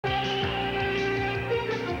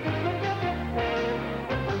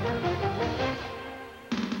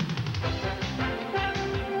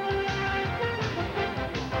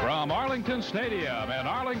Arlington Stadium in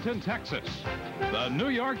Arlington, Texas. The New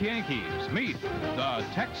York Yankees meet the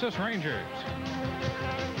Texas Rangers.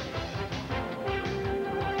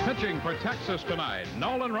 Pitching for Texas tonight,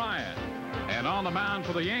 Nolan Ryan. And on the mound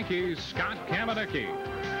for the Yankees, Scott Kamenicki.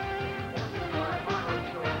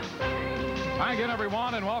 Hi again,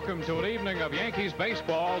 everyone, and welcome to an evening of Yankees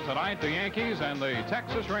baseball. Tonight, the Yankees and the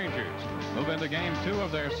Texas Rangers move into Game 2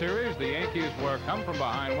 of their series. The Yankees were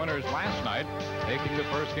come-from-behind winners last night, taking the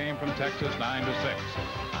first game from Texas 9-6.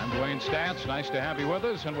 I'm Dwayne Statz. Nice to have you with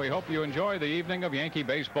us, and we hope you enjoy the evening of Yankee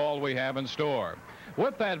baseball we have in store.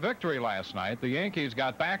 With that victory last night, the Yankees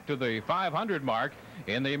got back to the 500 mark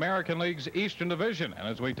in the American League's Eastern Division. And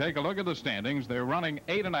as we take a look at the standings, they're running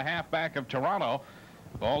 8.5 back of Toronto.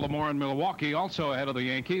 Baltimore and Milwaukee also ahead of the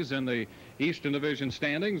Yankees in the Eastern Division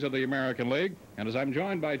standings of the American League. And as I'm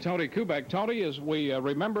joined by Tony Kubek. Tony, as we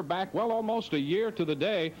remember back, well, almost a year to the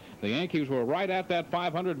day, the Yankees were right at that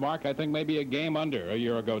 500 mark, I think maybe a game under a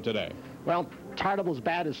year ago today. Well, Tartable's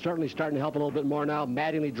bat is certainly starting to help a little bit more now.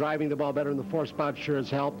 Mattingly driving the ball better in the four spot sure has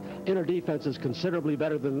helped. Inner defense is considerably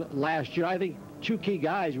better than last year. I think two key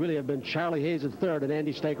guys really have been Charlie Hayes at third and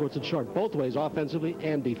Andy Stankiewicz at short, both ways, offensively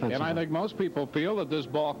and defensively. And I think most people feel that this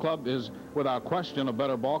ball club is, without question, a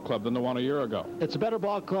better ball club than the one a year ago. It's a better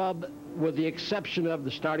ball club with the exception of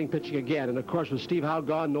the starting pitching again. And, of course, with Steve Howe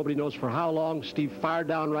gone, nobody knows for how long. Steve fired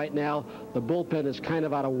down right now. The bullpen is kind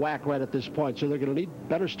of out of whack right at this point. So they're going to need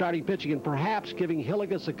better starting pitching and perhaps giving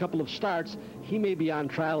Hilligus a couple of starts. He may be on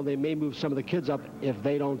trial, and they may move some of the kids up if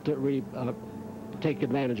they don't take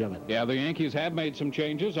advantage of it. Yeah, the Yankees have made some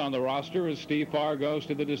changes on the roster as Steve Farr goes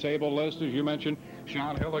to the disabled list. As you mentioned,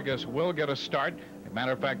 Sean Hilligus will get a start. As a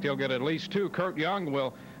matter of fact, he'll get at least two. Kurt Young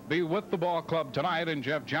will be with the ball club tonight, and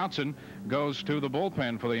Jeff Johnson goes to the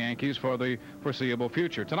bullpen for the Yankees for the foreseeable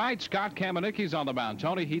future. Tonight, Scott Kamenicki's on the mound.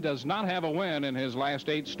 Tony, he does not have a win in his last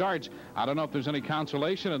 8 starts. I don't know if there's any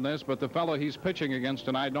consolation in this, but the fellow he's pitching against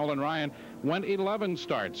tonight, Nolan Ryan, went 11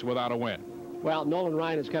 starts without a win. Well, Nolan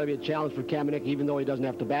Ryan has got to be a challenge for Kamenicki, even though he doesn't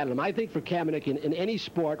have to battle him. I think for Kamenicki, in any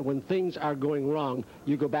sport, when things are going wrong,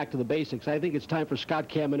 you go back to the basics. I think it's time for Scott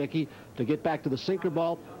Kamenicki to get back to the sinker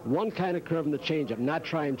ball, one kind of curve and the changeup, not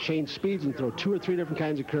try and change speeds and throw 2 or 3 different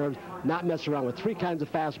kinds of curves, not mess around with 3 kinds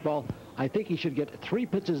of fastball. I think he should get 3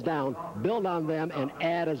 pitches down, build on them, and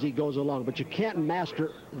add as he goes along. But you can't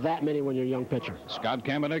master that many when you're a young pitcher. Scott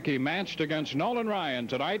Kamenicki matched against Nolan Ryan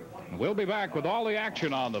tonight. We'll be back with all the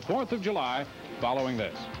action on the 4th of July following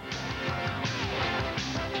this.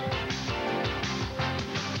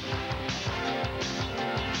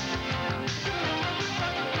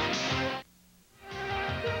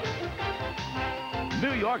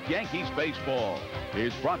 New York Yankees baseball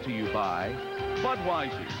is brought to you by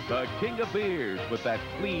Budweiser, the king of beers with that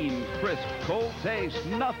clean, crisp, cold taste.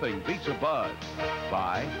 Nothing beats a Bud.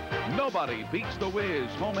 By Nobody Beats the Wiz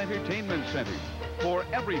Home Entertainment Center. For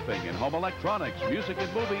everything in home electronics, music,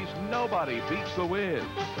 and movies, nobody beats the Wiz.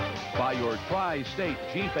 By your Tri-State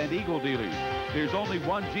Jeep and Eagle dealers. There's only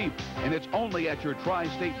one Jeep, and it's only at your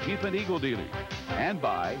Tri-State Jeep and Eagle dealer. And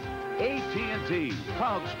by AT&T,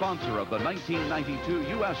 proud sponsor of the 1992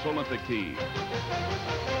 U.S. Olympic team.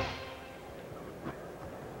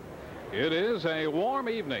 It is a warm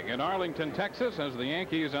evening in Arlington, Texas, as the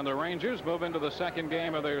Yankees and the Rangers move into the second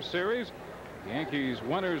game of their series. The Yankees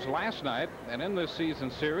winners last night, and in this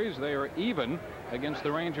season series, they are even against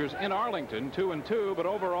the Rangers in Arlington, 2-2, but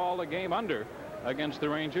overall a game under against the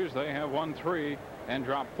Rangers. They have won 3 and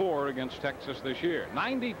dropped 4 against Texas this year.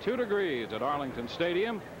 92 degrees at Arlington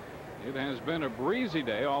Stadium. It has been a breezy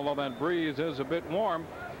day, although that breeze is a bit warm.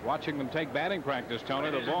 Watching them take batting practice, Tony,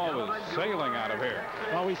 the ball is sailing out of here.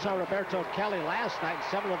 Well, we saw Roberto Kelly last night and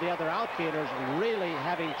several of the other outfielders really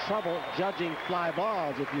having trouble judging fly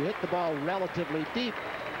balls. If you hit the ball relatively deep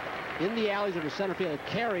in the alleys of the center field, it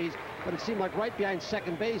carries, but it seemed like right behind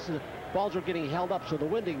second base, the balls are getting held up, so the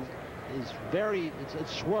winding is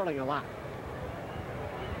it's swirling a lot.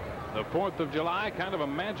 The 4th of July, kind of a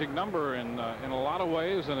magic number in a lot of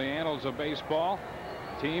ways in the annals of baseball.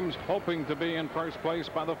 Teams hoping to be in first place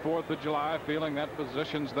by the 4th of July, feeling that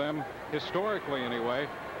positions them, historically anyway,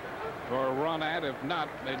 for a run at, if not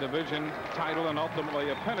a division title and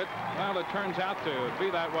ultimately a pennant. Well, it turns out to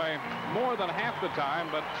be that way more than half the time,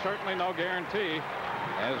 but certainly no guarantee.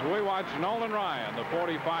 As we watch Nolan Ryan, the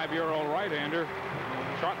 45-year-old right-hander,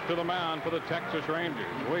 trot to the mound for the Texas Rangers.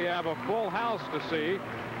 We have a full house to see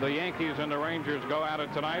the Yankees and the Rangers go at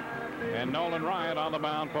it tonight, and Nolan Ryan on the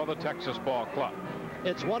mound for the Texas Ball Club.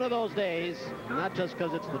 It's one of those days, not just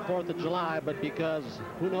because it's the 4th of July, but because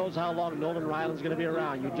who knows how long Nolan Ryan is going to be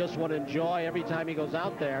around. You just want to enjoy every time he goes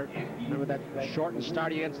out there. Remember that shortened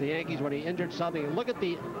start against the Yankees when he injured something. And look at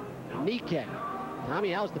the knee kick.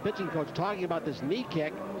 Tommy House, the pitching coach, talking about this knee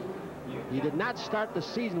kick. He did not start the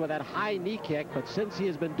season with that high knee kick, but since he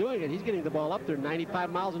has been doing it, he's getting the ball up there 95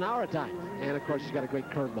 miles an hour at times. And, of course, he's got a great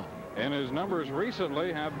curveball. And his numbers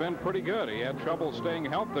recently have been pretty good. He had trouble staying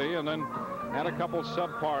healthy and then had a couple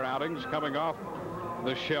subpar outings coming off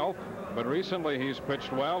the shelf. But recently he's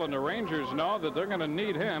pitched well, and the Rangers know that they're going to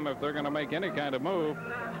need him if they're going to make any kind of move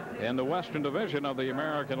in the Western Division of the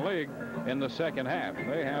American League in the second half.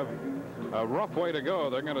 They have a rough way to go.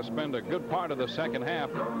 They're going to spend a good part of the second half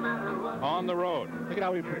on the road. Look at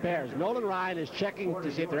how he prepares. Nolan Ryan is checking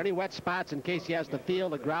to see if there are any wet spots in case he has to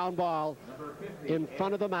field a ground ball in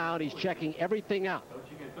front of the mound. He's checking everything out.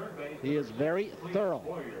 He is very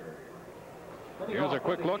thorough. Here's a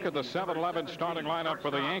quick look at the 7-11 starting lineup for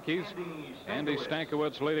the Yankees. Andy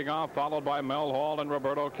Stankiewicz leading off, followed by Mel Hall and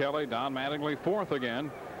Roberto Kelly. Don Mattingly fourth again.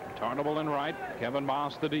 Tarnable in right. Kevin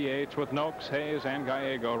Moss the DH with Noakes, Hayes, and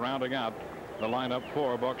Gallego rounding out the lineup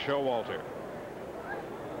for Buck Showalter.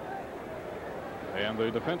 And the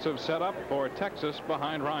defensive setup for Texas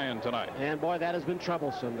behind Ryan tonight. And boy, that has been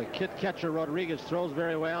troublesome. The kid catcher Rodriguez throws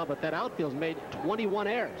very well, but that outfield's made 21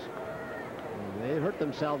 errors. They hurt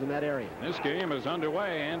themselves in that area. This game is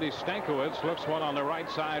underway. Andy Stankiewicz looks one on the right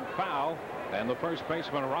side foul, and the first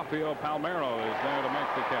baseman Rafael Palmeiro is there to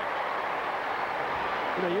make the catch.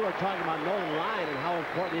 You know, you were talking about Nolan Ryan and how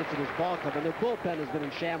important he is to this ball club, and their bullpen has been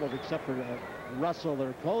in shambles except for Russell,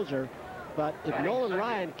 their closer. But if Nolan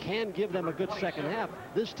Ryan can give them a good second half,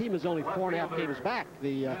 this team is only 4.5 games back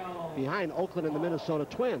behind Oakland and the Minnesota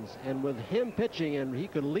Twins. And with him pitching, and he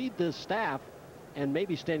could lead this staff and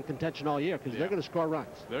maybe stay in contention all year, because they're going to score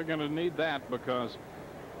runs. They're going to need that because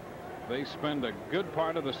they spend a good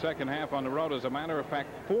part of the second half on the road. As a matter of fact,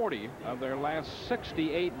 40 of their last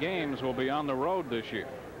 68 games will be on the road this year.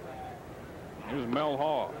 Here's Mel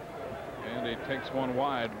Hall, and he takes one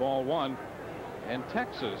wide, ball one. And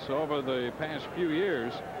Texas, over the past few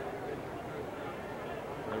years,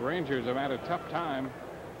 the Rangers have had a tough time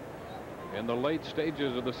in the late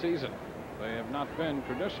stages of the season. They have not been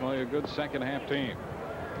traditionally a good second half team.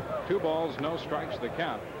 2 balls, no strikes the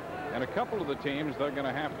count. And a couple of the teams they're going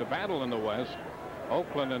to have to battle in the West,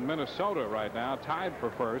 Oakland and Minnesota right now, tied for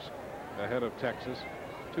first ahead of Texas.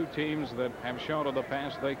 2 teams that have shown in the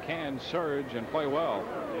past they can surge and play well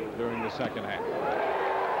during the second half.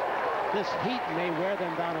 This heat may wear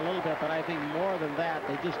them down a little bit, but I think more than that,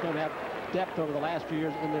 they just don't have depth over the last few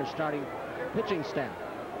years in their starting pitching staff.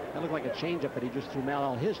 That looked like a changeup that he just threw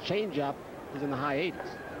Mel. His changeup is in the high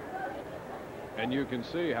 80s. And you can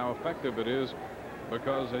see how effective it is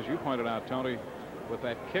because, as you pointed out, Tony, with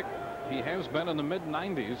that kick, he has been in the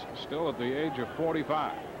mid-90s, still at the age of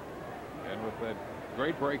 45. And with that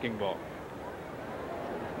great breaking ball.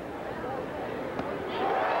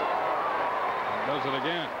 And does it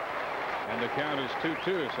again. And the count is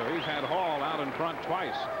 2-2, so he's had Hall out in front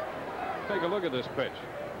twice. Take a look at this pitch.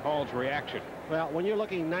 Hall's reaction. Well, when you're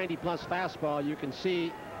looking 90-plus fastball, you can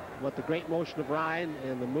see what the great motion of Ryan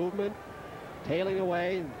and the movement, tailing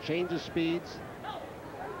away, change of speeds.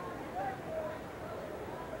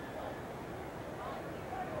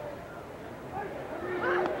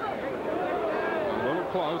 A little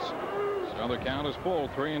close. So the count is full,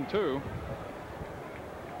 3-2.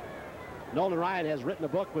 Nolan Ryan has written a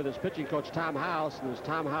book with his pitching coach Tom House, and it was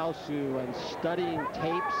Tom House who, in studying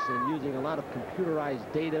tapes and using a lot of computerized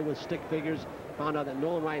data with stick figures, found out that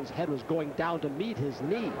Nolan Ryan's head was going down to meet his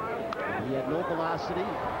knee. And he had no velocity,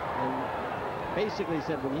 and basically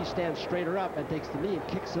said when he stands straighter up and takes the knee and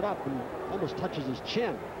kicks it up and almost touches his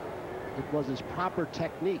chin, it was his proper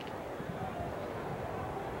technique.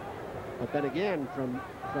 But then again, from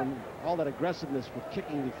all that aggressiveness with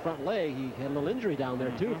kicking the front leg, he had a little injury down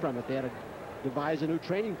there too from it. They had to devise a new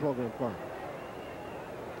training program for him.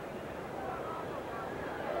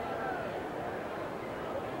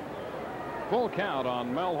 Full count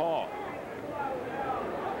on Mel Hall.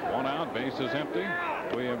 1 out, base is empty.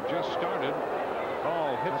 We have just started.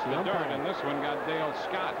 Hall hits the dirt, and this one got Dale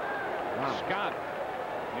Scott. Wow. Scott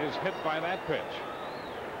is hit by that pitch.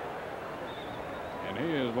 And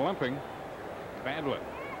he is limping badly.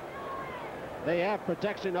 They have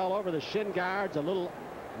protection all over the shin guards, a little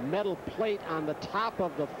metal plate on the top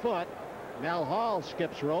of the foot. Mel Hall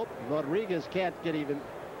skips rope. Rodriguez can't get even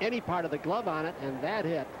any part of the glove on it, and that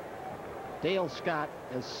hit Dale Scott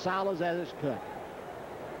as solid as it could.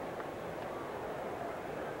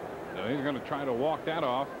 So he's going to try to walk that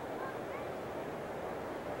off.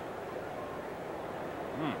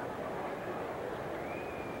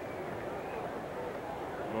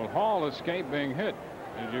 Well, Hall escaped being hit,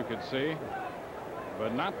 as you could see,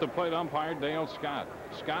 but not the plate umpire, Dale Scott.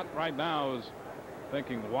 Scott right now is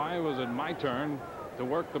thinking, why was it my turn to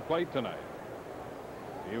work the plate tonight?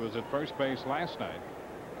 He was at first base last night.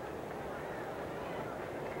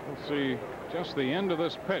 We'll see just the end of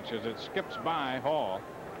this pitch as it skips by Hall.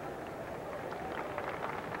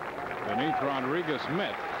 Beneath Rodriguez'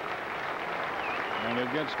 mitt. And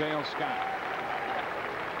it gets Dale Scott.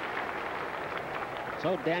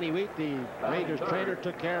 So Danny Wheat, the Rangers trainer,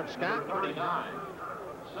 took care of Scott. It's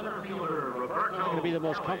going to be the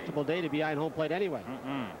most comfortable day to be behind home plate anyway.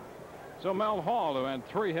 So Mel Hall, who had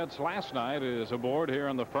 3 hits last night, is aboard here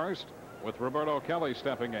in the first with Roberto Kelly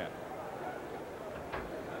stepping in.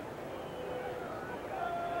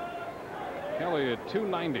 Kelly at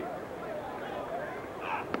 290.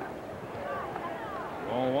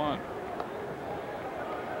 Ball 1.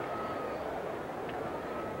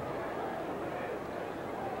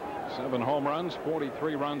 Seven home runs,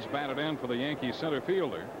 43 runs batted in for the Yankee center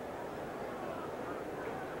fielder.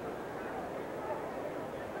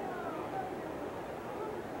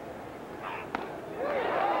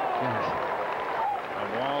 A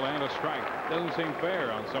ball and a strike. Doesn't seem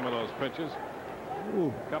fair on some of those pitches.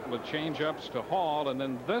 Ooh. A couple of change-ups to Hall, and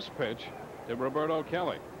then this pitch to Roberto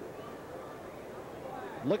Kelly.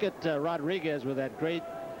 Look at Rodriguez with that great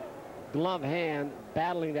glove hand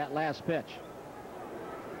battling that last pitch.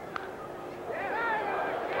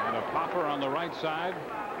 And a popper on the right side.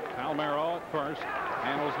 Palmeiro at first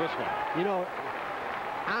handles this one. You know,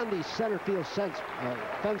 on the center field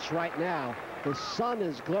fence right now, the sun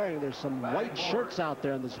is glaring. There's some white shirts out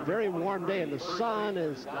there on this very warm day, and the sun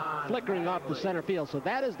is flickering off the center field. So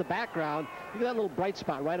that is the background. Look at that little bright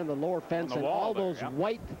spot right on the lower fence, and all those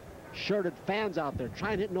white shirted fans out there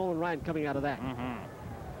trying to hit Nolan Ryan coming out of that.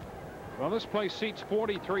 Well, this place seats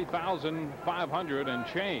 43,500 and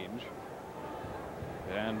change,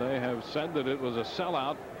 and they have said that it was a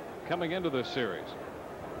sellout coming into this series.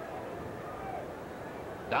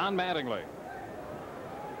 Don Mattingly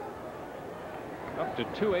up to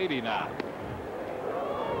 280 now,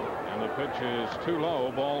 and the pitch is too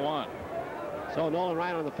low. Ball 1. So Nolan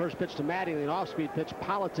Ryan on the first pitch to Mattingly, an off-speed pitch,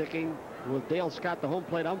 politicking with Dale Scott, the home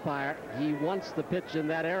plate umpire. He wants the pitch in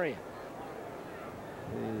that area.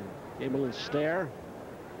 Gave him a little stare.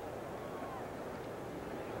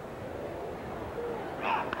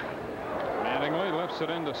 Mattingly lifts it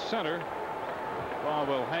into center. Ball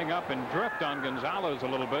will hang up and drift on Gonzalez a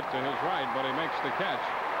little bit to his right, but he makes the catch.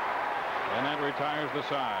 And that retires the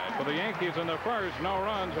side. For the Yankees in the first, no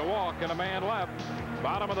runs, a walk, and a man left.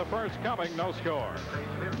 Bottom of the first coming, no score.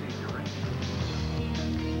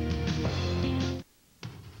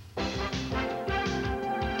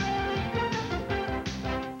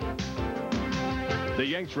 The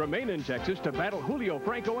Yanks remain in Texas to battle Julio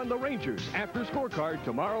Franco and the Rangers after scorecard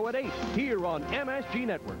tomorrow at 8 here on MSG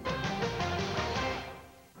Network.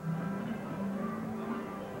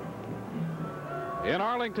 In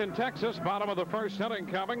Arlington, Texas, bottom of the first inning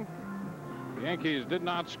coming. The Yankees did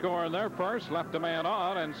not score in their first, left a man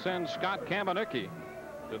on, and send Scott Kamenicki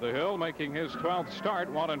to the hill, making his 12th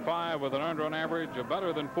start, 1-5 with an earned run average of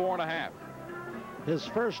better than 4.5. His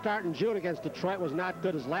first start in June against Detroit was not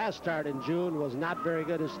good. His last start in June was not very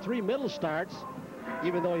good. His 3 middle starts,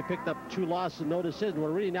 even though he picked up 2 losses and no decision,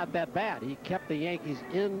 were really not that bad. He kept the Yankees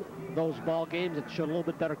in those ball games and showed a little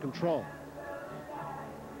bit better control.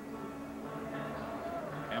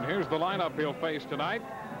 And here's the lineup he'll face tonight.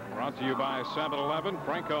 Brought to you by 7-Eleven.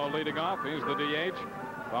 Franco leading off. He's the DH.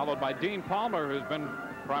 Followed by Dean Palmer, who's been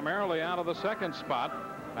primarily out of the second spot.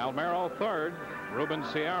 Palmeiro third. Ruben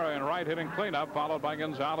Sierra in right hitting cleanup, followed by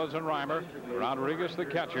Gonzalez and Reimer. Rodriguez the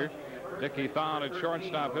catcher. Dickie Thon at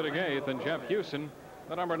shortstop hitting 8th, and Jeff Hewson,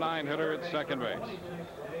 the number 9 hitter at second base.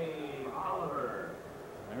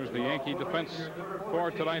 There's the Yankee defense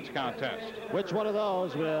for tonight's contest. Which one of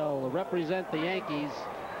those will represent the Yankees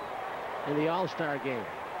in the All-Star game?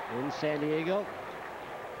 In San Diego,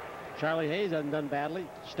 Charlie Hayes hasn't done badly.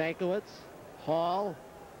 Stankiewicz, Hall,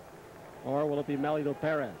 or will it be Melito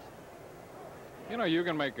Perez? You know, you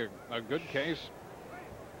can make a good case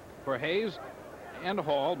for Hayes and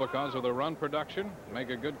Hall because of the run production. Make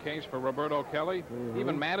a good case for Roberto Kelly,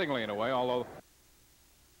 even Mattingly in a way, although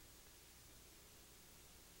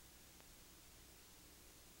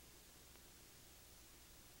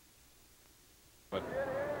but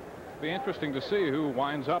it'll be interesting to see who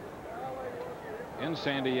winds up in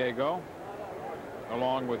San Diego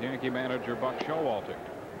along with Yankee manager Buck Showalter.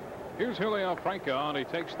 Here's Julio Franco, and he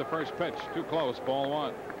takes the first pitch. Too close, ball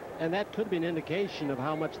 1. And that could be an indication of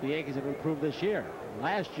how much the Yankees have improved this year.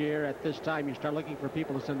 Last year, at this time, you start looking for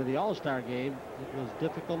people to send to the All-Star game. It was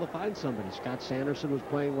difficult to find somebody. Scott Sanderson was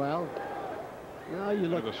playing well. Now you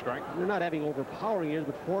look, the strike. You're not having overpowering years,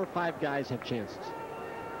 but 4 or 5 guys have chances.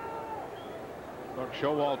 Buck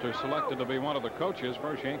Showalter selected to be one of the coaches,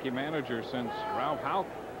 first Yankee manager since Ralph Houk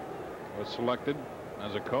was selected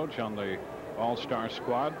as a coach on the All-Star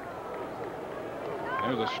squad.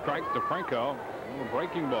 There's a strike to Franco. A little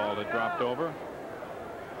breaking ball that dropped over.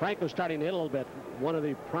 Franco's starting to hit a little bit. One of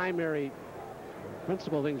the primary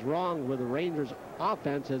principal things wrong with the Rangers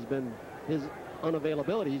offense has been his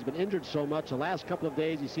unavailability. He's been injured so much. The last couple of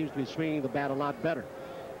days he seems to be swinging the bat a lot better.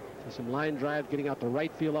 See some line drives getting out the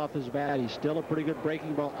right field off his bat. He's still a pretty good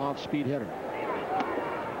breaking ball off-speed hitter.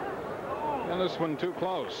 And this one too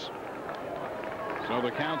close. So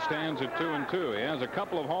the count stands at 2-2. He has a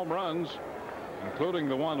couple of home runs, including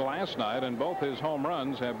the one last night, and both his home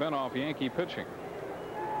runs have been off Yankee pitching.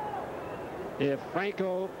 If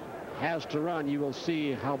Franco has to run, you will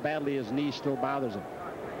see how badly his knee still bothers him.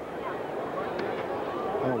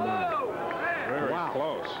 Oh, my. Very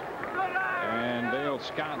close. And Dale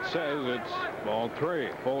Scott says it's ball 3,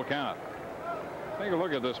 full count. Take a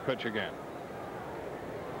look at this pitch again.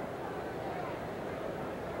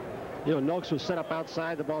 You know, Noakes was set up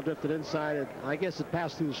outside. The ball drifted inside. I guess it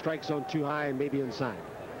passed through the strike zone too high and maybe inside.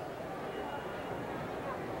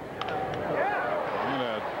 And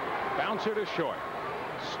a bouncer to short.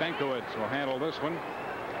 Stankiewicz will handle this one.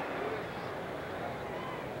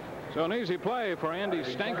 So an easy play for Andy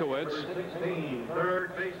Stankiewicz.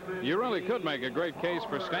 You really could make a great case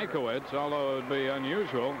for Stankiewicz, although it would be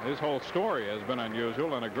unusual. His whole story has been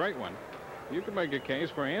unusual and a great one. You could make a case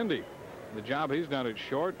for Andy. The job he's done at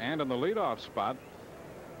short and in the leadoff spot,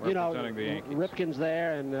 representing the Yankees. Ripken's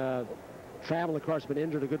there, and Trammell, of course, been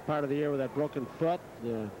injured a good part of the year with that broken foot.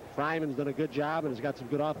 Fryman's done a good job and has got some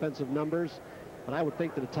good offensive numbers. But I would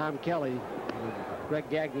think that a Tom Kelly, Greg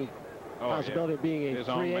Gagne, possibility of being a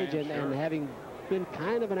free agent and having been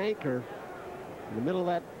kind of an anchor in the middle of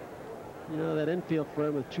that, that infield for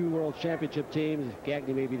him with 2 World Championship teams,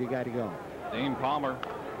 Gagne may be the guy to go. Dean Palmer.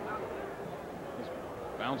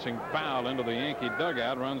 Bouncing foul into the Yankee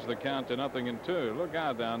dugout, runs the count to 0-2. Look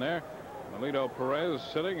out down there. Melito Perez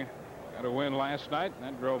sitting. Got a win last night.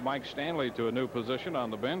 That drove Mike Stanley to a new position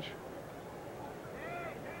on the bench.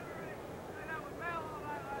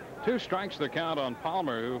 2 strikes the count on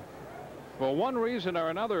Palmer, who for one reason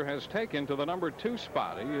or another has taken to the number 2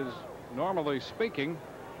 spot. He is, normally speaking,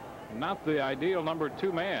 not the ideal number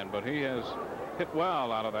 2 man, but he has hit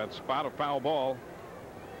well out of that spot. A foul ball.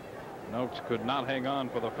 Noakes could not hang on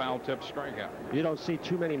for the foul tip strikeout. You don't see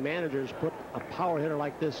too many managers put a power hitter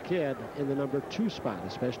like this kid in the number 2 spot,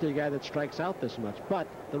 especially a guy that strikes out this much. But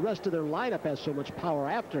the rest of their lineup has so much power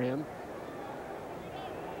after him.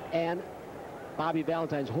 And Bobby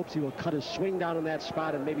Valentine hopes he will cut his swing down in that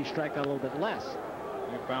spot and maybe strike out a little bit less.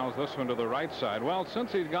 He fouls this one to the right side. Well,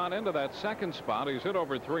 since he's gone into that second spot, he's hit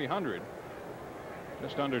over 300.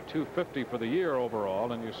 Just under 250 for the year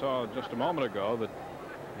overall. And you saw just a moment ago that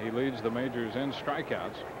he leads the majors in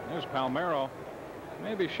strikeouts. There's Palmeiro,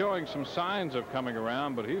 maybe showing some signs of coming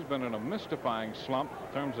around, but he's been in a mystifying slump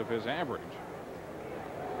in terms of his average.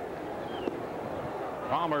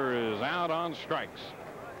 Palmer is out on strikes.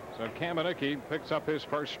 So Kamenicki picks up his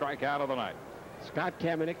first strikeout of the night. Scott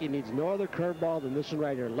Kamenicki needs no other curveball than this one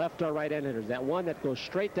right here. Left or right-hand hitters. That one that goes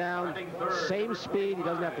straight down, same speed. He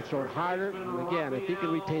doesn't have to throw it harder. And again, if he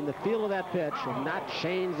can retain the feel of that pitch and not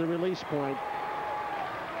change the release point,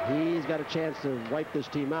 he's got a chance to wipe this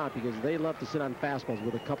team out, because they love to sit on fastballs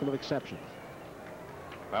with a couple of exceptions.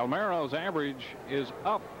 Palmeiro's average is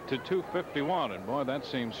up to 251, and boy, that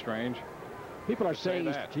seems strange. People are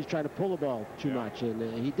saying he's trying to pull the ball too much, and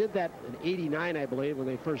he did that in '89, I believe, when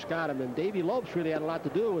they first got him. And Davey Lopes really had a lot to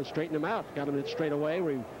do with straightening him out. Got him hit straight away,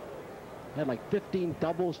 where he had like 15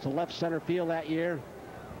 doubles to left center field that year.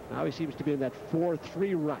 Now he seems to be in that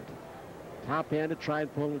 4-3 rut. Top-handed, try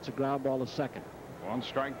and pull him. It's a ground ball to second. 1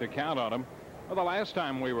 strike to count on him. Well, the last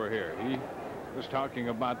time we were here, he was talking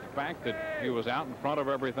about the fact that he was out in front of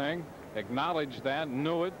everything, acknowledged that,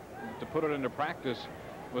 knew it. To put it into practice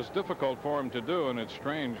was difficult for him to do, and it's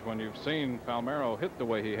strange when you've seen Palmeiro hit the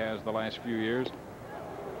way he has the last few years.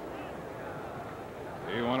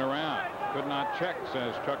 He went around. Could not check,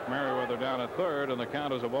 says Chuck Merriweather down at third, and the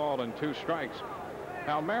count is a ball and 2 strikes.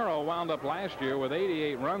 Palmeiro wound up last year with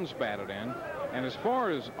 88 runs batted in. And as far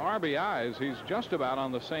as RBIs, he's just about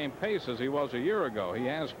on the same pace as he was a year ago. He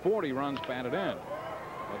has 40 runs batted in.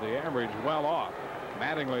 But the average well off.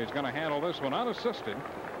 Mattingly is going to handle this one unassisted.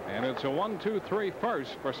 And it's a 1-2-3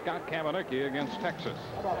 first for Scott Kamenicki against Texas.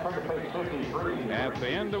 At the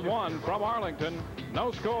end of 1 from Arlington,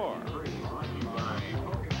 no score.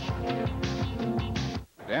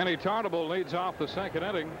 Danny Tartabull leads off the second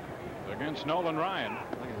inning against Nolan Ryan.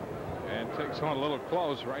 And takes one a little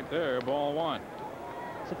close right there, ball 1.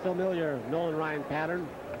 It's a familiar Nolan Ryan pattern.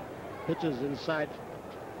 Pitches inside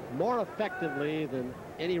more effectively than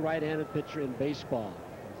any right-handed pitcher in baseball.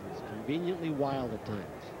 It's conveniently wild at times.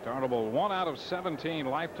 Tarnable 1 out of 17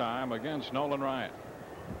 lifetime against Nolan Ryan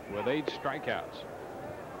with 8 strikeouts.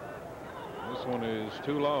 This one is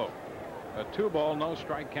too low. A 2-ball, no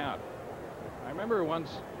strike count. I remember once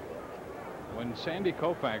when Sandy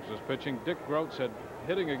Koufax was pitching, Dick Groat said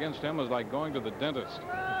hitting against him was like going to the dentist.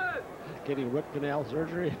 Getting root canal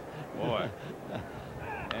surgery. Boy.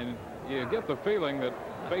 And you get the feeling that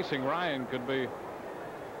facing Ryan could be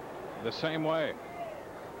the same way.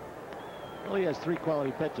 Well, he has 3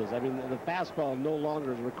 quality pitches. I mean, the fastball no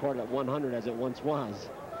longer is recorded at 100 as it once was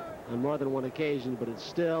on more than one occasion, but it's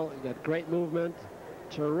still got great movement,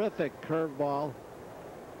 terrific curveball,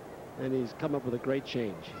 and he's come up with a great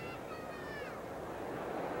change.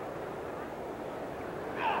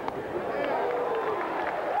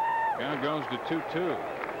 Count goes to 2-2.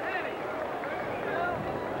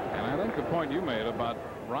 And I think the point you made about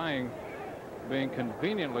Ryan being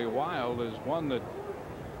conveniently wild is one that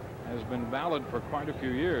has been valid for quite a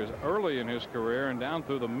few years. Early in his career and down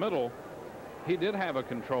through the middle, he did have a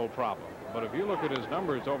control problem. But if you look at his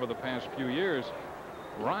numbers over the past few years,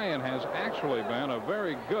 Ryan has actually been a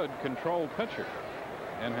very good control pitcher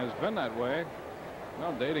and has been that way,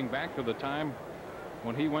 well, dating back to the time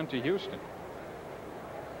when he went to Houston.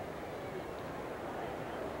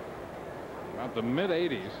 About the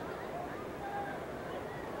mid-80s.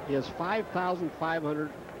 He has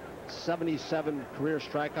 5,577 career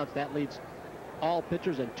strikeouts. That leads all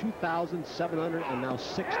pitchers, and 2,700 and now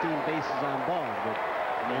 16 bases on balls.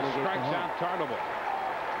 He strikes out Tarnable.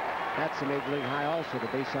 That's the major league high also, the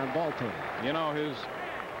base on ball total. You know,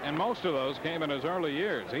 and most of those came in his early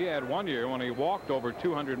years. He had one year when he walked over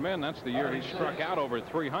 200 men. That's the year he struck out over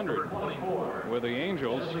 300 with the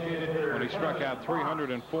Angels, when he struck out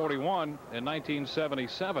 341 in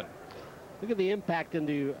 1977. Look at the impact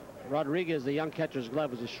into Rodriguez, the young catcher's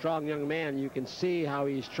glove. As a strong young man, you can see how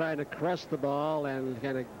he's trying to caress the ball and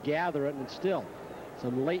kind of gather it, and still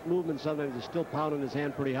some late movement. Sometimes he's still pounding his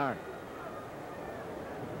hand pretty hard.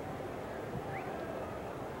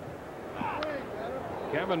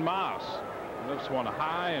 Kevin Moss lifts one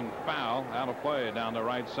high and foul, out of play down the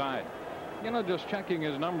right side. You know, just checking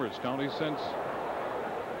his numbers, Tony, since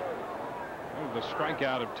the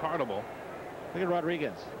strikeout of Tarnable. Look at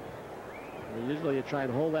Rodriguez. Usually you try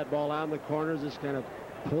and hold that ball out in the corners. This kind of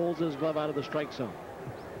pulls his glove out of the strike zone.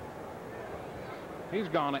 He's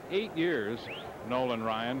gone 8 years, Nolan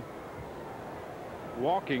Ryan,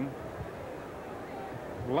 walking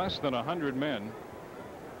less than 100 men.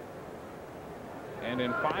 And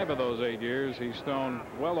in 5 of those 8 years, he's thrown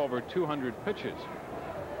well over 200 pitches.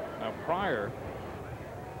 Now, prior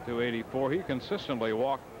to '84, he consistently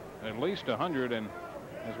walked at least 100, and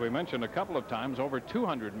as we mentioned a couple of times, over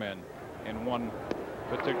 200 men in one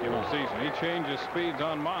particular season. He changes speeds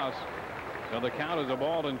on Moss, so the count is a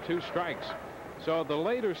ball and 2 strikes. So at the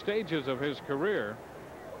later stages of his career,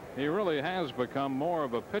 he really has become more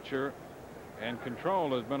of a pitcher, and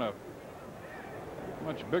control has been a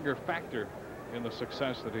much bigger factor in the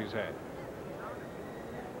success that he's had.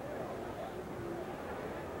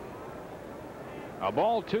 A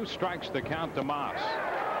ball, 2 strikes, the count to Moss,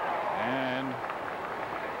 and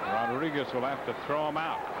Rodriguez will have to throw him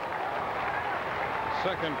out.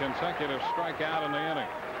 Second consecutive strikeout in the inning.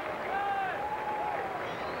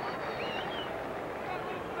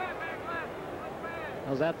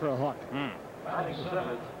 How's that for a hook?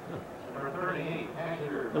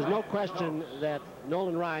 There's no question that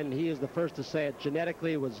Nolan Ryan, he is the first to say it,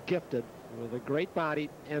 genetically was gifted with a great body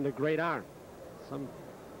and a great arm. Some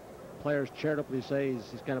players charitably say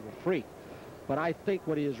he's kind of a freak. But I think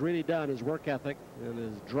what he has really done, his work ethic and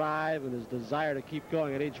his drive and his desire to keep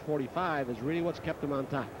going at age 45, is really what's kept him on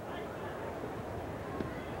top.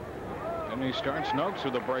 And he starts Noakes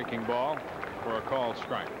with a breaking ball for a called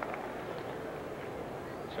strike.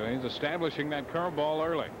 So he's establishing that curveball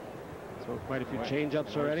early. So quite a few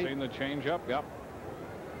change-ups already. Seen the change-up, yep.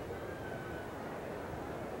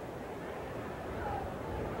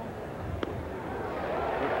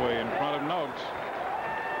 Quickly in front of Noakes.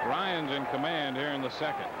 Ryan's in command here in the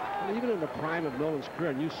second. Well, even in the prime of Nolan's career,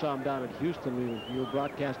 and you saw him down at Houston when you were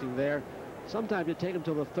broadcasting there, sometimes you take him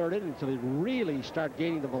till the 3rd inning until he really start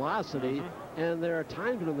gaining the velocity. And there are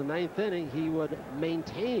times when in the 9th inning he would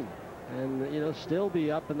maintain and, you know, still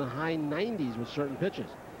be up in the high 90s with certain pitches.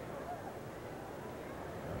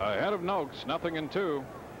 Ahead of Noakes, 0-2.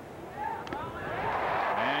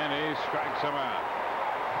 And he strikes him out.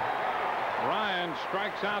 Ryan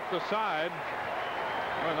strikes out the side.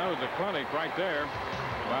 Well, that was a clinic right there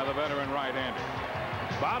by the veteran right-hander.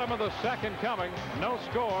 Bottom of the second coming. No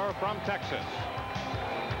score from Texas.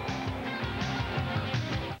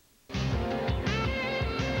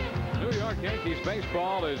 New York Yankees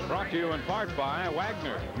baseball is brought to you in part by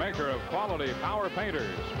Wagner, maker of quality power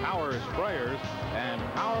painters, power sprayers, and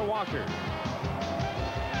power washers.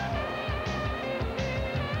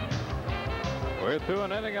 We're through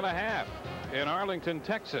an inning and a half in Arlington,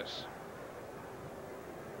 Texas.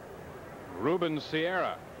 Ruben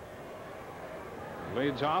Sierra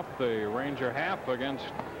leads off the Ranger half against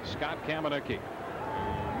Scott Kamenicki.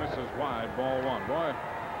 Misses wide, ball one. Boy,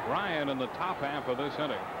 Ryan in the top half of this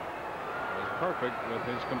inning was perfect with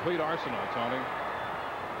his complete arsenal, Tony.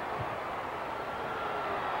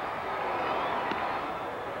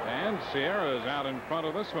 And Sierra is out in front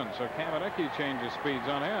of this one, so Kamenicki changes speeds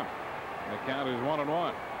on him. The count is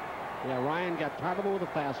 1-1. Yeah, Ryan got Tartable with a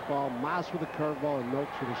fastball, Moss with a curveball, and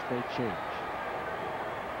Noakes with a straight change.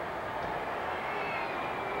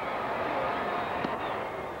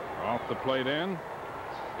 Off the plate in.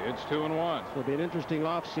 It's 2-1. It'll be an interesting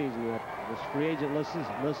offseason. This free agent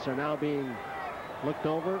lists are now being looked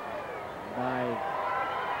over by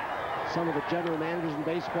some of the general managers in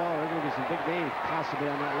baseball. There's going to be some big names possibly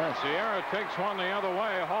on that list. Sierra takes one the other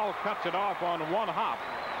way. Hall cuts it off on one hop.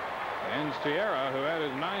 And Sierra, who had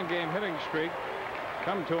his 9-game hitting streak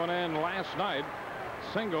come to an end last night,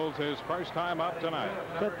 singles his first time up tonight.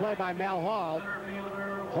 Good play by Mal Hall,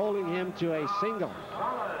 holding him to a single.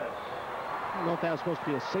 I don't know if that was supposed to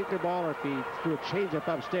be a sinker ball or if he threw a changeup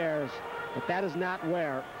upstairs, but that is not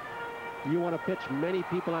where you want to pitch many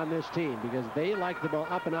people on this team, because they like the ball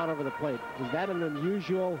up and out over the plate. Is that an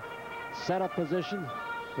unusual setup position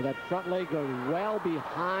with that front leg going well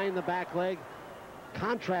behind the back leg?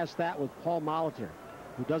 Contrast that with Paul Molitor,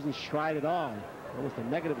 who doesn't stride at all, almost a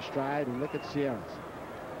negative stride, and look at Sierra's.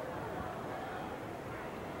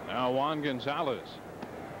 Now Juan Gonzalez.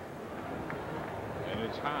 And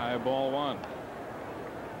it's high, ball one.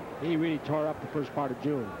 He really tore up the first part of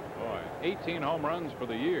June. Boy, 18 home runs for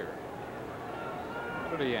the year.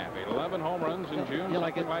 What did he have? 11 home runs in June? Yeah,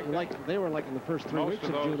 like they were like in the first 3 weeks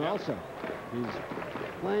of June also. He's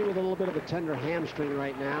playing with a little bit of a tender hamstring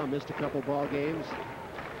right now. Missed a couple ball games.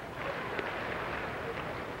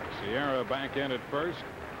 Sierra back in at first.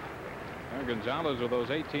 Now Gonzalez, with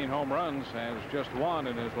those 18 home runs, has just one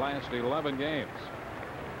in his last 11 games.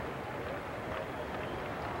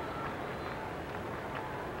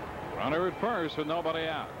 Runner at first with nobody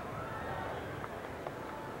out.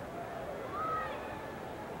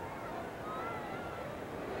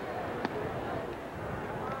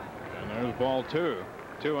 There's ball two.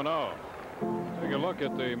 2-0. Take a look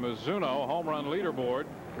at the Mizuno home run leaderboard.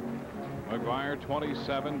 McGuire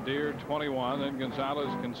 27, Deere 21, and Gonzalez,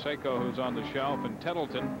 Canseco, who's on the shelf, and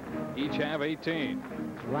Tettleton each have 18.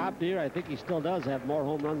 Rob Deere, I think he still does have more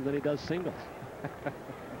home runs than he does singles.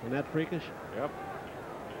 Isn't that freakish? Yep.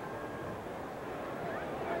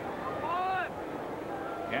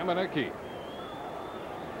 Kamenicki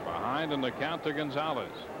behind in the count to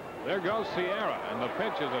Gonzalez. There goes Sierra, and the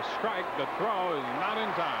pitch is a strike. The throw is not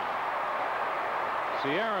in time.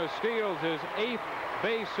 Sierra steals his 8th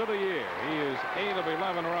base of the year. He is 8 of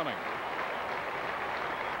 11 running.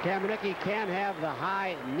 Kamenicki can have the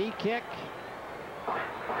high knee kick.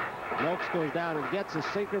 Noakes goes down and gets a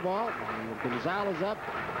sinker ball. And Gonzalez up,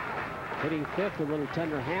 hitting 5th, a little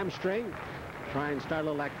tender hamstring. Try and start a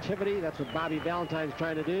little activity. That's what Bobby Valentine's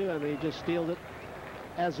trying to do, and he just steals it.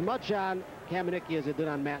 As much on Kamenicki as it did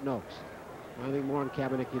on Matt Noakes. I think more on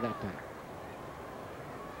Kamenicki that time.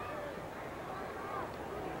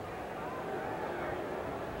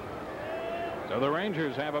 So the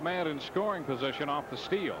Rangers have a man in scoring position off the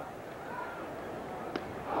steal.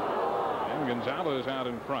 And Gonzalez out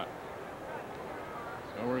in front.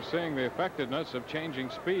 So we're seeing the effectiveness of changing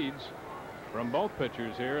speeds from both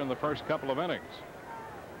pitchers here in the first couple of innings.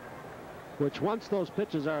 Which, once those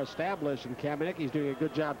pitches are established, and Kamenicki's doing a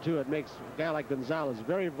good job too, it makes a guy like Gonzalez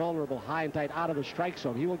very vulnerable high and tight out of the strike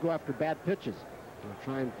zone. He will go after bad pitches. He'll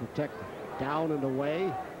try and protect down and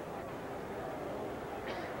away.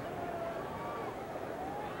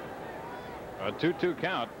 A 2-2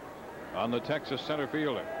 count on the Texas center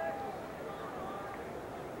fielder.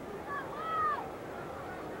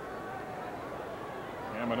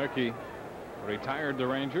 Kamenicki retired the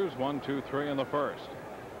Rangers 1-2-3 in the first.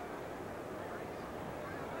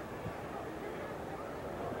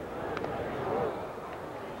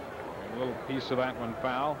 A little piece of that one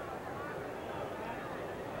foul.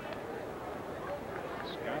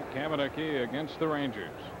 Scott Kamenicki against the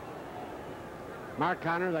Rangers. Mark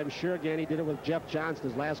Connors, I'm sure, again, he did it with Jeff Johnson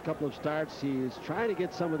his last couple of starts. He's trying to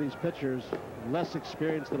get some of these pitchers less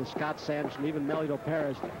experienced than a Scott Sanderson, even Melito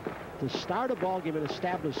Perez, to start a ball game and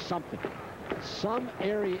establish something. Some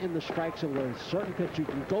area in the strike zone where a certain pitch you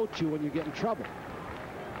can go to when you get in trouble.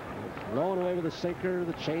 Blowing away with the sinker,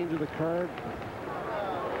 the change of the curve.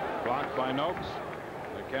 Blocked by Noakes.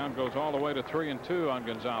 The count goes all the way to 3-2 on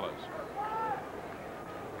Gonzalez.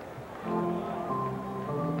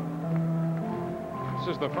 This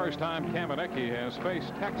is the first time Kamenicki has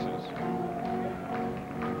faced Texas.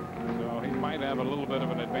 So he might have a little bit of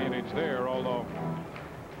an advantage there, although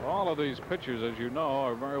all of these pitchers, as you know,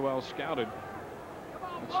 are very well scouted.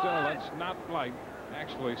 But still, that's not like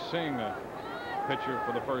actually seeing a pitcher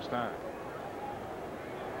for the first time.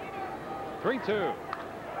 3-2.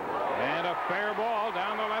 And a fair ball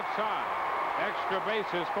down the left side. Extra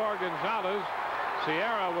bases for Gonzalez.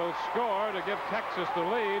 Sierra will score to give Texas the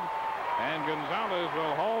lead. And Gonzalez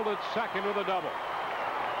will hold at second with a double.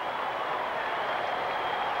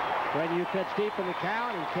 When you pitch deep in the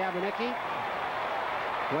count, and Kamenicki,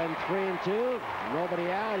 when 3-2,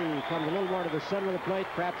 nobody out, he comes a little more to the center of the plate,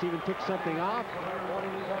 perhaps even took something off.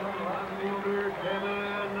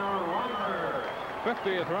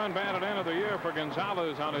 50th run batted in of the year for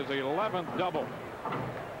Gonzalez on his 11th double.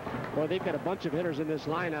 Boy, they've got a bunch of hitters in this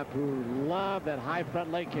lineup who love that high front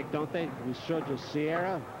leg kick, don't they? We showed you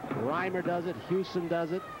Sierra. Reimer does it. Houston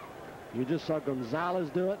does it. You just saw Gonzalez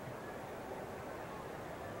do it.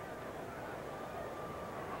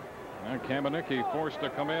 Now Kamenicki forced to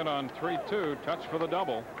come in on 3-2. Touch for the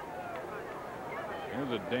double.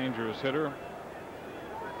 Here's a dangerous hitter.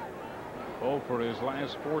 0 for his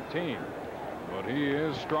last 14. But he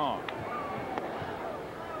is strong.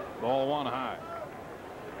 Ball one high.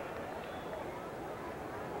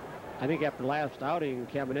 I think after last outing,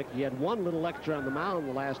 Kamenicki, he had one little extra on the mound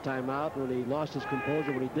the last time out when he lost his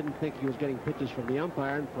composure, when he didn't think he was getting pitches from the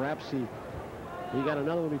umpire, and perhaps he got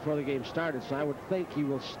another one before the game started. So I would think he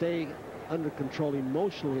will stay under control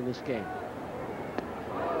emotionally in this game.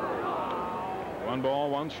 1 ball,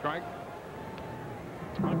 1 strike.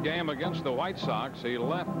 One game against the White Sox, he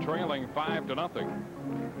left trailing 5-0.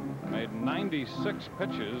 Made 96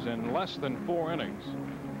 pitches in less than 4 innings,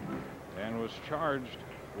 and was charged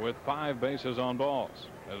with 5 bases on balls,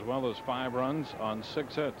 as well as 5 runs on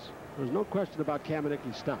 6 hits. There's no question about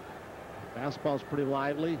Kamenicki's stuff. Fastball's pretty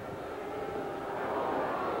lively.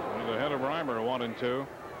 He's ahead of Reimer, 1-2.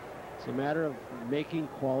 It's a matter of making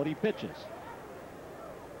quality pitches.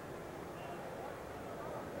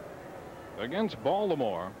 Against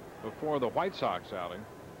Baltimore, before the White Sox outing,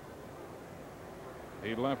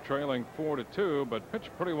 he left trailing 4-2, but pitched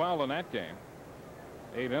pretty well in that game.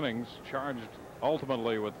 8 innings, charged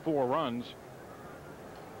ultimately with 4 runs,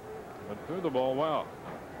 but threw the ball well.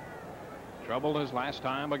 Troubled his last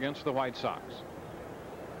time against the White Sox.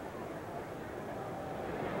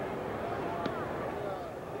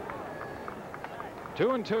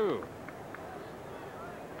 Two and 2.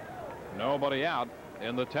 Nobody out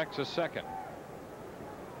in the Texas second.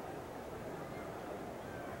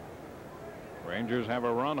 Rangers have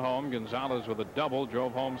a run home. Gonzalez with a double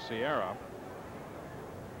drove home Sierra.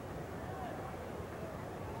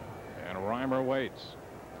 And Reimer waits.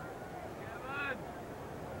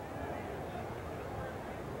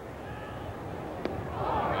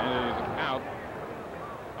 And he's out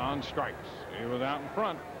on strikes. He was out in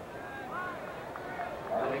front.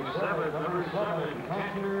 So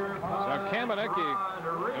Kamenicki,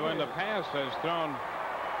 who in the past has thrown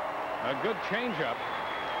a good changeup,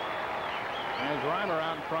 has Reimer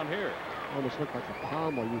out in front here. Almost looked like a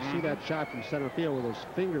palm ball. You see that shot from center field where those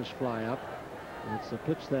fingers fly up. It's a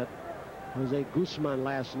pitch that Jose Guzman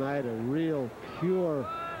last night, a real pure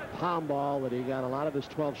palm ball that he got a lot of his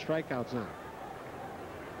 12 strikeouts on.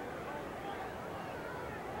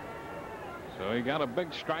 So he got a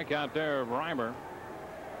big strikeout there of Reimer.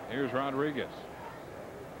 Here's Rodriguez.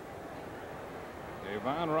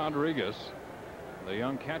 Ivan Rodriguez, the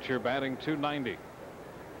young catcher, batting .290.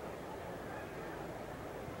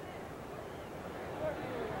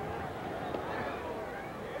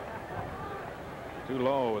 Too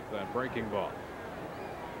low with that breaking ball.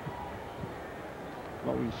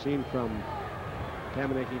 What we've seen from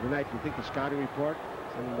Kamenicki tonight, you think the scouting report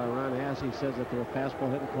sent by Ron Hassey says that they're a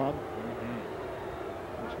fastball hitting club?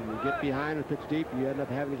 When you get behind and pitch deep, you end up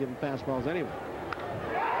having to give them fastballs anyway.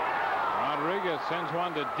 Rodriguez sends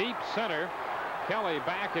one to deep center. Kelly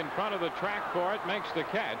back in front of the track for it, makes the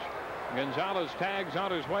catch. Gonzalez tags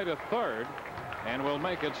on his way to third and will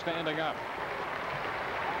make it standing up.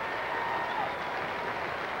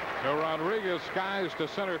 So Rodriguez skies to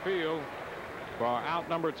center field for out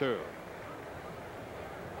number 2.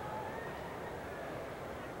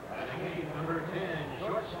 Number 10,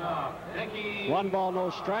 shortstop, Yankees. 1 ball, no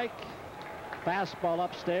strike. Fastball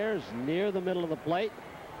upstairs near the middle of the plate.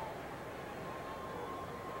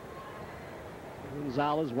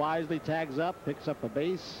 Gonzalez wisely tags up, picks up a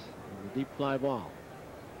base, and a deep fly ball.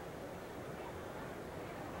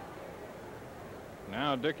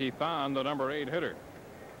 Now Dickie Thon, the number 8 hitter,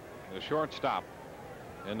 the shortstop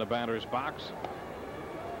in the batter's box.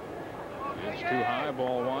 It's too high,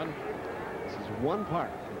 ball 1. This is one part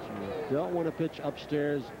that you don't want to pitch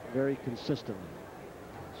upstairs very consistently.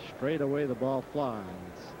 Straight away the ball flies.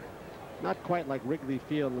 It's not quite like Wrigley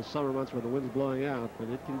Field in the summer months where the wind's blowing out, but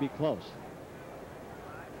it can be close.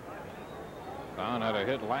 Thon had a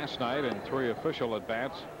hit last night in 3 official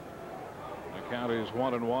at-bats. The count is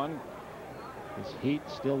 1-1. This heat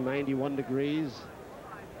still 91 degrees.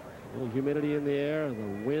 A little humidity in the air.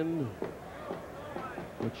 The wind,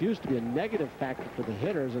 which used to be a negative factor for the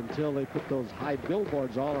hitters until they put those high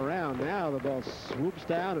billboards all around. Now the ball swoops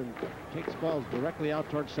down and takes balls directly out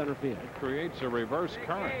towards center field. It creates a reverse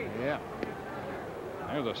current. Yeah.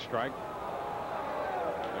 There's a strike.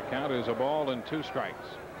 The count is a ball and 2 strikes.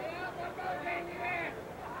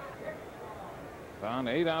 Thon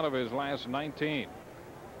 8 out of his last 19.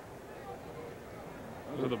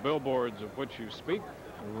 Those are the billboards of which you speak.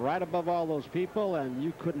 Right above all those people, and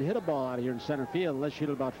you couldn't hit a ball out of here in center field unless you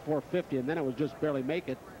hit about 450, and then it was just barely make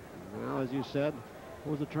it. Now, as you said,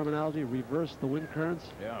 what was the terminology? Reverse the wind currents?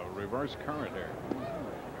 Yeah, reverse current there.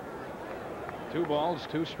 2 balls,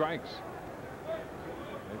 2 strikes.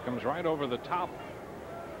 It comes right over the top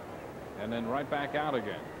and then right back out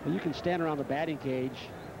again. Well, you can stand around the batting cage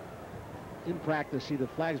in practice, see the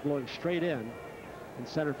flags blowing straight in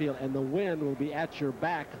center field, and the wind will be at your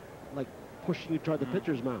back, like pushing you toward the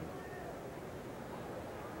pitcher's mound.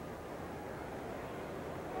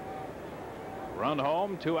 Run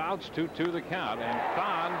home, 2 outs, 2-2 the count, and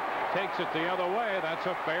Thon takes it the other way. That's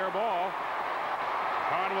a fair ball.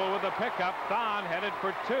 Cardwell with the pickup. Thon headed for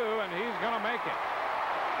 2, and he's going to make it.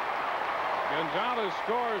 Gonzalez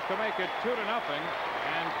scores to make it 2-0,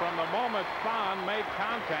 and from the moment Thon made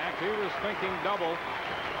contact, he was thinking double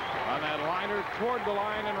on that liner toward the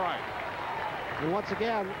line and right. And once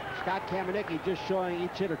again, Scott Kamenicki just showing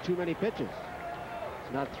each hitter too many pitches.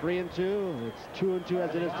 It's not 3-2. It's 2-2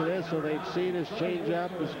 as it is today. So they've seen his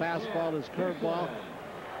changeup, his fastball, his curveball.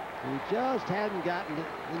 He just hadn't gotten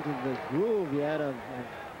into the groove yet of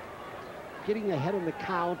getting ahead in the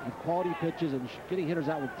count with quality pitches and getting hitters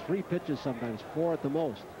out with 3 pitches sometimes, 4 at the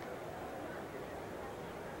most.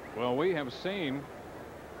 Well, we have seen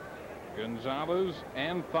Gonzalez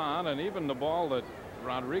and Thon, and even the ball that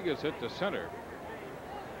Rodriguez hit to center.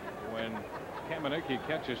 When Kamenicki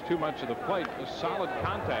catches too much of the plate, a solid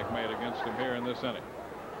contact made against him here in this inning.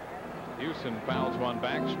 Houston fouls one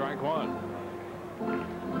back, strike 1.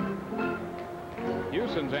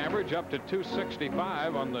 Houston's average up to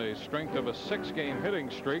 265 on the strength of a 6-game hitting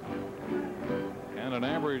streak and an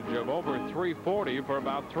average of over 340 for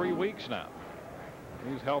about 3 weeks now.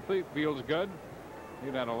 He's healthy, feels good.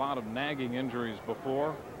 He'd had a lot of nagging injuries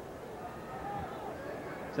before.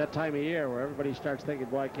 It's that time of year where everybody starts thinking,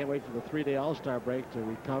 boy, I can't wait for the 3-day All-Star break to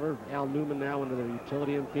recover. Al Newman now into the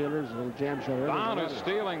utility infielders, a little jam show. Thon is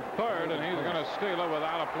stealing third, and he's going to steal it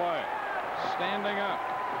without a play. Standing up.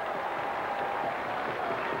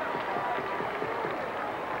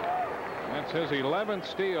 That's his 11th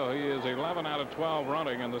steal. He is 11 out of 12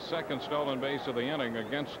 running, and the 2nd stolen base of the inning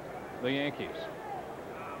against the Yankees.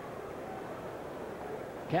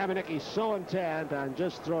 Kamenicki's so intent on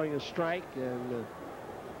just throwing a strike, and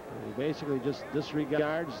he basically just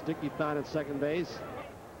disregards Dickie Thon at second base.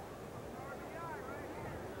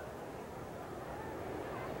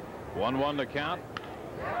 1-1 to count.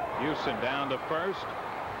 Houston down to first.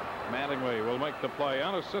 Mattingly will make the play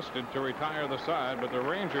unassisted to retire the side, but the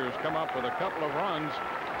Rangers come up with a couple of runs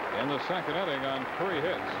in the 2nd inning on 3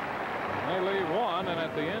 hits. They lead 1, and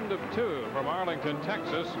at the end of 2 from Arlington,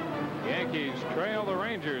 Texas, Yankees trail the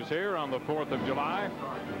Rangers here on the 4th of July,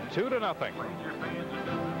 2-0.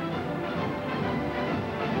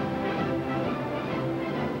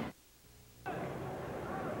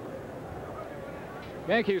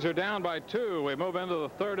 Yankees are down by 2. We move into the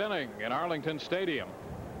 3rd inning in Arlington Stadium.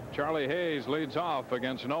 Charlie Hayes leads off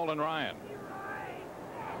against Nolan Ryan.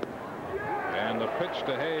 And the pitch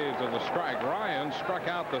to Hayes is a strike. Ryan struck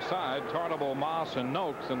out the side, Tartable, Moss, and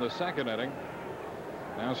Noakes in the 2nd inning.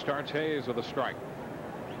 Now starts Hayes with a strike.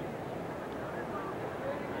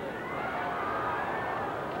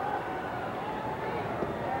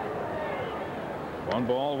 One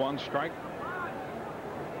ball, 1 strike.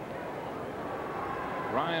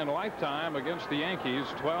 Ryan lifetime against the Yankees,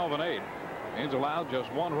 12-8. He's allowed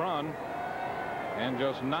just 1 run and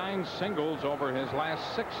just 9 singles over his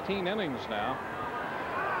last 16 innings now.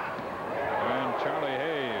 And Charlie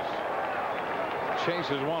Hayes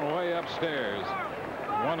chases one way upstairs.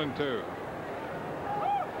 1-2.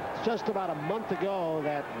 It's just about a month ago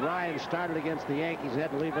that Ryan started against the Yankees and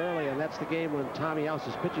had to leave early, and that's the game when Tommy House,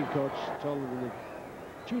 his pitching coach, told him that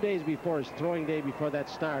 2 days before his throwing day before that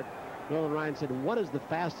start, Nolan Ryan said, "What is the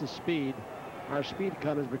fastest speed our speed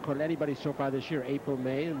gun has recorded anybody so far this year?" April,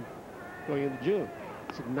 May, and going into June.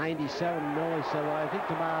 He said 97. Nolan said, "Well, I think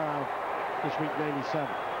tomorrow I'll just reach 97."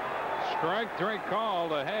 Strike 3 call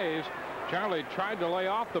to Hayes. Charlie tried to lay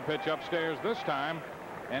off the pitch upstairs this time,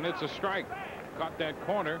 and it's a strike. Caught that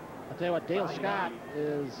corner. I'll tell you what, Dale Scott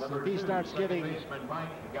is, if he starts giving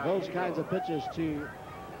those kinds of pitches to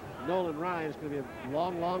Nolan Ryan, it's going to be a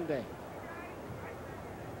long, long day.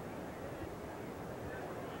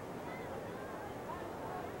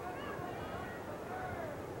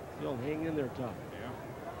 Still hanging in there tough. Yeah.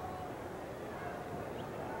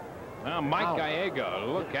 Now Mike Gallego,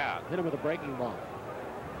 look out. Hit him with a breaking ball.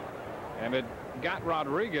 And it got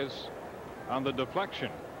Rodriguez on the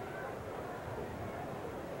deflection.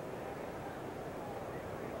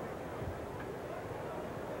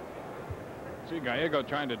 See Gallego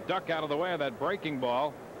trying to duck out of the way of that breaking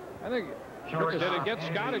ball. I think, did it get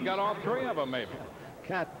Scott? It got all 3 of them, maybe.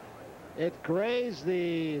 It grazed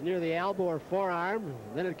near the elbow or forearm,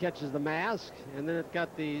 then it catches the mask, and then it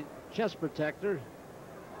got the chest protector.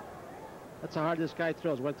 That's how hard this guy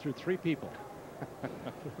throws. Went through 3 people.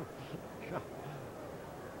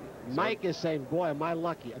 Mike is saying, "Boy, am I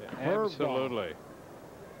lucky." A curveball. Absolutely.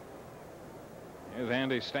 Here's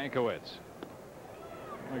Andy Stankiewicz.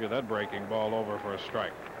 Look at that breaking ball over for a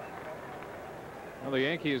strike. Well, the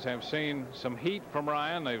Yankees have seen some heat from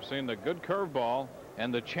Ryan. They've seen the good curveball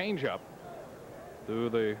and the changeup through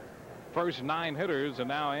the first 9 hitters, and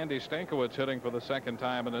now Andy Stankiewicz hitting for the 2nd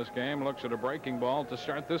time in this game. Looks at a breaking ball to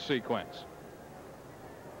start this sequence.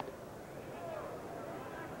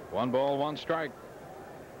 1 ball, 1 strike.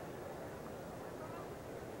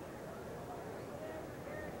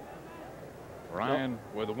 Ryan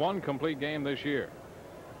with 1 complete game this year.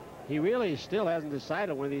 He really still hasn't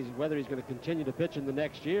decided whether he's going to continue to pitch in the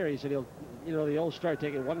next year. He said he'll, the old story,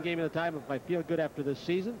 take it 1 game at a time. If I feel good after this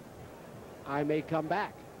season, I may come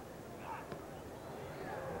back.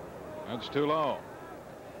 That's too low.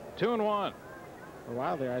 2-1. For a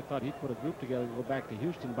while there, I thought he'd put a group together and go back to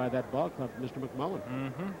Houston by that ball club, Mr. McMullen.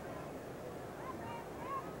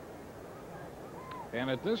 And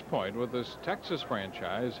at this point, with this Texas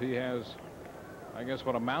franchise, he has, I guess,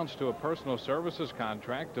 what amounts to a personal services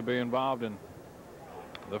contract to be involved in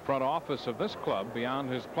the front office of this club beyond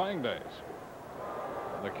his playing days.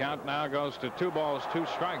 The count now goes to 2 balls, 2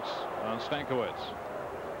 strikes on Stankiewicz.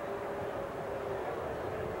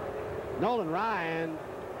 Nolan Ryan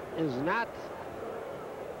is not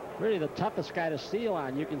really the toughest guy to steal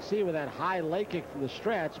on. You can see with that high leg kick from the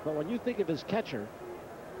stretch, but when you think of his catcher,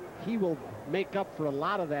 he will make up for a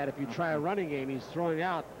lot of that if you try a running game. He's throwing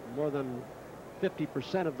out more than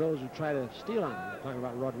 50% of those who try to steal on him. I'm talking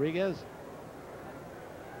about Rodriguez.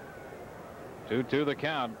 2-2 the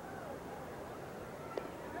count.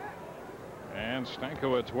 And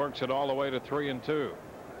Stankiewicz works it all the way to 3-2.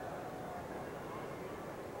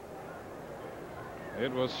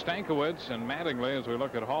 It was Stankiewicz and Mattingly, as we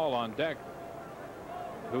look at Hall on deck,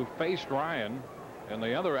 who faced Ryan in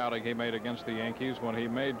the other outing he made against the Yankees when he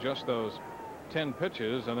made just those 10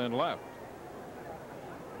 pitches and then left.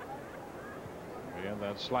 And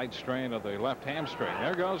that slight strain of the left hamstring.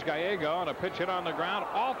 There goes Gallego, and a pitch hit on the ground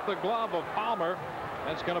off the glove of Palmer.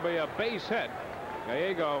 That's going to be a base hit.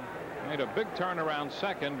 Gallego made a big turn around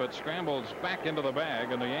second, but scrambles back into the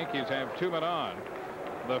bag, and the Yankees have 2 men on.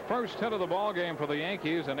 The first hit of the ball game for the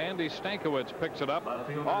Yankees, and Andy Stankiewicz picks it up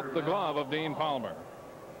off the glove of Dean Palmer.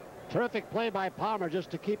 Terrific play by Palmer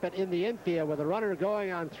just to keep it in the infield with a runner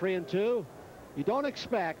going on 3-2. You don't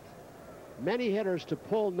expect many hitters to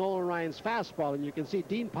pull Nolan Ryan's fastball, and you can see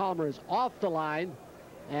Dean Palmer is off the line,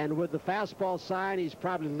 and with the fastball sign, he's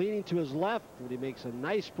probably leaning to his left, and he makes a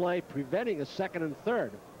nice play preventing a 2nd and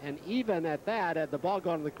 3rd. And even at that, had the ball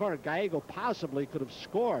gone to the corner, Gallego possibly could have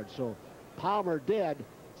scored. So Palmer did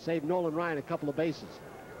save Nolan Ryan a couple of bases.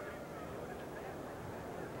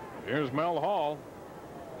 Here's Mel Hall.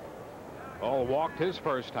 Hall walked his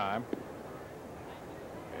first time,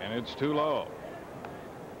 and it's too low.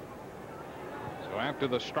 So after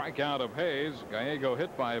the strikeout of Hayes, Gallego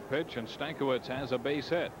hit by a pitch, and Stankiewicz has a base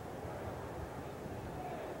hit.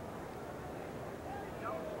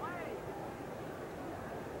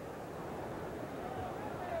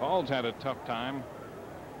 Hall's had a tough time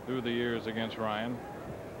through the years against Ryan.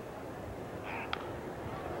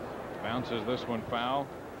 Bounces this one foul.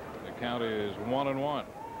 The count is 1-1.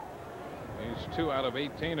 He's 2 out of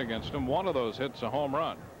 18 against him. One of those hits a home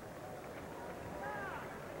run.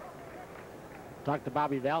 Talk to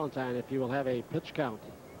Bobby Valentine if he will have a pitch count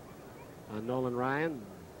on Nolan Ryan.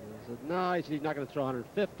 He said, no, he said he's not going to throw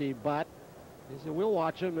 150, but he said, we'll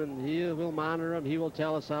watch him and we'll monitor him. He will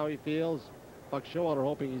tell us how he feels. Buck Showalter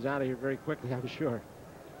hoping he's out of here very quickly, I'm sure.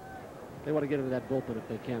 They want to get into that bullpen if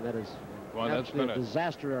they can. That is actually a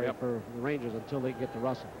disaster area for the Rangers until they get to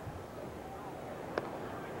Russell.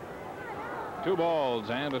 2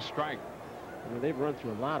 balls and a strike. I mean, they've run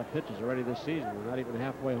through a lot of pitches already this season. We're not even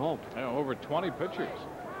halfway home. Yeah, over 20 pitchers.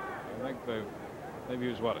 I think they've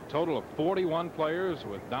used, what, a total of 41 players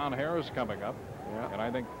with Don Harris coming up. Yeah. And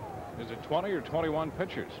I think, is it 20 or 21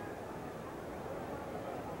 pitchers?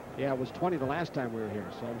 Yeah, it was 20 the last time we were here,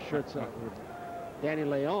 so I'm sure it's Danny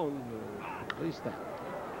Leone, at least that.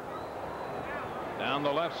 Down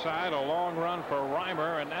the left side, a long run for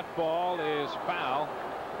Reimer, and that ball is foul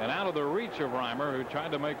and out of the reach of Reimer, who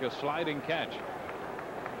tried to make a sliding catch.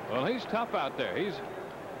 Well, he's tough out there. He's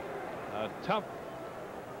a tough,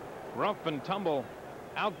 rough and tumble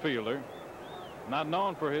outfielder, not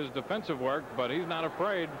known for his defensive work, but he's not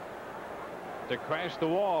afraid to crash the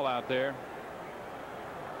wall out there.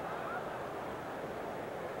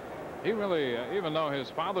 He really, even though his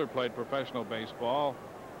father played professional baseball,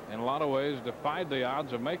 in a lot of ways defied the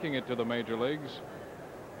odds of making it to the major leagues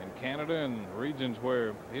in Canada and regions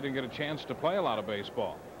where he didn't get a chance to play a lot of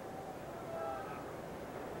baseball.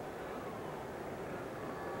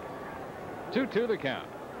 Two the count.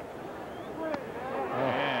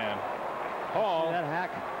 And Hall, that hack.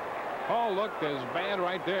 Hall looked as bad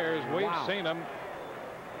right there as we've seen him.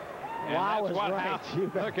 And wow, that's what right.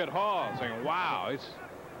 happened. Look at Hall saying, wow,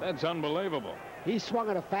 that's unbelievable. He swung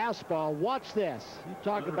at a fastball. Watch this. You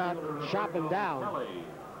talk about chopping down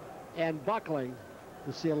and buckling.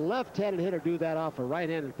 To see a left-handed hitter do that off a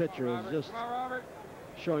right-handed pitcher is just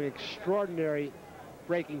showing extraordinary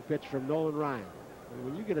breaking pitch from Nolan Ryan. And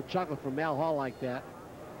when you get a chuckle from Mal Hall like that.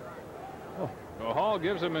 Oh. Well, Hall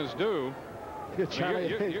gives him his due. You're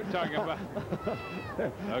talking about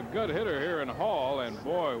a good hitter here in Hall, and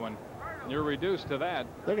boy, when you're reduced to that,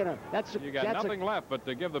 you got nothing left but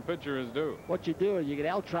to give the pitcher his due. What you do is you get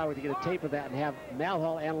Al Trower to get a tape of that and have Mal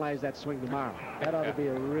Hall analyze that swing tomorrow. That ought to be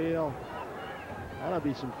that'll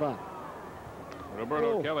be some fun.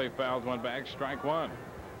 Roberto Kelly fouls one back, strike one.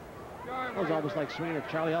 That was almost like swinging at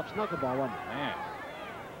Charlie Huff's knuckleball, wasn't it? Man.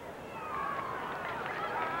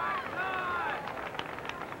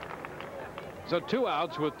 So 2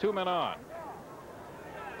 outs with 2 men on.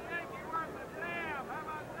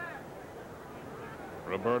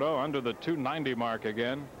 Roberto under the 290 mark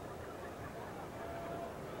again.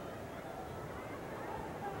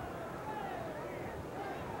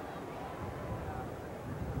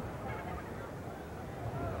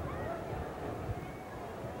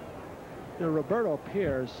 You know, Roberto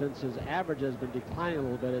appears, since his average has been declining a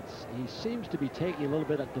little bit, he seems to be taking a little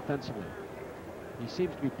bit defensively. He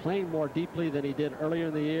seems to be playing more deeply than he did earlier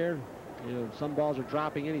in the year. You know, some balls are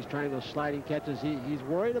dropping in. He's trying those sliding catches. He's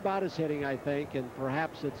worried about his hitting, I think, and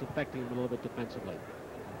perhaps it's affecting him a little bit defensively.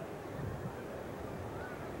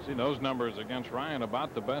 See, those numbers against Ryan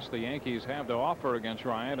about the best the Yankees have to offer against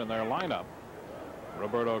Ryan in their lineup.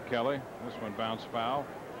 Roberto Kelly, this one bounced foul.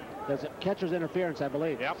 There's a catcher's interference, I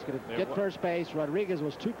believe. Yep. He's going to get first base. Rodriguez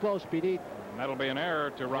was too close, PD. And that'll be an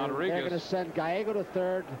error to Rodriguez. They're going to send Gallego to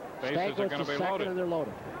third. Bases are going to be second, loaded. And they're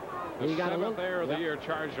loaded. The 7th error of the year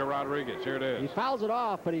charged to Rodriguez. Here it is. He fouls it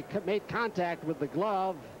off, but he made contact with the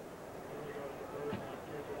glove.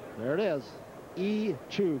 There it is.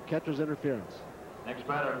 E2, catcher's interference. Next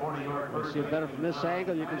batter, 40-yard. You see it better from this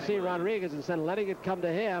angle. You can see Rodriguez, instead of letting it come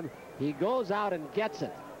to him, he goes out and gets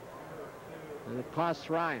it. And it costs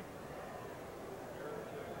Ryan.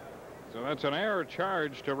 So that's an error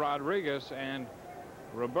charge to Rodriguez, and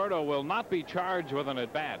Roberto will not be charged with an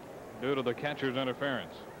at-bat due to the catcher's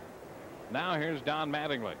interference. Now here's Don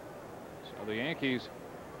Mattingly. So the Yankees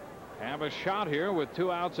have a shot here with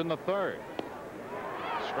 2 outs in the 3rd.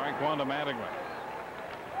 Strike one to Mattingly.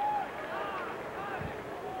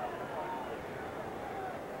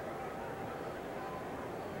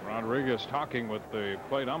 Rodriguez talking with the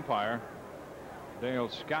plate umpire, Dale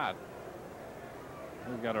Scott.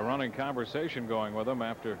 He's got a running conversation going with him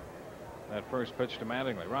after that first pitch to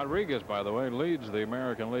Mattingly. Rodriguez, by the way, leads the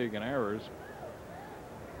American League in errors.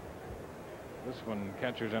 This one,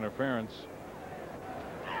 catcher's interference.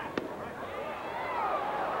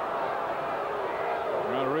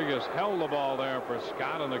 Rodriguez held the ball there for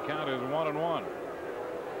Scott, and the count is 1-1.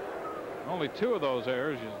 Only 2 of those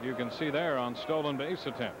errors you can see there on stolen base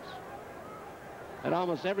attempts. At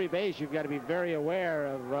almost every base, you've got to be very aware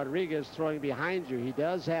of Rodriguez throwing behind you. He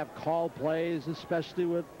does have call plays, especially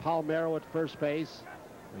with Palmeiro at first base.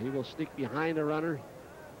 He will sneak behind a runner.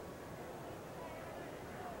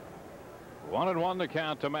 1-1 the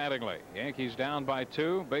count to Mattingly. Yankees down by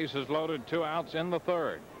 2. Bases loaded, 2 outs in the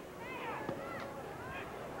 3rd.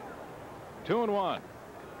 2-1.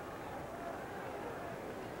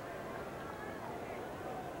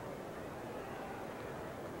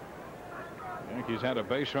 Yankees had a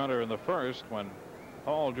base runner in the 1st when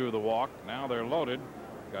Hall drew the walk. Now they're loaded.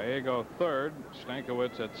 Gallego 3rd,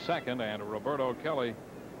 Stankiewicz at 2nd, and Roberto Kelly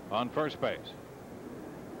on first base.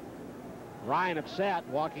 Ryan upset,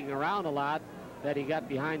 walking around a lot, that he got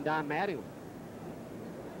behind Don Mattingly.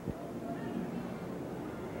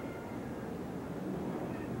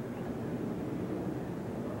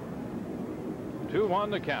 Two-one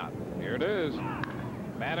the count. Here it is.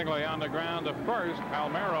 Mattingly on the ground to first.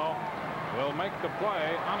 Palmeiro will make the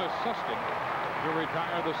play unassisted to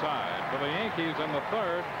retire the side. For the Yankees in the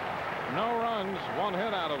 3rd, no runs, 1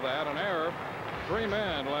 hit out of that, an error, 3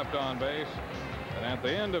 men left on base. And at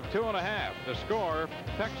the end of 2.5, the score,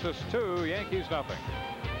 Texas 2, Yankees nothing.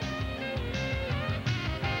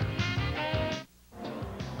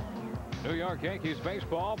 New York Yankees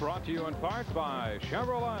baseball brought to you in part by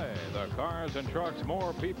Chevrolet, the cars and trucks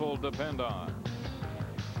more people depend on.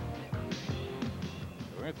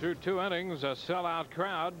 We went through 2 innings, a sellout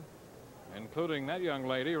crowd, including that young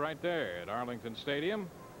lady right there at Arlington Stadium.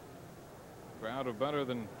 Crowd of better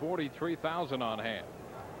than 43,000 on hand.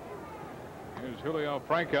 Here's Julio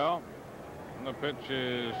Franco, and the pitch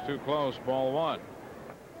is too close, ball 1.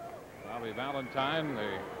 Bobby Valentine,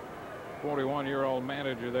 the 41-year-old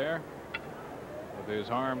manager there, with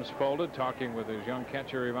his arms folded, talking with his young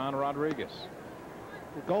catcher Ivan Rodriguez.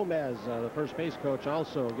 Gomez, the first base coach,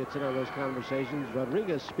 also gets in on those conversations.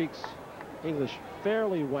 Rodriguez speaks English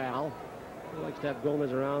fairly well. He likes to have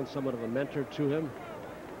Gomez around, somewhat of a mentor to him.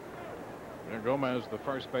 Gomez, the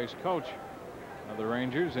first base coach of the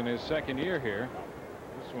Rangers in his 2nd year here.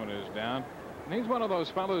 This one is down. And he's one of those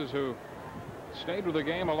fellows who stayed with the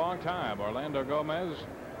game a long time. Orlando Gomez,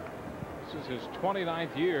 this is his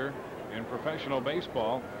 29th year in professional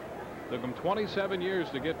baseball. Took him 27 years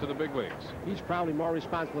to get to the big leagues. He's probably more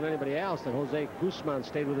responsible than anybody else that Jose Guzman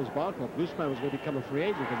stayed with his ball club. Guzman was going to become a free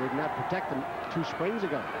agent because they did not protect him 2 springs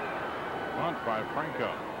ago. Bunt by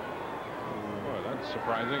Franco. Boy, that's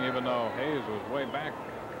surprising. Even though Hayes was way back,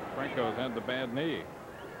 Franco's had the bad knee.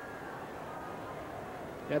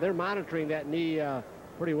 Yeah, they're monitoring that knee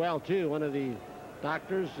pretty well, too. One of the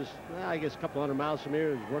doctors, just I guess a couple hundred miles from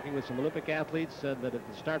here, is working with some Olympic athletes, said that if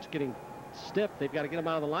it starts getting stiff, they've got to get him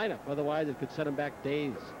out of the lineup. Otherwise, it could set him back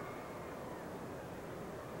days.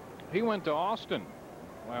 He went to Austin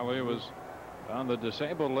while he was on the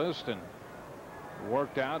disabled list and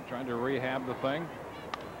worked out, trying to rehab the thing.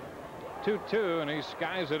 2-2, and he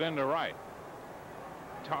skies it into right.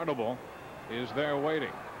 Tartable is there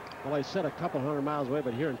waiting. Well, I said a couple hundred miles away,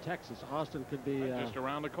 but here in Texas, Austin could be just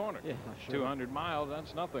around the corner. Yeah, sure. 200 miles,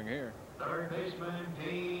 that's nothing here. 3rd baseman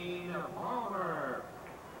Dean Palmer.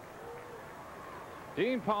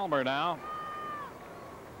 Dean Palmer now.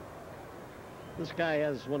 This guy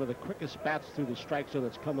has one of the quickest bats through the strike zone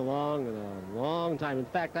that's come along in a long time. In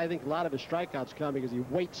fact, I think a lot of his strikeouts come because he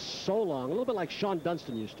waits so long, a little bit like Sean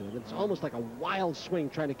Dunston used to. It's almost like a wild swing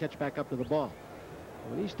trying to catch back up to the ball.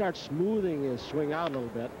 When he starts smoothing his swing out a little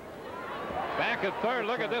bit. Back at 3rd,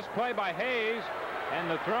 look at this play by Hayes, and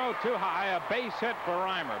the throw too high, a base hit for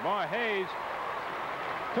Reimer. Boy, Hayes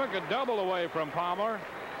took a double away from Palmer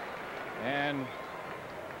and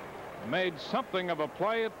made something of a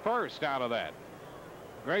play at first out of that.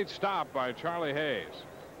 Great stop by Charlie Hayes.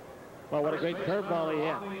 Well, what a great curveball he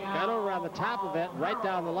hit. Got over on the top of it, right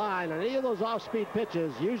down the line. On any of those off-speed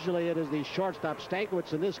pitches, usually it is the shortstop.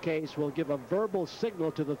 Stankiewicz, in this case, will give a verbal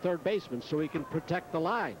signal to the 3rd baseman so he can protect the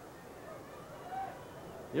line.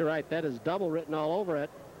 You're right, that is double written all over it.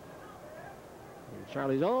 And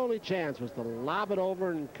Charlie's only chance was to lob it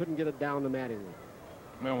over and couldn't get it down to Mattingly.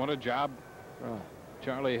 Man, what a job Oh.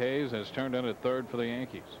 Charlie Hayes has turned in at 3rd for the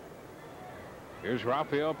Yankees. Here's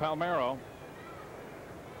Rafael Palmeiro.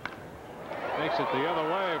 Takes it the other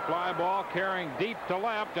way. Fly ball carrying deep to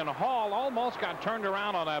left, and Hall almost got turned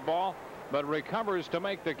around on that ball, but recovers to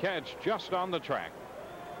make the catch just on the track.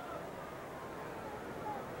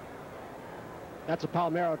 That's a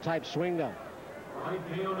Palmeiro type swing, though. Right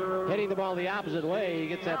fielder. Hitting the ball the opposite way, he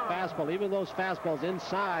gets that fastball. Even those fastballs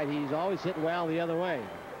inside, he's always hit well the other way.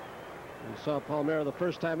 You saw Palmeiro the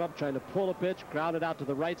first time up trying to pull a pitch, grounded out to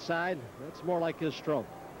the right side. That's more like his stroke.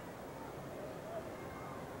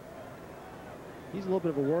 He's a little bit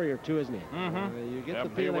of a warrior, too, isn't he? You get the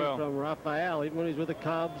feeling from Rafael, even when he's with the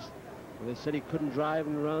Cubs, when they said he couldn't drive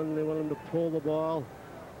and run, they want him to pull the ball,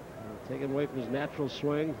 take him away from his natural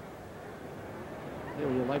swing. You know,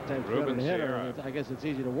 when you're a lifetime 300 hitter, I guess it's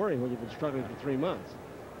easy to worry when you've been struggling for 3 months.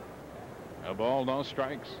 A ball, no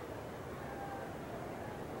strikes.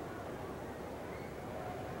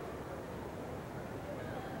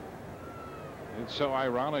 It's so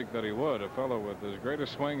ironic that he would, a fellow with as great a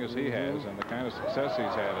swing as he has and the kind of success he's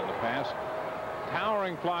had in the past.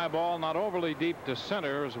 Towering fly ball, not overly deep to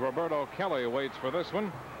center, as Roberto Kelly waits for this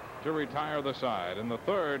one to retire the side. In the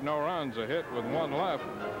third, no runs, a hit with 1 left.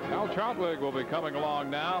 Al Trautwig will be coming along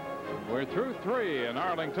now. We're through 3 in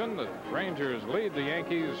Arlington. The Rangers lead the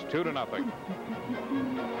Yankees 2-0.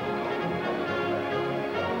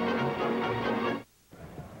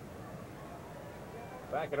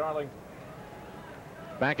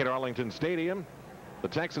 Back at Arlington Stadium, the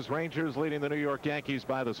Texas Rangers leading the New York Yankees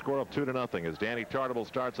by the score of 2-0 as Danny Tartabull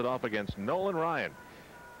starts it off against Nolan Ryan.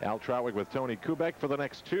 Al Trautwig with Tony Kubek for the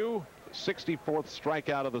next 2. 64th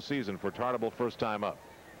strikeout of the season for Tartabull, first time up.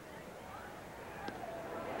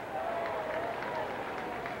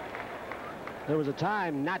 There was a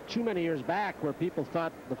time not too many years back where people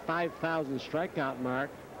thought the 5,000 strikeout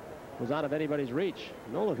mark was out of anybody's reach.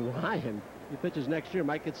 Nolan Ryan, he pitches next year,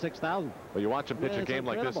 might get 6,000. Well, you watch him pitch a game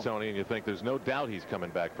incredible. like this, Tony, and you think there's no doubt he's coming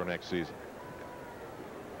back for next season.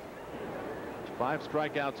 5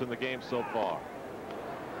 strikeouts in the game so far.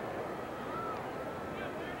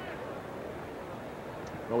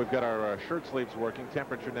 Well, we've got our shirt sleeves working.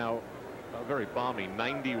 Temperature now very balmy,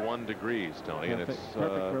 91 degrees, Tony, Perfect, and it's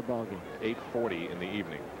perfect for a ball game. 8:40 in the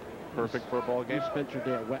evening. Perfect for a ball game. You spent your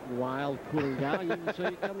day at Wet and Wild, cooling down, so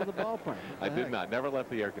you come to the ballpark. I did not. Never left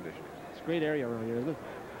the air conditioning. It's a great area around here, isn't it?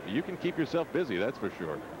 You can keep yourself busy, that's for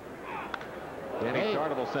sure. Danny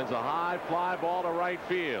Tartabull sends a high fly ball to right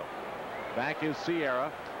field. Back is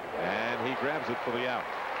Sierra, and he grabs it for the out.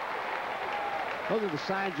 Those are the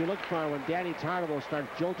signs you look for when Danny Tartabull starts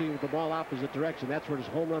jolting with the ball opposite direction. That's where his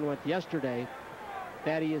home run went yesterday.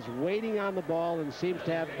 That he is waiting on the ball and seems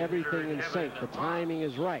to have everything in sync. The timing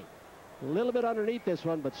is right. A little bit underneath this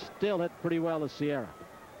one, but still hit pretty well to Sierra.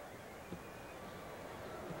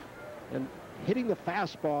 And hitting the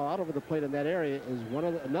fastball out over the plate in that area is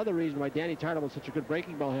another reason why Danny Tartabull is such a good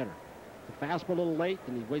breaking ball hitter. The fastball a little late,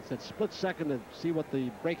 and he waits that split second to see what the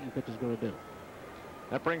breaking pitch is going to do.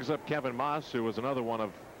 That brings up Kevin Moss, who was another one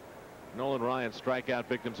of Nolan Ryan's strikeout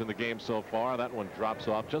victims in the game so far. That one drops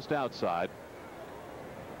off just outside.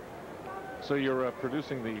 So you're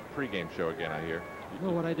producing the pregame show again, I hear.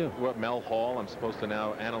 Well, what I do? What, Mel Hall? I'm supposed to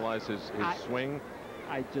now analyze his swing.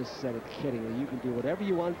 I just said it kiddingly. You can do whatever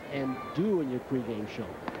you want and do in your pregame show.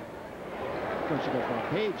 Of course, you got Bob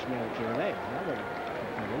Page manager today.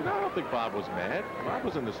 I don't think Bob was mad. Bob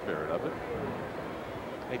was in the spirit of it.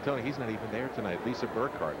 Hey, Tony, he's not even there tonight. Lisa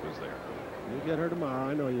Burkhart was there. You'll get her tomorrow.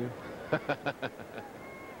 I know you.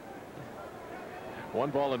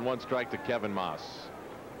 1 ball and 1 strike to Kevin Moss.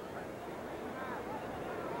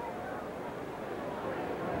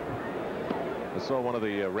 I saw one of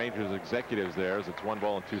the Rangers executives there as it's 1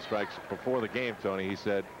 ball and 2 strikes before the game, Tony. He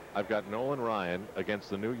said, I've got Nolan Ryan against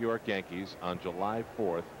the New York Yankees on July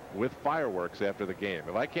 4th with fireworks after the game.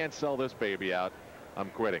 If I can't sell this baby out, I'm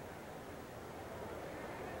quitting.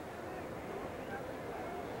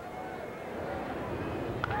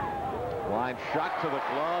 Line shot to the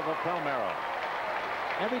glove of Palmeiro.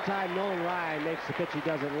 Every time Nolan Ryan makes the pitch he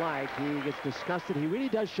doesn't like, he gets disgusted. He really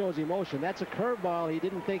does show his emotion. That's a curveball. He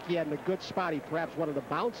didn't think he had in a good spot. He perhaps wanted to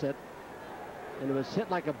bounce it. And it was hit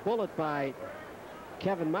like a bullet by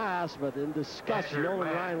Kevin Moss, but in disgust, Nolan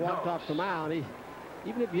Ryan walked off the mound.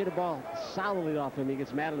 Even if you hit a ball solidly off him, he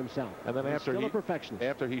gets mad at himself. And then after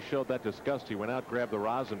he showed that disgust, he went out, grabbed the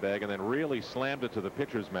rosin bag, and then really slammed it to the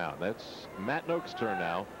pitcher's mound. That's Matt Noak's turn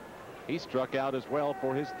now. He struck out as well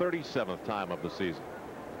for his 37th time of the season.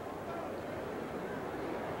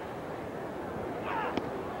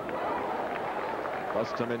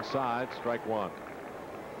 Busts him inside, strike 1.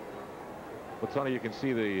 But Tony, you can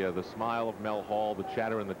see the smile of Mel Hall, the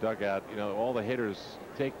chatter in the dugout. You know, all the hitters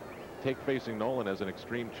take facing Nolan as an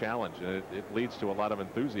extreme challenge, and it leads to a lot of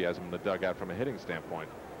enthusiasm in the dugout from a hitting standpoint.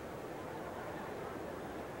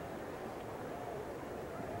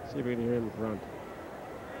 See if we can hear him grunt.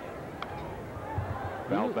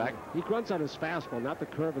 Foul back. He grunts on his fastball, not the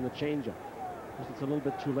curve and the changeup. It's a little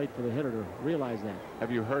bit too late for the hitter to realize that.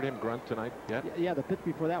 Have you heard him grunt tonight yet? Yeah, the pitch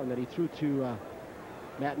before that one that he threw to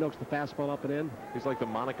Matt Noakes, the fastball up and in. He's like the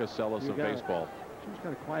Monica Seles of baseball. She was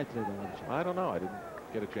kind of quiet today, though, wasn't she? I don't know. I didn't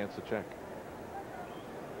get a chance to check.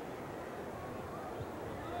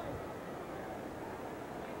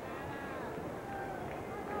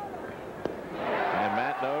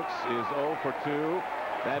 is 0 for 2.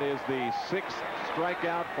 That is the 6th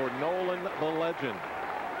strikeout for Nolan the legend.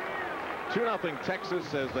 2-0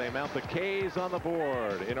 Texas as they mount the K's on the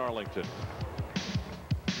board in Arlington.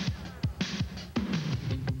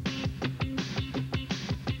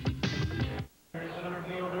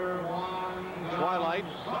 Twilight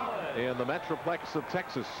in the Metroplex of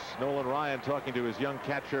Texas. Nolan Ryan talking to his young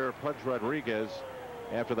catcher, Pudge Rodriguez,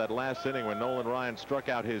 after that last inning when Nolan Ryan struck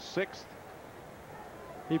out his 6th.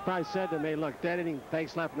 He probably said to me, look, that inning,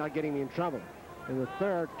 thanks a lot for not getting me in trouble. In the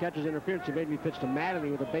 3rd, catcher's interference, he made me pitch to Mattingly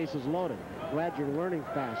with the bases loaded. Glad you're learning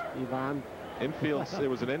fast, Ivan. Infield, it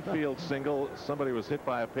was an infield single. Somebody was hit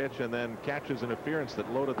by a pitch, and then catcher's interference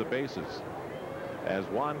that loaded the bases. As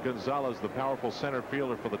Juan Gonzalez, the powerful center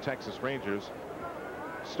fielder for the Texas Rangers,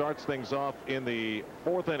 starts things off in the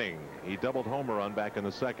 4th inning. He doubled home run back in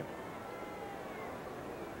the 2nd.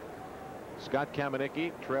 Scott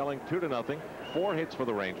Kamenicki trailing 2-0. 4 hits for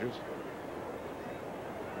the Rangers.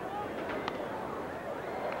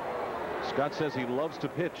 Scott says he loves to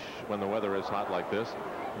pitch when the weather is hot like this.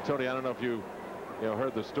 And Tony, I don't know if you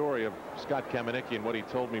heard the story of Scott Kamenicki and what he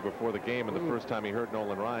told me before the game. And the first time he heard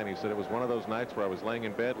Nolan Ryan, he said it was one of those nights where I was laying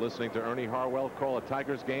in bed listening to Ernie Harwell call a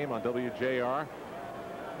Tigers game on WJR.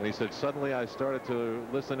 And he said suddenly I started to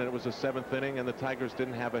listen, and it was the 7th inning, and the Tigers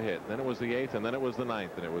didn't have a hit. Then it was the 8th, and then it was the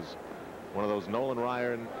 9th, and it was one of those Nolan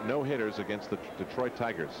Ryan no-hitters against the Detroit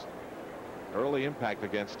Tigers. Early impact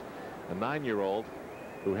against a 9-year-old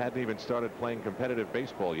who hadn't even started playing competitive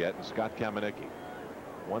baseball yet, and Scott Kamenicki.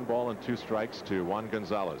 1 ball and 2 strikes to Juan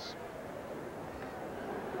Gonzalez.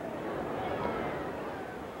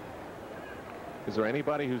 Is there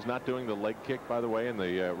anybody who's not doing the leg kick, by the way, in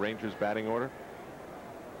the Rangers batting order?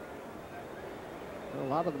 Well, a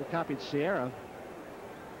lot of them copied Sierra.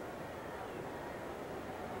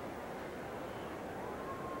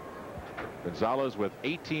 Gonzalez with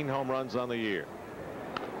 18 home runs on the year.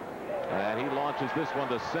 And he launches this one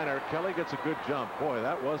to center. Kelly gets a good jump. Boy,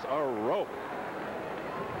 that was a rope.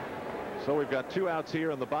 So we've got 2 outs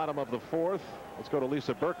here in the bottom of the 4th. Let's go to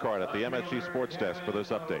Lisa Burkhardt at the MSG Sports Desk for this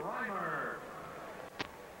update.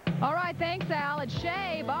 All right, thanks, Al. It's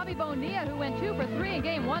Shea, Bobby Bonilla, who went 2 for 3 in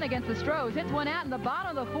Game 1 against the Stros. Hits one out in the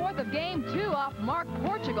bottom of the 4th of Game 2 off Mark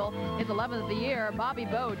Portugal. His 11th of the year. Bobby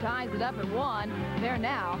Bo ties it up at 1. They're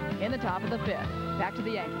now in the top of the 5th. Back to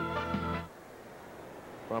the Yankees.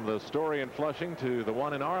 From the story in Flushing to the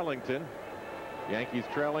one in Arlington. Yankees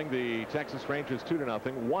trailing the Texas Rangers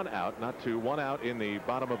 2-0. 1 out, not 2. 1 out in the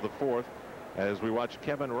bottom of the 4th as we watch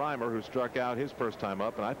Kevin Reimer, who struck out his first time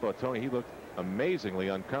up. And I thought, Tony, he looked amazingly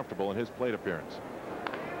uncomfortable in his plate appearance.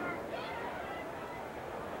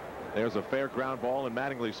 There's a fair ground ball, and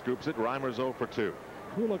Mattingly scoops it. Reimer's 0 for 2.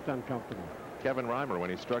 Who looked uncomfortable? Kevin Reimer when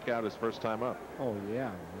he struck out his first time up. Oh,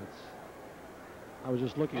 yeah. I was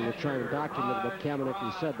just looking to try and document what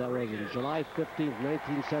Kamenicki said. That was in July 15th,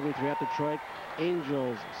 1973 at Detroit.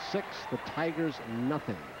 Angels 6, the Tigers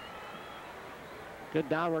nothing. Good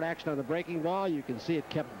downward action on the breaking ball. You can see it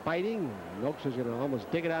kept biting. Noakes is going to almost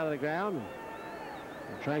dig it out of the ground.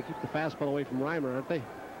 And try and keep the fastball away from Reimer, aren't they?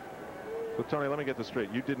 So, Tony, let me get this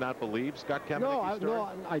straight. You did not believe Scott Kamenicki? No,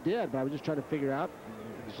 I did, but I was just trying to figure out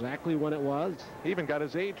exactly when it was. He even got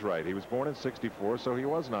his age right. He was born in '64, so he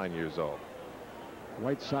was 9 years old.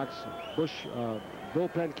 White Sox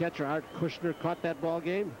bullpen catcher Art Kushner caught that ball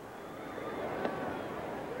game.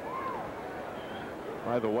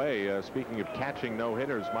 By the way, speaking of catching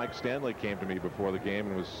no-hitters, Mike Stanley came to me before the game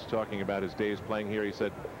and was talking about his days playing here. He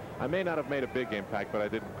said, I may not have made a big impact, but I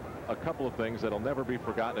did a couple of things that'll never be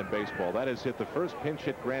forgotten in baseball. That is, hit the first pinch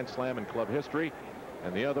hit grand slam in club history,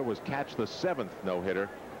 and the other was catch the 7th no-hitter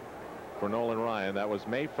for Nolan Ryan. That was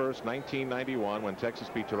May 1st, 1991, when Texas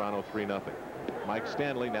beat Toronto 3-0. Mike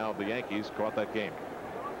Stanley, now of the Yankees, caught that game.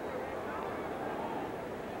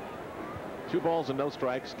 2 balls and no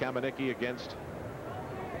strikes. Kamenicki against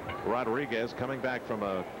Rodriguez, coming back from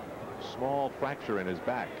a small fracture in his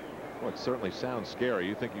back. Well, it certainly sounds scary.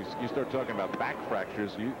 You think you start talking about back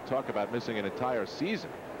fractures, you talk about missing an entire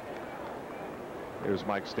season. Here's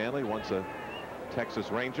Mike Stanley, once a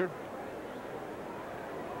Texas Ranger,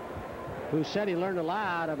 who said he learned a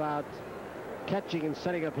lot about catching and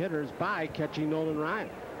setting up hitters by catching Nolan Ryan.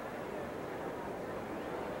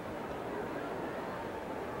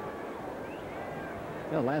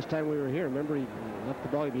 Yeah, last time we were here, remember, he left the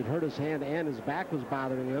ball. He'd hurt his hand and his back was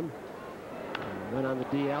bothering him. Went on the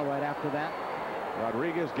DL right after that.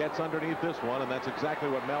 Rodriguez gets underneath this one, and that's exactly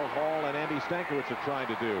what Mel Hall and Andy Stankiewicz are trying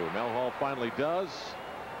to do. Mel Hall finally does,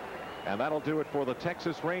 and that'll do it for the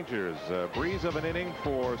Texas Rangers. A breeze of an inning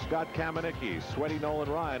for Scott Kamenicki. Sweaty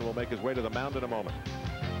Nolan Ryan will make his way to the mound in a moment.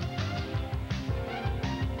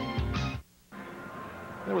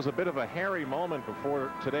 There was a bit of a hairy moment before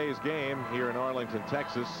today's game here in Arlington,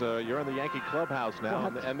 Texas. You're in the Yankee clubhouse now,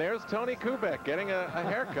 and there's Tony Kubek getting a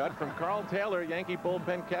haircut from Carl Taylor, Yankee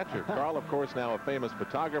bullpen catcher. Carl, of course, now a famous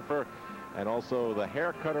photographer and also the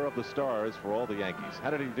hair cutter of the stars for all the Yankees.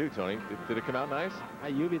 How did he do, Tony? Did it come out nice?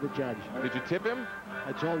 You be the judge. Did you tip him?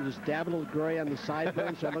 I told him just dab a little gray on the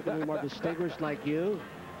sideburns so I'm looking a little more distinguished like you.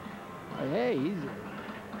 Hey, he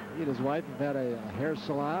and his wife have had a hair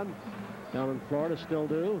salon down in Florida, still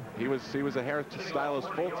do. He was a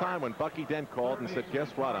hairstylist full time when Bucky Dent called and said, guess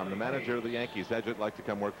what? I'm the manager of the Yankees. How'd you like to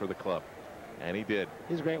come work for the club? And he did.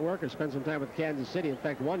 He's a great worker. Spent some time with Kansas City. In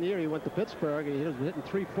fact, one year he went to Pittsburgh and he was hitting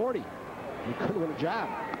 .340. He couldn't win a job.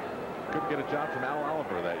 Couldn't get a job from Al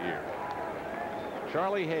Oliver that year.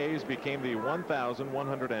 Charlie Hayes became the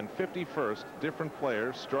 1,151st different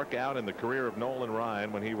player struck out in the career of Nolan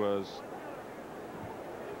Ryan when he was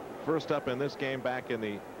first up in this game back in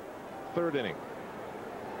the 3rd inning.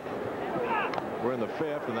 We're in the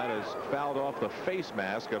 5th, and that is fouled off the face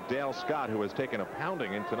mask of Dale Scott, who has taken a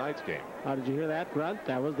pounding in tonight's game. How did you hear that, Grunt?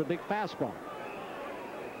 That was the big fastball.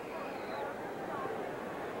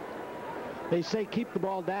 They say keep the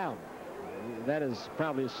ball down. That is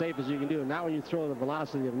probably as safe as you can do, not when you throw the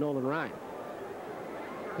velocity of Nolan Ryan.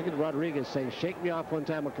 Look at Rodriguez saying, shake me off one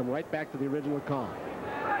time, I'll come right back to the original call.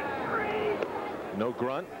 No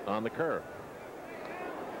grunt on the curve.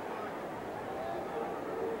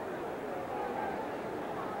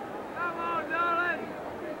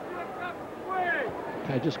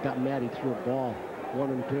 I just got mad he threw a ball. 1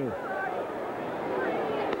 and 2.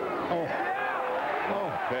 Oh.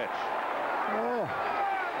 Oh. Pitch. Oh.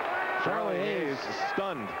 Charlie Hayes is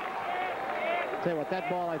stunned. Tell you what, that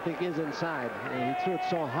ball I think is inside. And he threw it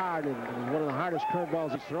so hard, and it was one of the hardest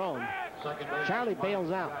curveballs he's thrown. Charlie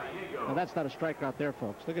bails out. Now that's not a strikeout there,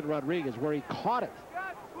 folks. Look at Rodriguez. Where he caught it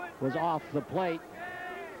was off the plate.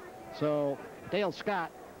 So Dale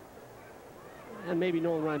Scott, and maybe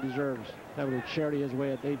Nolan Ryan deserves having a charity his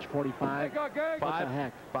way at age 45. What the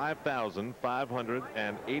heck?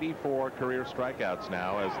 5,584 career strikeouts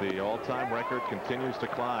now as the all-time record continues to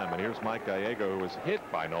climb. And here's Mike Gallego, who was hit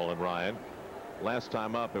by Nolan Ryan. Last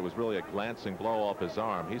time up, it was really a glancing blow off his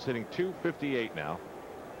arm. He's hitting .258 now.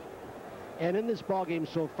 And in this ball game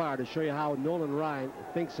so far, to show you how Nolan Ryan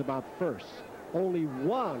thinks about firsts, only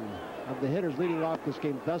one of the hitters leading off this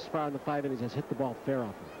game thus far in the 5 innings has hit the ball fair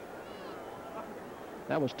off him.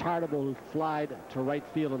 That was Tartable, who flied to right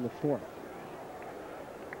field in the 4th.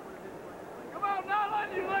 Come on, Nolan,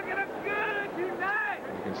 you're looking good tonight.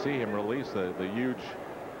 You can see him release the huge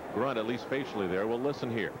grunt, at least facially there. We'll listen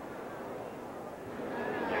here.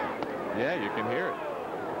 Yeah, you can hear it.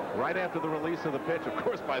 Right after the release of the pitch. Of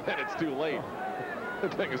course, by then it's too late. The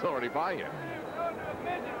thing is already by you.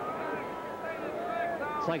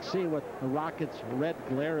 It's like seeing what the Rockets' red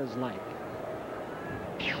glare is like.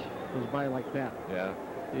 Goes by like that. Yeah.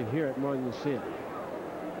 You hear it more than you see it.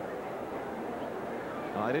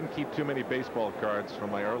 I didn't keep too many baseball cards from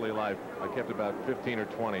my early life. I kept about 15 or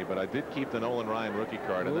 20, but I did keep the Nolan Ryan rookie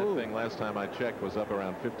card, and that thing last time I checked was up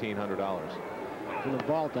around $1,500. In the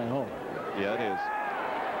vault, I hope. Yeah, it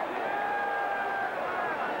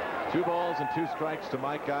is. 2 balls and 2 strikes to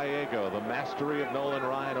Mike Gallego. The mastery of Nolan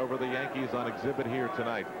Ryan over the Yankees on exhibit here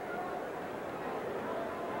tonight.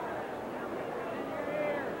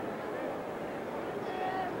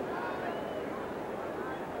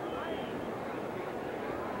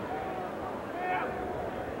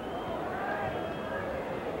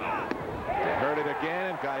 They heard it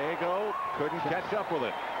again, and Gallego couldn't catch up with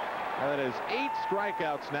it. That is 8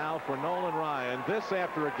 strikeouts now for Nolan Ryan. This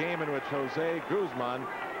after a game in which Jose Guzman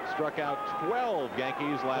struck out 12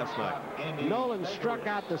 Yankees last night. Nolan struck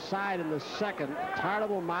out the side in the 2nd.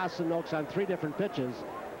 Tartable, Massa, Noakes on 3 different pitches.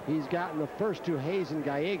 He's gotten the first 2, Hayes and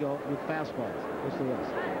Gallego, with fastballs. Listen to this.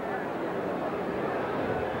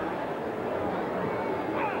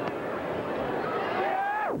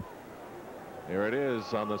 There it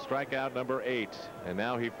is on the strikeout number 8. And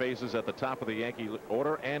now he faces at the top of the Yankee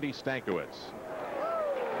order Andy Stankiewicz.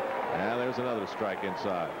 And there's another strike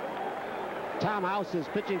inside. Tom House, his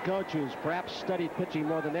pitching coach, who's perhaps studied pitching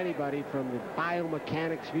more than anybody from the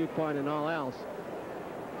biomechanics viewpoint and all else,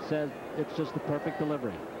 says it's just the perfect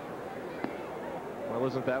delivery. Well,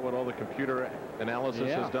 isn't that what all the computer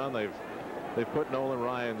analysis has done? They've put Nolan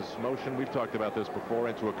Ryan's motion, we've talked about this before,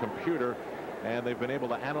 into a computer, and they've been able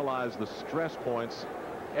to analyze the stress points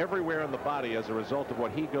everywhere in the body as a result of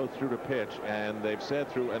what he goes through to pitch. And they've said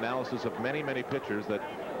through analysis of many, many pitchers that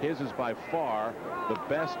his is by far the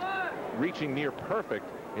best, reaching near perfect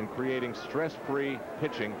in creating stress-free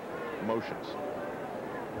pitching motions.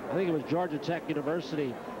 I think it was Georgia Tech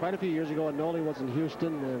University quite a few years ago, and Nolan was in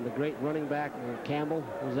Houston, and the great running back Campbell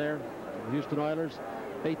was there, the Houston Oilers.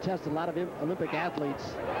 They tested a lot of Olympic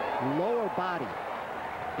athletes, lower body,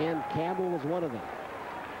 and Campbell was one of them,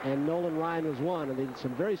 and Nolan Ryan was one, and they did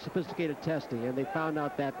some very sophisticated testing, and they found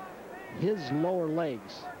out that his lower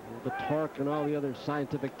legs, the torque and all the other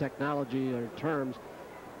scientific technology or terms,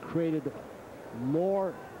 created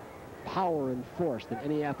more power and force than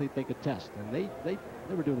any athlete they could test. And they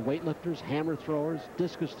were doing weightlifters, hammer throwers,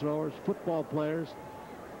 discus throwers, football players.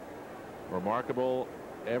 Remarkable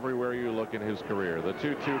everywhere you look in his career. The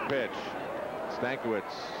 2-2 pitch.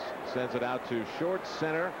 Stankiewicz sends it out to short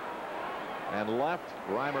center and left.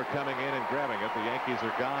 Reimer coming in and grabbing it. The Yankees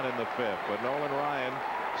are gone in the 5th, but Nolan Ryan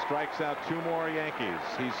strikes out 2 more Yankees.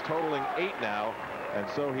 He's totaling 8 now, and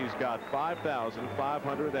so he's got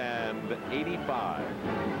 5,585.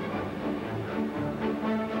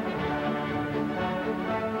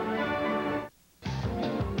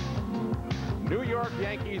 New York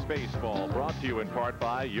Yankees baseball brought to you in part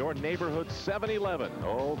by your neighborhood 7-Eleven.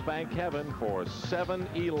 Oh, thank heaven for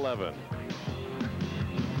 7-Eleven.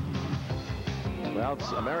 Well,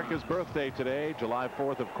 it's America's birthday today, July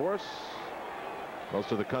 4th, of course.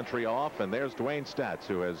 Most of the country off, and there's Dwayne Statz,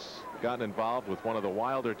 who has gotten involved with one of the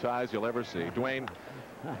wilder ties you'll ever see. Dwayne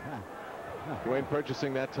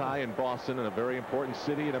purchasing that tie in Boston, in a very important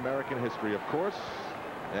city in American history, of course.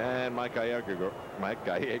 And Mike Gallego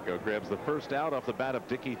grabs the first out off the bat of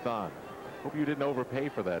Dickie Thon. Hope you didn't overpay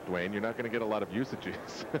for that, Dwayne. You're not going to get a lot of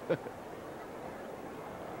usages.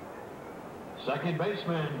 Second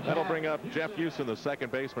baseman. That'll bring up Jeff Houston, the second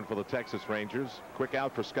baseman for the Texas Rangers. Quick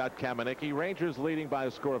out for Scott Kamenicki. Rangers leading by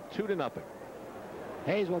a score of 2-0.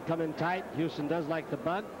 Hayes will come in tight. Houston does like the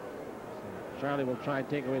bunt. So Charlie will try and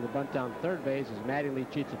take away the bunt down third base as Mattingly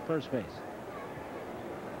cheats at first base.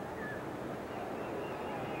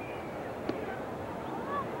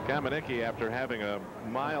 Kamenicki, after having a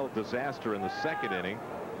mild disaster in the second inning,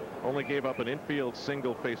 only gave up an infield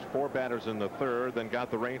single, faced 4 batters in the third, then got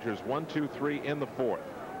the Rangers 1-2-3 in the 4th.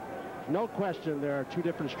 No question there are 2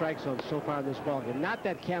 different strike zones so far in this ballgame. Not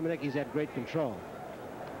that Kamenicki's had great control,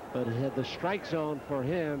 but the strike zone for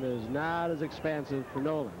him is not as expansive for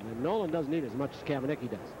Nolan. And Nolan doesn't need as much as Kamenicki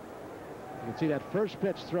does. You can see that first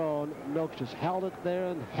pitch thrown, Noakes just held it there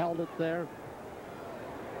and held it there.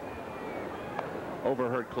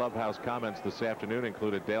 Overheard clubhouse comments this afternoon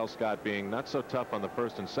included Dale Scott being not so tough on the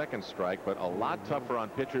first and second strike, but a lot tougher on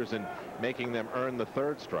pitchers and making them earn the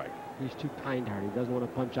third strike. He's too kind-hearted. He doesn't want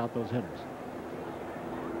to punch out those hitters.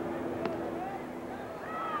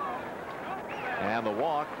 And the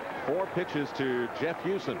walk, 4 pitches to Jeff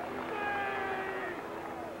Houston.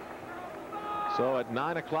 So at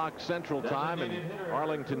 9 o'clock Central Time in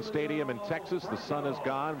Arlington Stadium in Texas, the sun is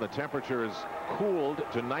gone. The temperature is cooled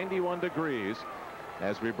to 91 degrees.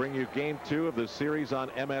 As we bring you game 2 of this series on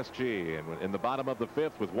MSG. And in the bottom of the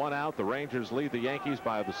 5th, with 1 out, the Rangers lead the Yankees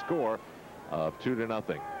by the score of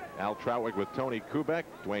 2-0. Al Trautwig with Tony Kubek.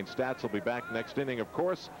 Dwayne Statz will be back next inning, of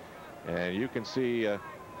course. And you can see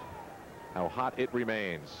how hot it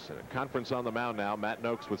remains. A conference on the mound now. Matt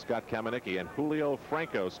Noakes with Scott Kamenicki and Julio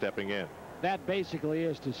Franco stepping in. That basically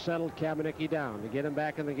is to settle Kamenicki down, to get him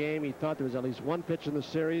back in the game. He thought there was at least 1 pitch in the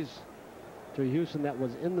series to Houston that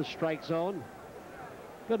was in the strike zone.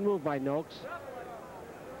 Good move by Noakes.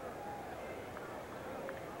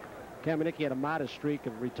 Kamenicki had a modest streak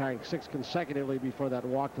of retiring 6 consecutively before that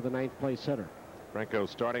walk to the 9th place hitter. Franco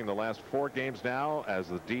starting the last 4 games now as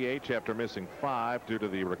the DH after missing 5 due to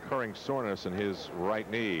the recurring soreness in his right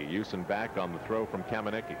knee. Houston back on the throw from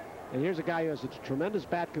Kamenicki. And here's a guy who has tremendous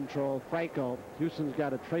bat control, Franco. Houston's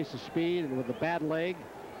got a trace of speed, and with a bad leg,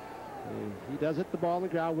 he does hit the ball on the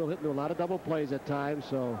ground. Will hit into a lot of double plays at times,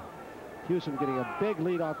 so Houston getting a big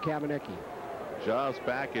lead off Kamenicki. Just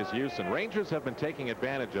back is Houston. Rangers have been taking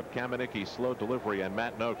advantage of Kamenicki's slow delivery and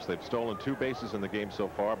Matt Noakes. They've stolen 2 bases in the game so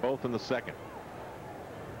far, both in the second.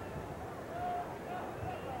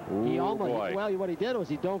 He almost, well, what he did was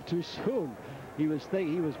he dove too soon. He was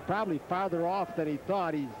probably farther off than he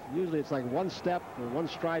thought. Usually it's like 1 step or 1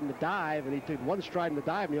 stride in the dive, and he took 1 stride in the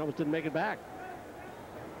dive and he almost didn't make it back.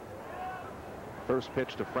 First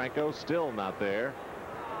pitch to Franco, still not there.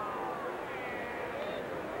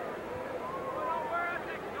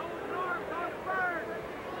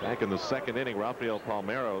 Back in the second inning, Rafael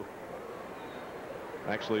Palmeiro,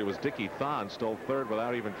 actually it was Dickie Thon, stole third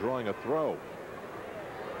without even drawing a throw.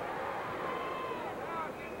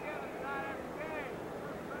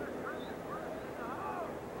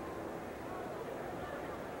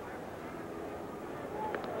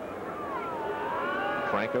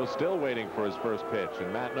 Franco still waiting for his first pitch,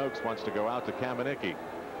 and Matt Noakes wants to go out to Kamenicki.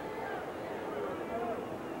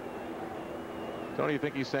 Don't you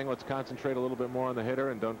think he's saying let's concentrate a little bit more on the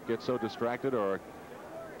hitter and don't get so distracted? Or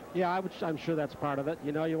yeah, I'm sure that's part of it.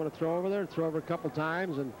 You know, you want to throw over there, throw over a couple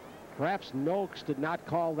times, and perhaps Noakes did not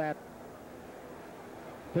call that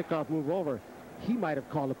pickoff move over. He might have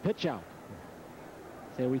called a pitch out.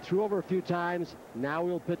 Say, we threw over a few times, now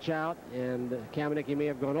we'll pitch out, and Kamenicki may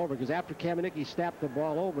have gone over, because after Kamenicki snapped the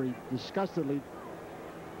ball over, he disgustedly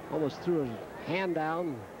almost threw his hand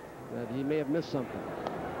down that he may have missed something.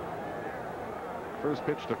 First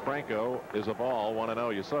pitch to Franco is a ball,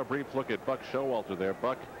 1-0. You saw a brief look at Buck Showalter there.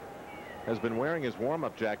 Buck has been wearing his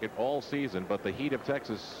warm-up jacket all season, but the heat of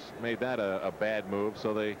Texas made that a bad move,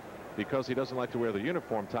 so they, because he doesn't like to wear the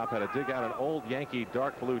uniform top, had to dig out an old Yankee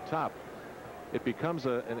dark blue top. It becomes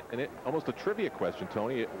almost a trivia question,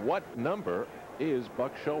 Tony. What number is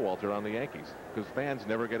Buck Showalter on the Yankees? Because fans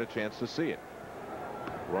never get a chance to see it.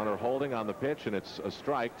 Runner holding on the pitch, and it's a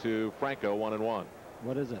strike to Franco, 1-1.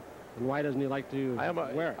 What is it? And why doesn't he like to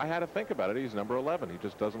wear it? I had to think about it. He's number 11. He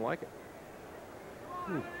just doesn't like it.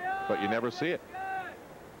 But you never see it.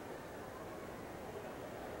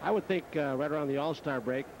 I would think right around the All-Star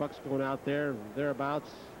break, Buck's going out there, thereabouts.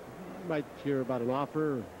 You might hear about an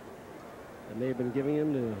offer that may have been giving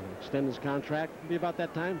him to extend his contract. It'll be about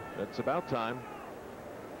that time. That's about time.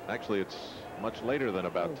 Actually, it's much later than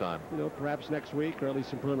about time. You know, perhaps next week, or at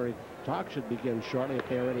least some preliminary talk should begin shortly if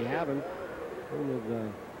they already haven't.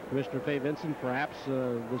 With Commissioner Fay Vincent, perhaps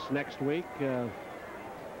this next week.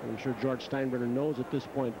 I'm sure George Steinbrenner knows at this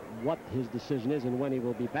point what his decision is and when he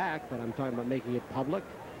will be back, but I'm talking about making it public.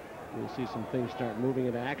 We'll see some things start moving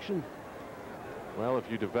into action. Well,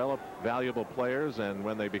 if you develop valuable players and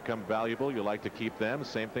when they become valuable, you like to keep them.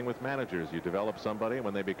 Same thing with managers. You develop somebody and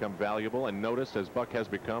when they become valuable and noticed, as Buck has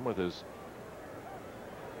become with his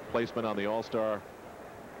placement on the All-Star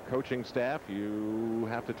coaching staff, you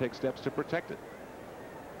have to take steps to protect it.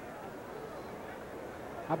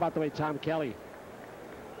 How about the way Tom Kelly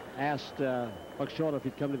asked Buck Showalter if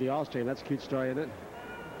he'd come to the All-Star? That's a cute story, isn't it?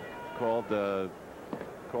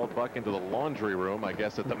 Called Buck into the laundry room, I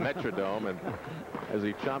guess, at the Metrodome, and as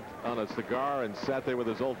he chomped on a cigar and sat there with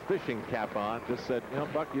his old fishing cap on, just said, you know,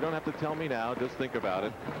 Buck, you don't have to tell me now, just think about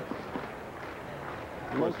it.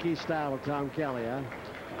 Low-key style of Tom Kelly, huh?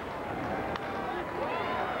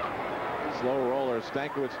 Slow roller,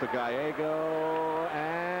 Stankiewicz to Gallego,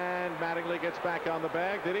 and Mattingly gets back on the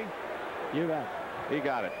bag, did he? You bet. He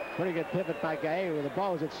got it. Pretty good pivot by Gallego with the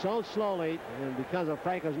ball. It so slowly, and because of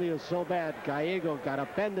Franco's knee was so bad, Gallego got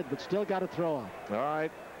upended, but still got a throw up. All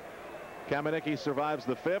right. Kamenicki survives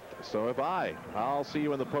the fifth, so have I. I'll see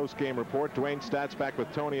you in the post-game report. Dwayne Stats back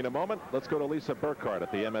with Tony in a moment. Let's go to Lisa Burkhardt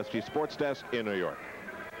at the MSG Sports Desk in New York.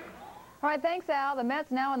 All right, thanks, Al. The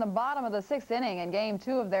Mets now in the bottom of the 6th inning in Game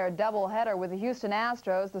 2 of their doubleheader with the Houston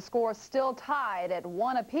Astros. The score still tied at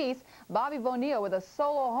 1 apiece. Bobby Bonilla with a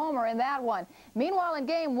solo homer in that one. Meanwhile, in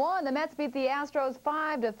Game 1, the Mets beat the Astros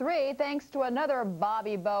 5-3 thanks to another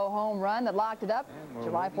Bobby Bo home run that locked it up.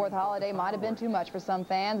 July 4th holiday might have been too much for some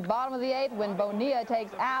fans. Bottom of the 8th when Bonilla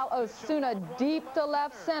takes Al Osuna deep to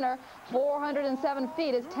left center, 407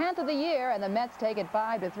 feet, his 10th of the year, and the Mets take it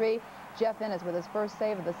 5-3. Jeff Innes with his first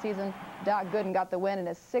save of the season. Doc Gooden got the win and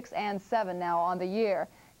is 6-7 now on the year.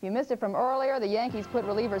 If you missed it from earlier, the Yankees put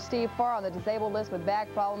reliever Steve Farr on the disabled list with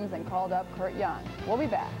back problems and called up Kurt Young. We'll be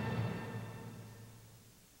back.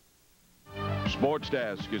 Sports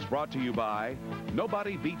Desk is brought to you by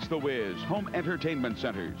Nobody Beats the Wiz Home Entertainment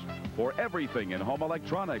Centers. For everything in home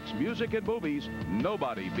electronics, music, and movies,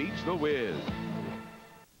 nobody beats the Wiz.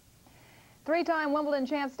 Three-time Wimbledon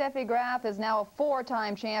champ Steffi Graf is now a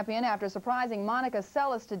four-time champion after surprising Monica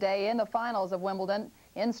Seles today in the finals of Wimbledon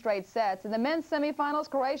in straight sets. In the men's semifinals,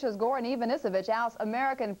 Croatia's Goran Ivanisevic oust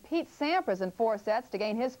American Pete Sampras in 4 sets to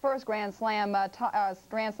gain his first Grand Slam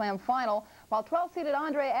final, while 12th-seeded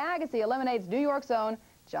Andre Agassi eliminates New York's own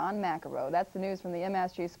John McEnroe. That's the news from the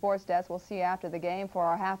MSG Sports Desk. We'll see you after the game for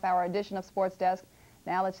our half-hour edition of Sports Desk.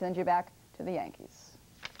 Now let's send you back to the Yankees.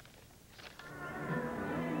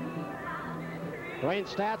 Dwayne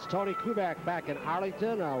Stats, Tony Kubek back in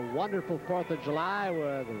Arlington. A wonderful 4th of July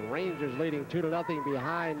with the Rangers leading 2-0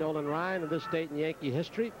 behind Nolan Ryan in this date in Yankee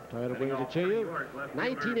history. Toyota brings it to you.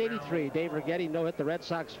 1983, Dave Righetti no-hit the Red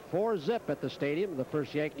Sox 4-zip at the stadium. The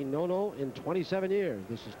first Yankee no-no in 27 years.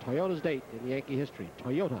 This is Toyota's date in Yankee history.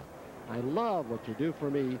 Toyota. I love what you do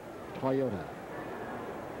for me, Toyota.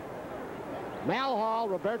 Mal Hall,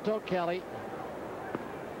 Roberto Kelly,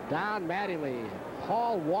 Don Mattingly.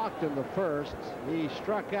 Hall walked in the first. He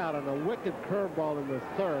struck out on a wicked curveball in the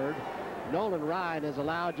third. Nolan Ryan has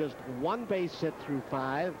allowed just 1 base hit through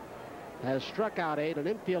 5. Has struck out 8. An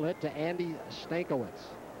infield hit to Andy Stankiewicz.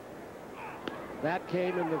 That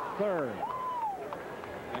came in the third.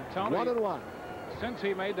 And Tony, 1-1. since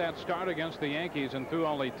he made that start against the Yankees and threw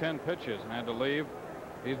only 10 pitches and had to leave,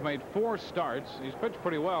 he's made 4 starts. He's pitched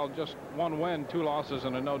pretty well, just 1 win, 2 losses,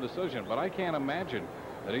 and a no decision. But I can't imagine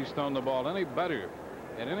that he's thrown the ball any better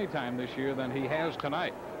at any time this year than he has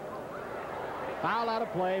tonight. Foul out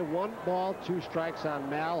of play, 1 ball, 2 strikes on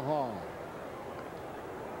Mal Hall.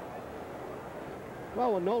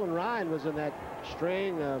 Well, when Nolan Ryan was in that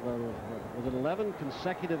string of was it 11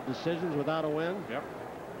 consecutive decisions without a win? Yep.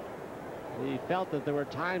 He felt that there were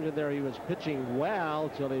times in there he was pitching well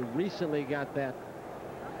till he recently got that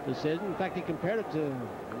decision. In fact, he compared it to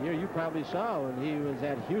a year you probably saw when he was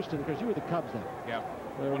at Houston, because you were the Cubs then. Yeah.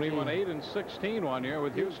 When he went 8-16 one year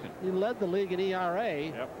with Houston. He led the league in ERA.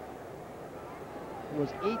 Yep. It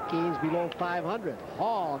was 8 games below 500.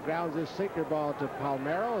 Hall grounds his sinker ball to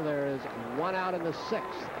Palmeiro. There is 1 out in the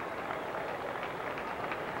 6th.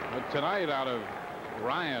 But tonight, out of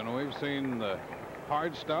Ryan, we've seen the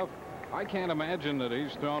hard stuff. I can't imagine that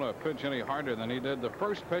he's thrown a pitch any harder than he did the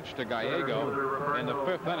first pitch to Gallego in the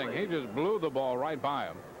 5th inning. He just blew the ball right by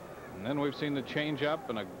him. And then we've seen the changeup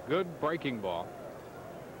and a good breaking ball.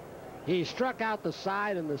 He struck out the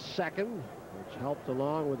side in the 2nd, which helped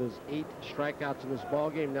along with his 8 strikeouts in this ball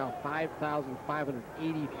game. Now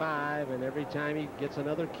 5,585, and every time he gets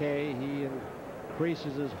another K, he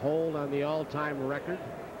increases his hold on the all-time record.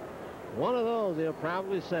 One of those he'll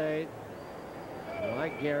probably say,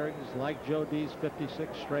 like Gehrig's, like Joe D's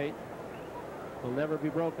 56 straight, will never be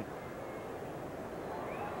broken.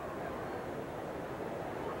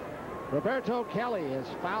 Roberto Kelly is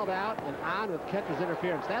fouled out and on with catcher's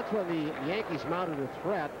interference. That's when the Yankees mounted a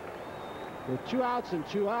threat. With 2 outs and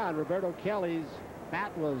 2 on, Roberto Kelly's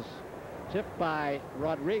bat was tipped by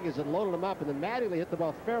Rodriguez and loaded him up, and then Mattingly hit the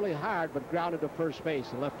ball fairly hard but grounded to first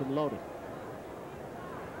base and left him loaded.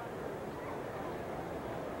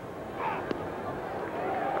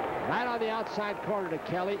 Right on the outside corner to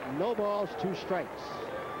Kelly. No balls, 2 strikes.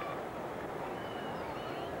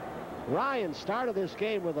 Ryan started this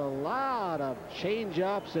game with a lot of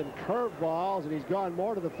change-ups and curveballs, and he's gone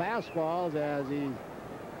more to the fastballs as he's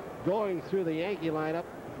going through the Yankee lineup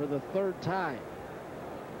for the 3rd time.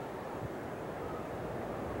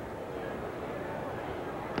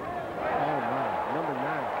 Oh, my. Number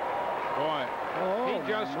 9. Boy, he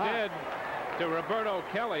just did to Roberto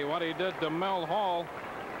Kelly what he did to Mel Hall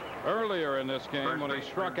earlier in this game when he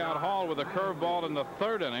struck out Hall with a curveball in the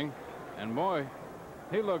 3rd inning. And boy,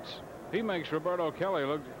 he makes Roberto Kelly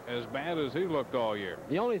look as bad as he looked all year.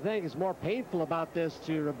 The only thing that's more painful about this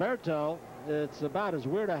to Roberto, it's about as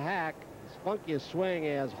weird a hack, as funky a swing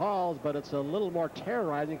as Hall's, but it's a little more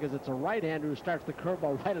terrorizing because it's a right-hander who starts the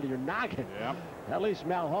curveball right into your noggin. Yep. At least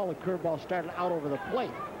Mal Hall, the curveball started out over the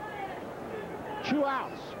plate. 2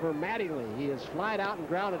 outs for Mattingly. He is flied out and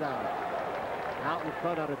grounded out. Out in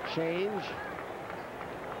front on a change.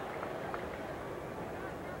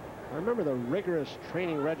 I remember the rigorous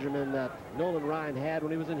training regimen that Nolan Ryan had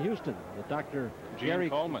when he was in Houston. The Dr. Gene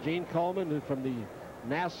Coleman, who from the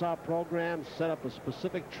Nassau program set up a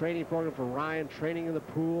specific training program for Ryan, training in the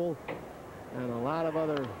pool, and a lot of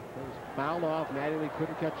other things. Fouled off. Mattingly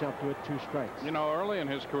couldn't catch up to it. 2 strikes. You know, early in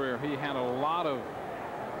his career, he had a lot of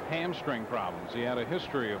hamstring problems. He had a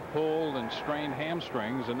history of pulled and strained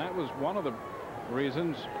hamstrings, and that was one of the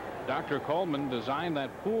reasons Dr. Coleman designed that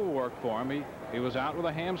pool work for him. He was out with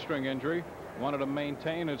a hamstring injury, wanted to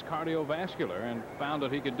maintain his cardiovascular, and found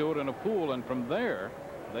that he could do it in a pool, and from there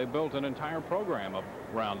they built an entire program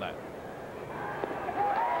around that.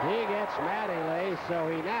 He gets Mattingly, so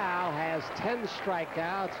he now has 10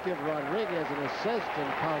 strikeouts. Give Rodriguez an assist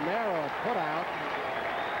and Palmeiro a putout.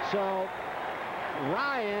 So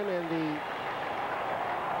Ryan in the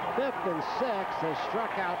 5th and 6th has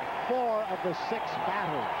struck out 4 of the 6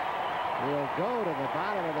 batters. We'll go to the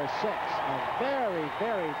bottom of the 6th. A very,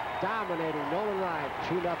 very dominating Nolan Ryan.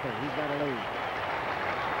 2-0. He's got a lead.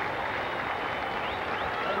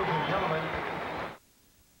 Ladies and gentlemen,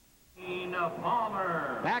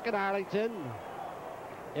 Palmer. Back at Arlington,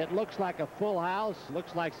 it looks like a full house.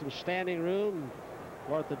 Looks like some standing room.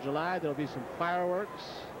 4th of July, there'll be some fireworks.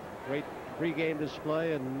 Great pregame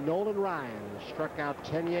display, and Nolan Ryan struck out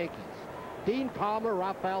 10 Yankees. Dean Palmer,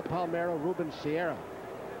 Rafael Palmeiro, Ruben Sierra.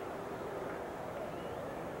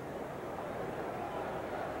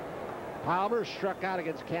 Palmer struck out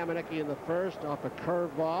against Kamenicki in the 1st off a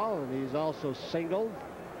curveball, and he's also singled.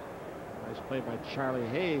 Nice play by Charlie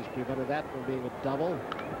Hayes prevented that from being a double.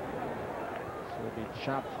 So it'll be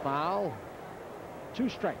chopped foul. 2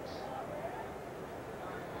 strikes.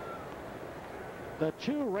 The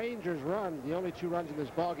 2 Rangers runs, the only 2 runs in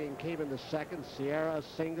this ballgame came in the 2nd. Sierra a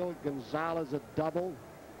single, Gonzalez a double.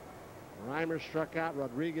 Reimer struck out.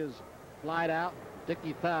 Rodriguez flied out.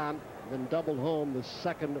 Dickie Thon then doubled home the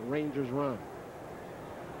second Rangers run.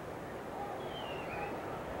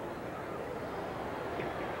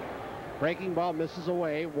 Breaking ball misses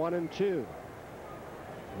away, 1-2.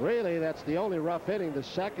 Really, that's the only rough inning, the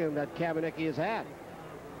second that Kamenicki has had.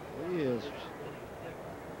 He has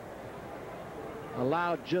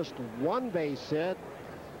allowed just one base hit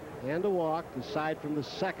and a walk aside from the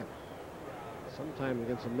second. Sometime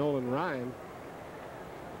against a Nolan Ryan,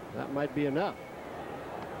 that might be enough.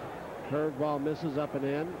 Curveball misses up and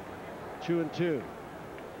in, 2-2.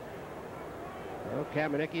 Well,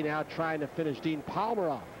 Kamenicki now trying to finish Dean Palmer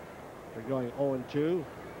off. They're going 0-2.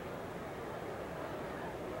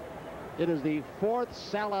 It is the fourth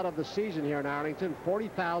sellout of the season here in Arlington,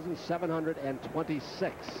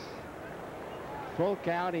 40,726. Full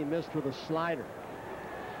count, he missed with a slider.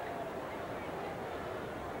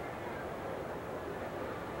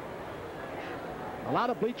 A lot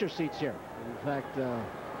of bleacher seats here. In fact,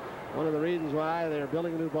 one of the reasons why they're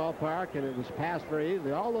building a new ballpark, and it was passed very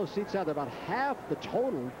easily, all those seats out there, about half the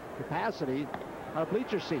total capacity are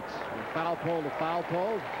bleacher seats, from foul pole to foul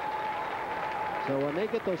pole. So when they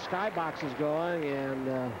get those skyboxes going and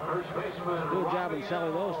do a job in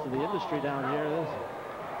selling those to the industry down here.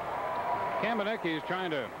 Kamenicki is trying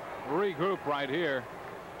to regroup right here.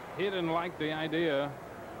 He didn't like the idea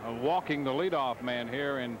of walking the leadoff man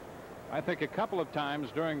here, and I think a couple of times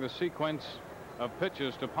during the sequence of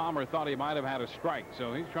pitches to Palmer thought he might have had a strike.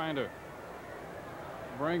 So he's trying to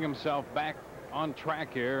bring himself back on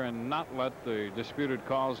track here and not let the disputed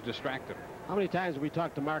calls distract him. How many times have we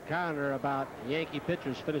talked to Mark Conner about Yankee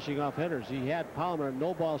pitchers finishing off hitters? He had Palmer,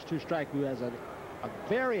 no balls, 2 strike, who has a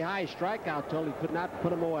very high strikeout total. He could not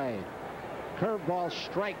put him away. Curveball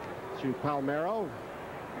strike to Palmeiro.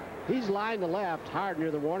 He's lined to left hard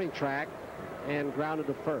near the warning track and grounded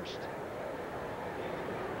to first.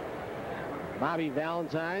 Bobby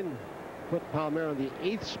Valentine put Palmeiro in the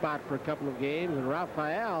 8th spot for a couple of games, and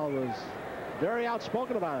Rafael was very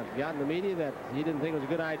outspoken about it. Got in the media that he didn't think it was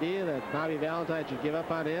a good idea that Bobby Valentine should give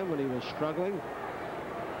up on him when he was struggling.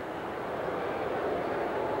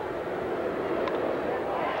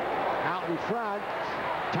 Out in front,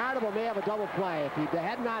 Tartable may have a double play. If he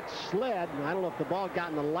had not slid, I don't know if the ball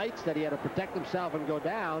got in the lights that he had to protect himself and go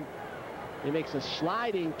down. He makes a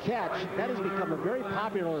sliding catch. That has become a very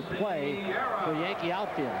popular play for Yankee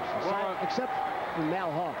outfielders, except for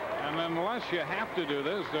Mal Hall. And unless you have to do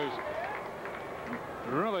this, there's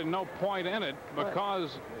really no point in it,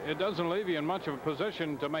 because it doesn't leave you in much of a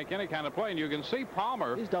position to make any kind of play. And you can see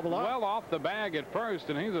Palmer well off the bag at first,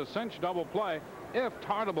 and he's a cinch double play if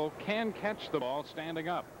Tartable can catch the ball standing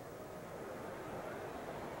up.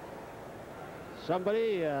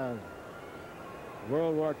 Somebody,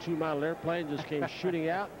 World War II model airplane just came shooting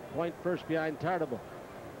out, point first behind Tartable.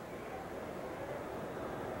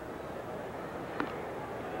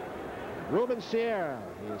 Ruben Sierra,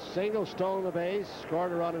 he single, stolen the base,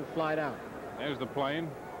 scored a run and flied out. There's the plane.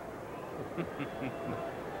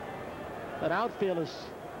 That outfield is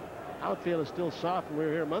still soft, and we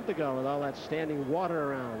were here a month ago with all that standing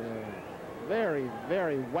water around. Very,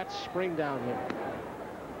 very wet spring down here.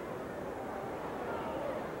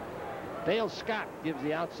 Dale Scott gives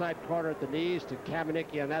the outside corner at the knees to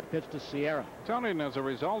Kamenicki on that pitch to Sierra. Tony, and as a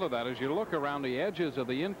result of that, as you look around the edges of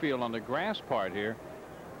the infield on the grass part here,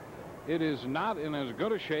 it is not in as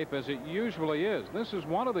good a shape as it usually is. This is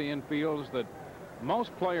one of the infields that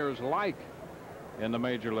most players like in the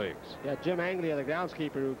major leagues. Yeah, Jim Anglia, the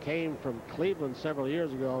groundskeeper who came from Cleveland several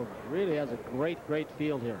years ago, really has a great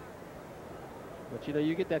field here. But you know,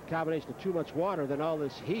 you get that combination of too much water, then all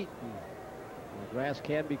this heat, and the grass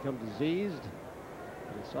can become diseased.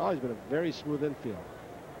 It's always been a very smooth infield.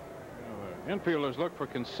 Infielders look for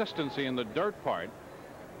consistency in the dirt part.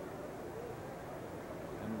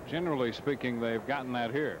 And generally speaking, they've gotten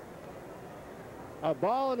that here. A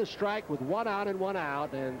ball and a strike with 1 on and 1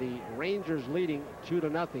 out, and the Rangers leading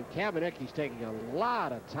 2-0. Kamenicki's taking a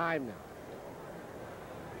lot of time now.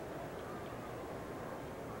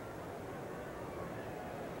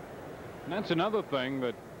 And that's another thing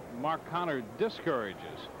that Mark Conner discourages.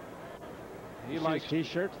 He likes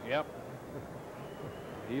T-shirt. Yep.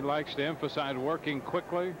 He likes to emphasize working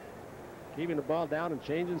quickly, keeping the ball down and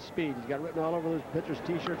changing speed. He's got written all over his pitcher's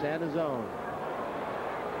T-shirts and his own.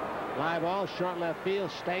 Fly ball, short left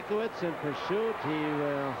field. Stankiewicz in pursuit. He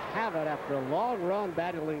will have it after a long run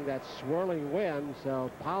battling that swirling wind. So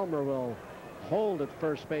Palmer will hold at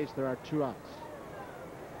first base. There are 2 outs.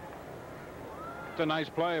 It's a nice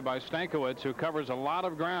play by Stankiewicz, who covers a lot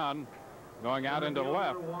of ground going out into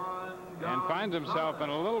left and finds himself in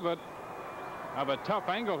a little bit of a tough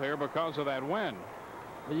angle here because of that wind.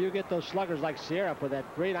 Well, you get those sluggers like Sierra with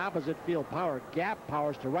that great opposite field power, gap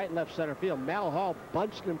powers to right, left, center field. Mal Hall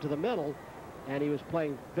bunched him to the middle, and he was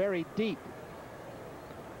playing very deep.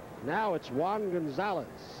 Now it's Juan Gonzalez.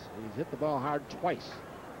 He's hit the ball hard twice.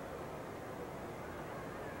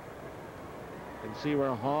 You can see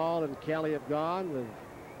where Hall and Kelly have gone with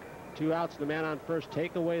 2 outs and a man on first.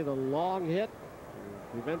 Take away the long hit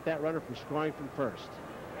and prevent that runner from scoring from first.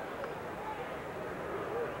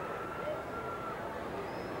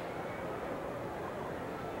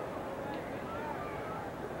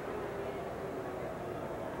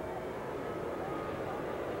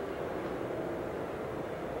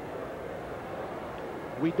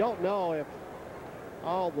 We don't know if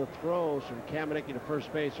all the throws from Kamenicki to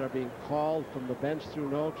first base are being called from the bench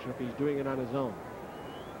through Noakes, or if he's doing it on his own.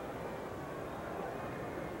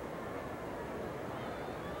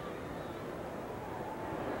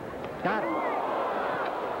 Got it.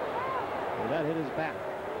 Well, that hit his back.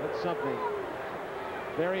 That's something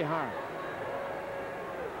very hard.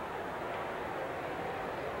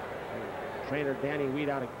 And trainer Danny Weed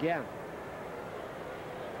out again.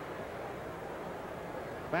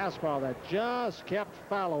 Fastball that just kept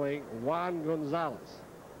following Juan Gonzalez.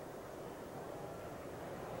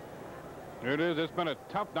 Here it is. It's been a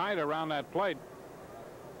tough night around that plate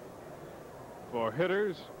for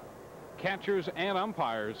hitters, catchers, and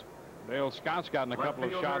umpires. Dale Scott's gotten a couple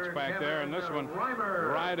of shots back there, and this one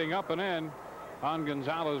riding up and in. Juan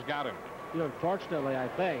Gonzalez got him. You know, unfortunately, I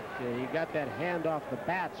think he got that hand off the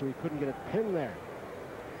bat, so he couldn't get it pinned there.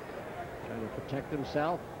 Trying to protect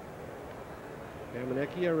himself.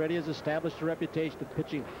 Kamenicki already has established a reputation of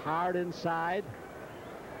pitching hard inside.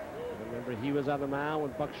 Remember, he was on the mound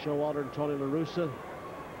when Buck Showalter and Tony La Russa. And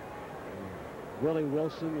Willie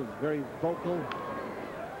Wilson was very vocal.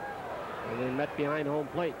 And they met behind home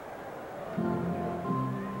plate.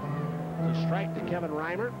 It's a strike to Kevin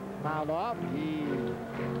Reimer. Fouled off. He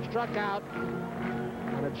struck out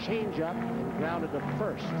on a changeup and grounded to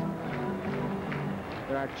first.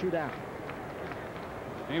 There are 2 down.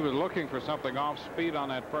 He was looking for something off speed on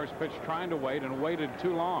that first pitch, trying to wait, and waited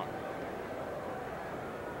too long.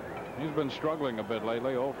 He's been struggling a bit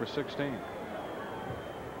lately, 0 for 16.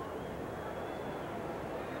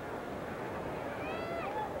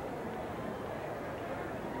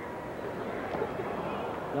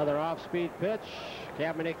 Another off-speed pitch.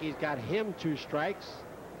 Kamenicki's got him 2 strikes.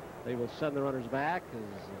 They will send the runners back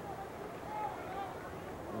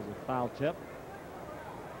as a foul tip.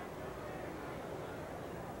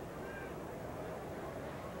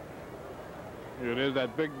 It is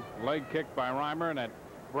that big leg kick by Reimer and that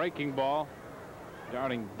breaking ball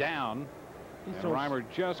darting down. And Reimer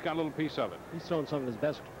just got a little piece of it. He's throwing some of his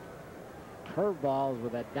best curveballs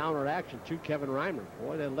with that downward action to Kevin Reimer.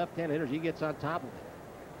 Boy, that left-handed hitter, he gets on top of it.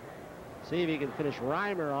 See if he can finish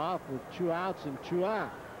Reimer off with 2 outs and 2 on.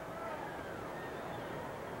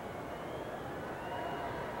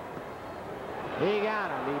 He got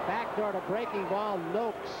him. He backdoored a breaking ball.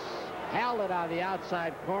 Noakes held it on the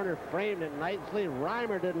outside corner, framed it nicely.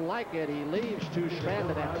 Reimer didn't like it. He leaves 2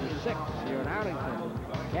 stranded after 6 here in Arlington.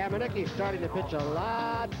 Kamenicki starting to pitch a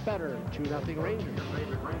lot better. 2-0 Rangers.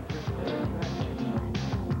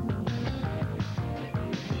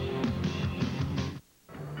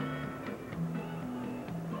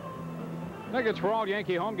 Tickets for all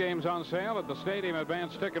Yankee home games on sale at the Stadium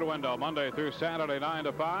Advance Ticket Window Monday through Saturday 9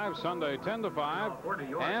 to 5, Sunday 10 to 5,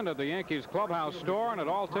 and at the Yankees Clubhouse store and at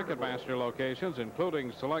all Ticketmaster locations,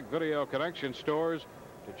 including select Video Connection stores.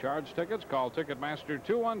 To charge tickets, call Ticketmaster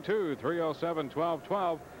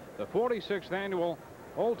 212-307-1212. The 46th annual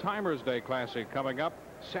Old Timers Day Classic coming up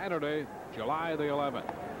Saturday, July the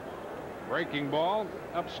 11th. Breaking ball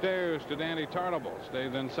upstairs to Danny Tartable.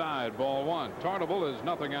 Stays inside. Ball 1. Tartable is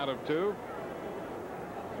nothing out of 2.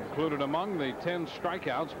 Included among the 10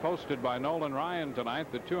 strikeouts posted by Nolan Ryan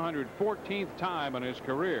tonight, the 214th time in his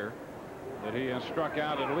career that he has struck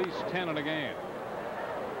out at least 10 in a game.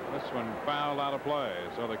 This one fouled out of play.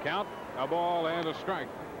 So the count, a ball and a strike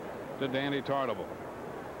to Danny Tartable.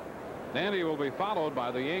 Danny will be followed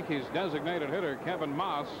by the Yankees designated hitter Kevin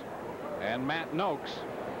Moss and Matt Noakes,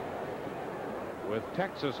 with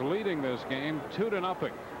Texas leading this game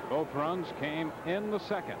 2-0. Both runs came in the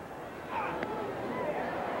second.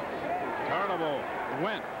 Tartable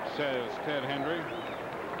went, says Ted Hendry,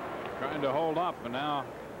 trying to hold up, and now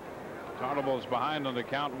Tartable's behind on the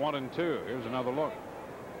count 1-2. Here's another look.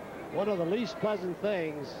 One of the least pleasant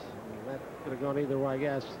things, that could have gone either way, I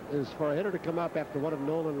guess, is for a hitter to come up after one of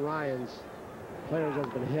Nolan Ryan's players has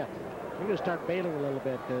been hit. We're going to start bailing a little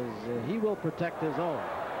bit because he will protect his own.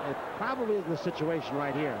 It probably isn't the situation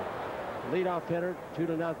right here. Leadoff hitter,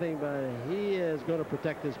 2-0, but he is going to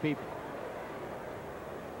protect his people.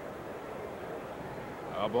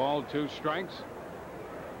 A ball, 2 strikes.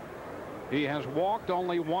 He has walked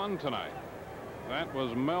only 1 tonight. That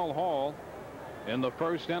was Mel Hall in the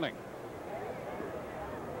first inning.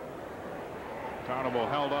 Tarnable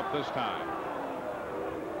held up this time.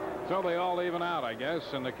 So they all even out, I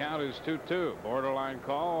guess, and the count is 2-2. Borderline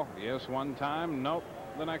call. Yes, one time. Nope,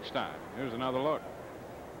 the next time. Here's another look.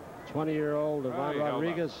 20-year-old Ivan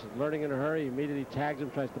Rodriguez learning in a hurry. Immediately tags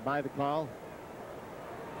him, tries to buy the call.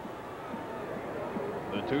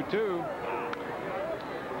 The 2-2.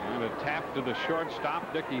 And a tap to the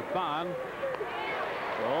shortstop, Dickie Thon.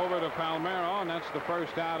 Over to Palmeiro, and that's the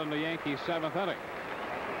first out in the Yankees' 7th inning.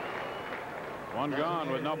 1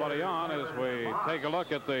 gone with nobody on as we take a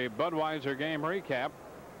look at the Budweiser game recap.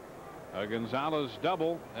 A Gonzalez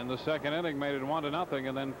double in the 2nd inning made it 1-0,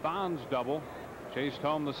 and then Thon's double chased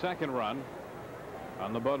home the 2nd run.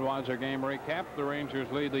 On the Budweiser game recap, the Rangers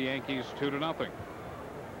lead the Yankees 2-0.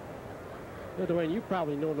 Dwayne, you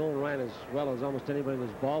probably know Nolan Ryan as well as almost anybody in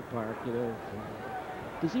this ballpark. You know,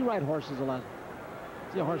 does he ride horses a lot?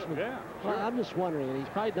 Is he a horseman? Yeah. Well, I'm just wondering, and he's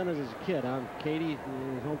probably done it as a kid on Katie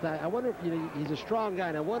in his hometown. I wonder if he's a strong guy,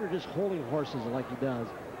 and I wonder just holding horses like he does.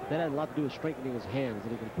 That had a lot to do with strengthening his hands,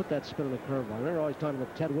 and he can put that spin on the curveball. I remember always talking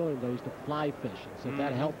about Ted Williams. I used to fly fish, and so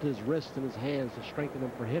that helped his wrists and his hands to strengthen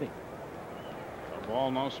them for hitting. A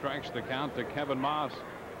ball, no strikes to count to Kevin Moss.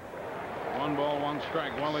 1 ball, 1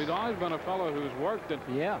 strike. Well, he's always been a fellow who's worked it.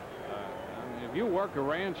 Yeah. I mean, if you work a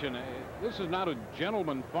ranch, and this is not a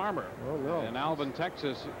gentleman farmer. Oh, no. In Alvin,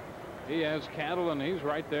 Texas, he has cattle, and he's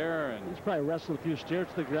right there. And he's probably wrestled a few steers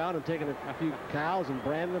to the ground and taken a few cows and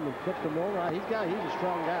branded them and flipped them over. He's a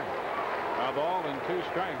strong guy. A ball and 2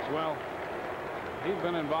 strikes. Well, he's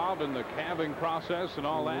been involved in the calving process and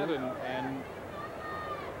all that, and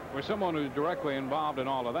for someone who's directly involved in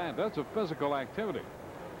all of that, that's a physical activity.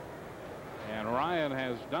 And Ryan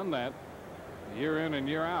has done that year in and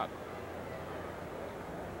year out.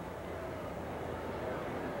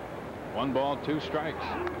 1 ball, 2 strikes.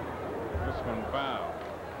 This one foul.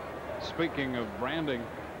 Speaking of branding,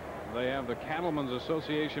 they have the Cattlemen's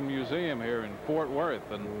Association Museum here in Fort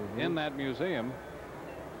Worth, and in that museum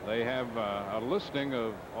they have a listing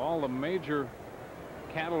of all the major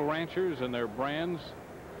cattle ranchers and their brands.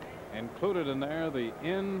 Included in there, the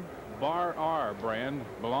Bar R brand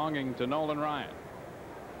belonging to Nolan Ryan.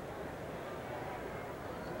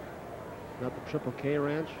 Not the Triple K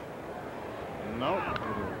Ranch? Nope.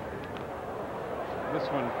 This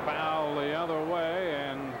one foul the other way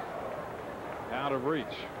and out of reach.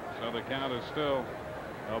 So the count is still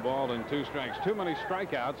a ball and 2 strikes. Too many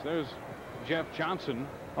strikeouts. There's Jeff Johnson.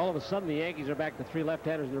 All of a sudden, the Yankees are back to 3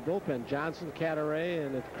 left-handers in their bullpen. Johnson, Cataray,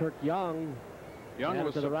 and it's Kurt Young. Young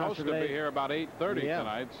was supposed to be here about 8:30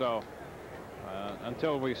 tonight, so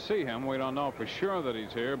until we see him, we don't know for sure that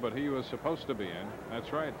he's here, but he was supposed to be in.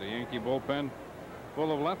 That's right, the Yankee bullpen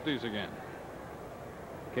full of lefties again.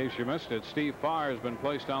 In case you missed it, Steve Farr has been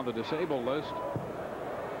placed on the disabled list.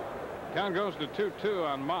 Count goes to 2-2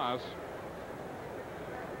 on Moss.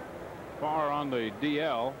 Farr on the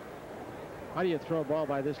DL. How do you throw a ball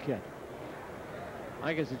by this kid?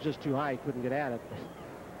 I guess it's just too high. He couldn't get at it.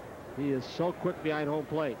 He is so quick behind home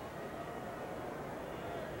plate.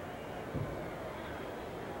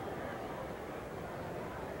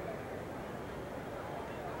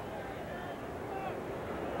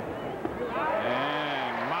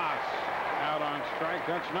 And Moss out on strike.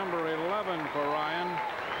 That's number 11 for Ryan.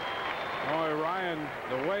 Boy, Ryan,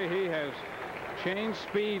 the way he has changed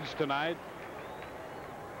speeds tonight.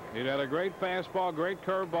 He had a great fastball, great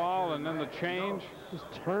curveball, and then the change.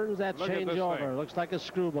 Just turns that change over. Looks like a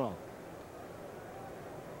screwball.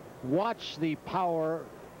 Watch the power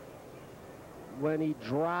when he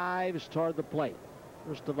drives toward the plate.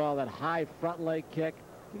 First of all, that high front leg kick.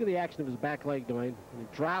 Look at the action of his back leg, Dwayne. He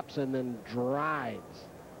drops and then drives.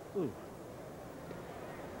 Ooh.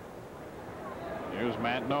 Here's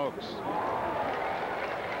Matt Noakes.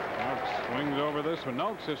 Noakes swings over this one.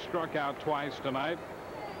 Noakes has struck out twice tonight.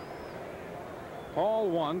 Hall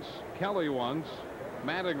once, Kelly once,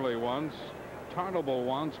 Mattingly once, Tarnable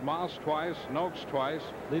once, Moss twice, Noakes twice.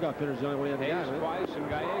 Leadoff hitter's the only way in the Hayes twice, and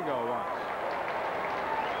Gallego once.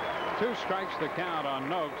 2 strikes the count on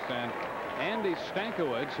Noakes, and Andy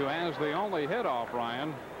Stankiewicz, who has the only hit off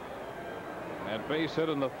Ryan. That base hit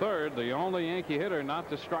in the 3rd, the only Yankee hitter not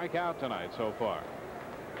to strike out tonight so far.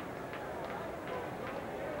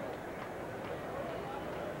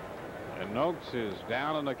 And Noakes is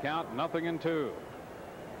down in the count, 0-2.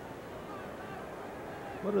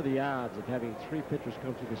 What are the odds of having 3 pitchers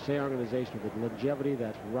come through the same organization with the longevity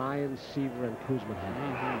that Ryan, Seaver, and Kuzma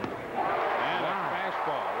have? And a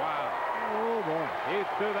fastball. Wow. Oh, boy. He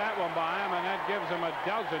threw that one by him, and that gives him a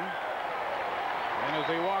dozen. And as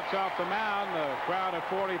he walks off the mound, the crowd of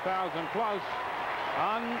 40,000 plus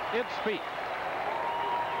on its feet.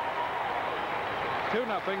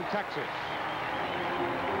 2-0 Texas.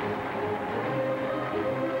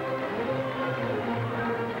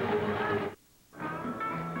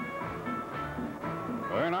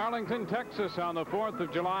 We're in Arlington, Texas on the 4th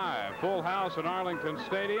of July. Full house at Arlington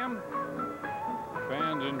Stadium.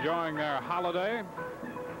 Fans enjoying their holiday.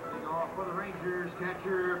 Off for the Rangers,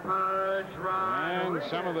 catcher, punch, run. And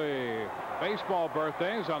some of the baseball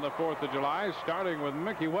birthdays on the 4th of July, starting with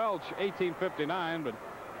Mickey Welch, 1859, but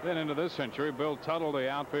then into this century, Bill Tuttle, the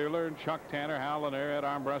outfielder, Chuck Tanner, Hal Lanier, Ed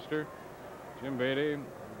Armbruster, Jim Beatty,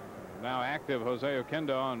 now active Jose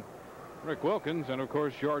Oquendo, and Rick Wilkins, and of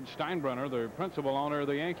course George Steinbrenner, the principal owner of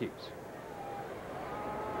the Yankees.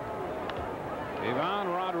 Ivan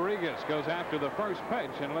Rodriguez goes after the first pitch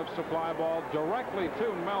and lifts the fly ball directly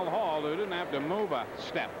to Mel Hall, who didn't have to move a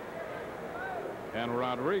step. And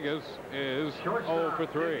Rodriguez is 0 for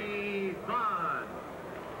 3.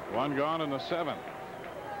 1 gone in the 7th.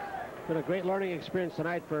 Been a great learning experience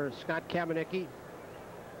tonight for Scott Kamenicki.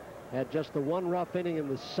 Had just the 1 rough inning in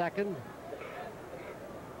the 2nd.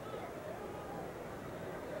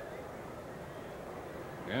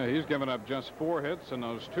 Yeah, he's given up just 4 hits, and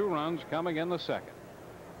those 2 runs coming in the 2nd.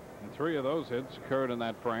 And 3 of those hits occurred in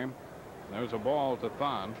that frame. There's a ball to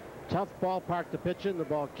Thon. Tough ballpark to pitch in. The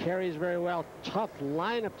ball carries very well. Tough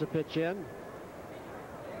lineup to pitch in.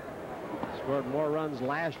 Scored more runs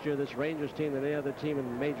last year, this Rangers team, than any other team in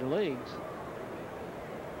the major leagues.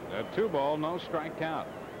 That 2-ball, no strike count.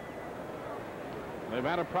 They've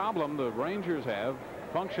had a problem, the Rangers have,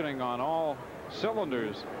 functioning on all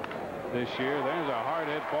cylinders this year. There's a hard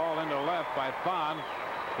hit ball into left by Thon.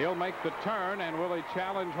 He'll make the turn, and will he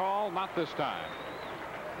challenge Hall? Not this time.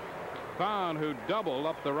 Thon, who doubled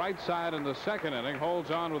up the right side in the 2nd inning,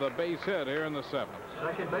 holds on with a base hit here in the 7th.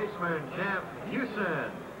 Second baseman, Jeff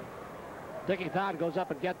Houston. Dickie Thon goes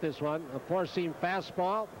up and get this one. A 4-seam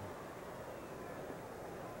fastball.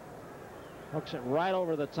 Hooks it right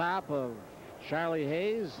over the top of Charlie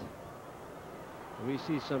Hayes. We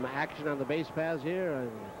see some action on the base paths here.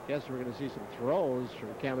 I guess we're going to see some throws from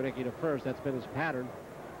Kamenicki to first. That's been his pattern.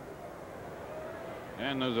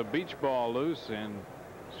 And there's a beach ball loose in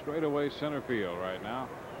straightaway center field right now.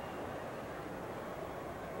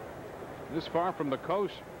 This far from the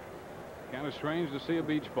coast, kind of strange to see a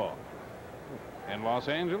beach ball. In Los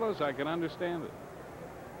Angeles, I can understand it.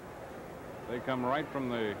 They come right from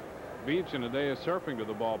the beach in a day of surfing to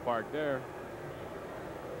the ballpark there.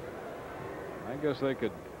 I guess they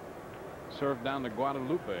could surf down the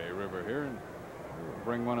Guadalupe River here and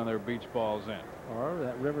bring one of their beach balls in. Or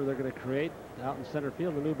that river they're going to create out in center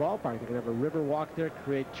field, the new ballpark. They're going to have a river walk there,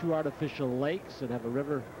 create 2 artificial lakes, and have a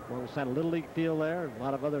river alongside a Little League field there. A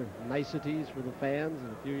lot of other niceties for the fans in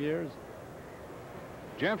a few years.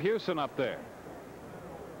 Jeff Houston up there.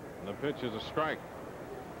 And the pitch is a strike.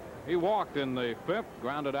 He walked in the 5th,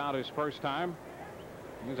 grounded out his first time.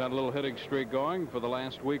 He's had a little hitting streak going for the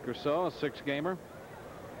last week or so, a 6-gamer.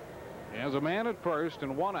 He has a man at first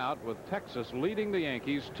and 1 out, with Texas leading the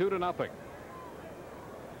Yankees 2-0.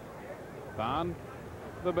 Thon,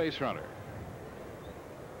 the base runner.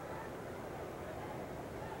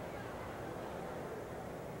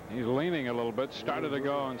 He's leaning a little bit, started to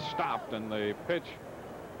go and stopped, and the pitch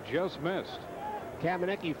just missed.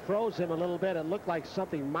 Kamenicki froze him a little bit. It looked like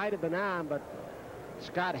something might have been on, but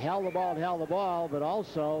Scott held the ball, but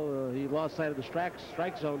also he lost sight of the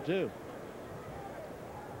strike zone too.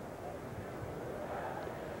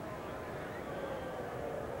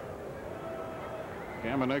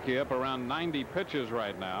 Kamenicki up around 90 pitches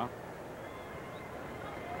right now.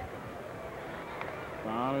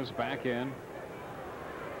 Thon is back in.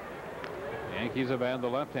 Yankees have had the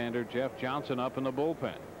left-hander Jeff Johnson up in the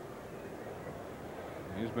bullpen.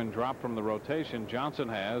 He's been dropped from the rotation. Johnson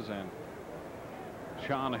has, and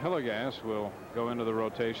Sean Hillegas will go into the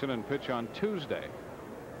rotation and pitch on Tuesday.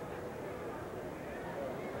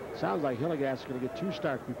 Sounds like Hillegas is going to get 2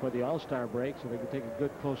 starts before the All-Star break, so they can take a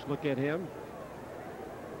good close look at him.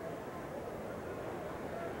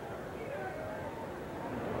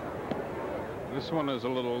 This one is a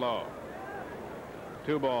little low.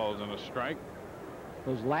 2 balls and a strike.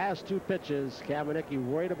 Those last 2 pitches, Kamenicki,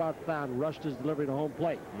 worried about Thon, rushed his delivery to home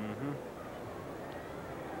plate.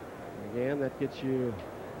 Again, that gets you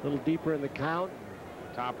a little deeper in the count.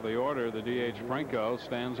 Top of the order, the DH Franco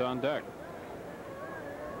stands on deck.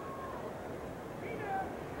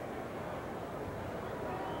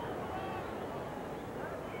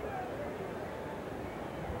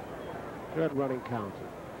 Good running count.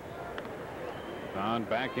 On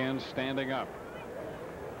back end, standing up.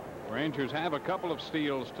 Rangers have a couple of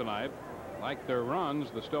steals tonight. Like their runs,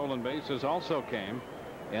 the stolen bases also came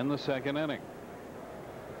in the second inning.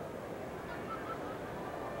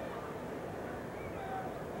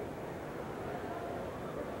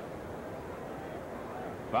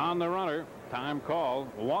 Found the runner. Time call.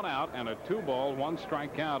 1 out and a 2-ball,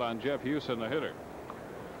 1-strike count on Jeff Houston, the hitter.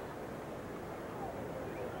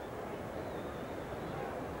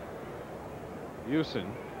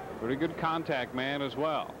 Houston, pretty good contact man as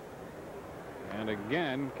well. And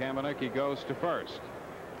again, Kamenicki goes to first.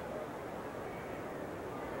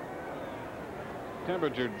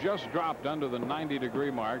 Temperature just dropped under the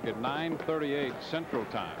 90-degree mark at 9:38 Central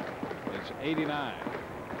Time. It's 89.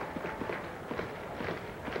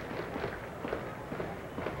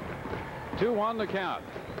 Two-one the count.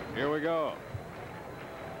 Here we go.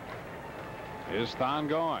 Is Thon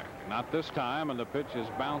going? Not this time, and the pitch is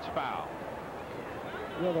bounced foul.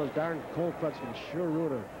 You know, those darn cold fronts can sure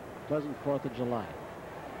ruin a pleasant 4th of July.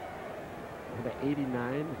 The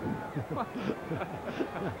 89.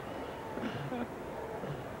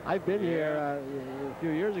 I've been here a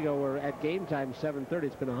few years ago. We're at game time 7:30.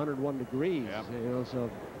 It's been 101 degrees. Yep. You know, so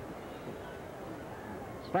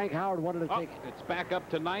Frank Howard wanted to take. It's back up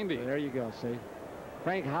to 90. There you go. See,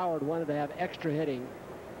 Frank Howard wanted to have extra hitting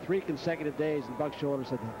 3 consecutive days, and Buck Showalter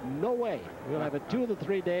said, "No way. We'll have it 2 of the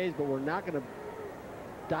 3 days, but we're not going to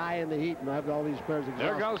die in the heat and have all these players exhausted."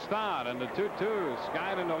 There goes Thon, and the 2-2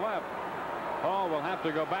 skied into left. Hall will have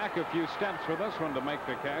to go back a few steps for this one to make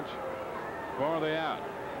the catch for the out.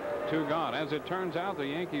 2 gone. As it turns out, the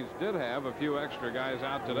Yankees did have a few extra guys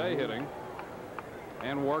out today hitting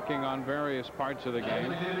and working on various parts of the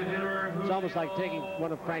game. It's almost like taking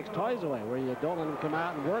one of Frank's toys away, where you don't let him come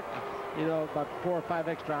out and work, you know, about 4 or 5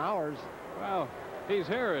 extra hours. Well, he's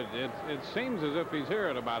here. It seems as if he's here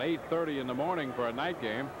at about 8:30 in the morning for a night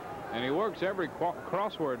game, and he works every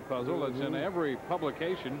crossword puzzle that's in every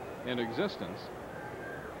publication in existence.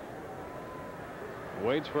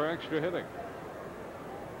 Waits for extra hitting.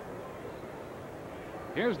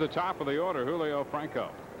 Here's the top of the order, Julio Franco.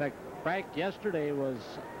 In fact, Frank yesterday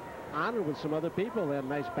was honored with some other people. They had a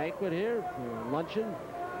nice banquet here, luncheon.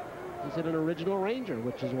 He's an original Ranger,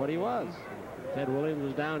 which is what he was. Ted Williams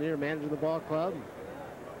was down here managing the ball club.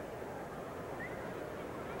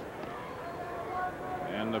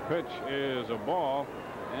 And the pitch is a ball.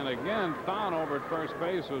 And again, Thon over at first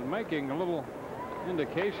base was making a little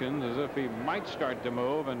indications as if he might start to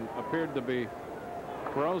move, and appeared to be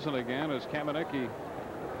frozen again as Kamenicki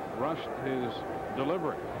rushed his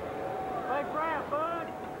delivery. Hey, Brad, bud.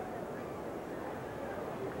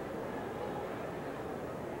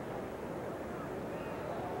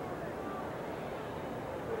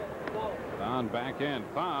 Thon back in.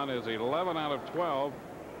 Thon is 11 out of 12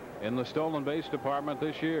 in the stolen base department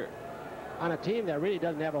this year. On a team that really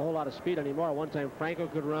doesn't have a whole lot of speed anymore. One time Franco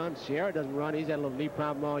could run. Sierra doesn't run. He's had a little knee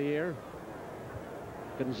problem all year.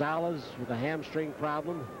 Gonzalez with a hamstring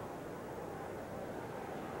problem.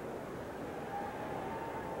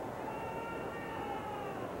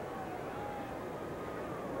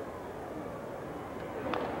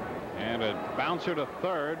 And a bouncer to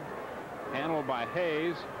third, handled by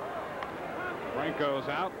Hayes. Franco's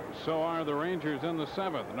out. So are the Rangers in the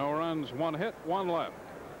 7th. No runs, 1 hit, 1 left.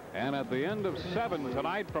 And at the end of 7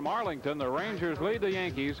 tonight from Arlington, the Rangers lead the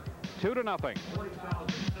Yankees 2-0.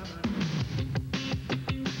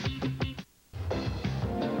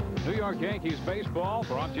 New York Yankees baseball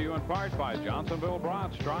brought to you in part by Johnsonville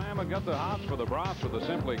Brats. Try 'em and get the hops for the brats with the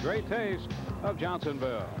simply great taste of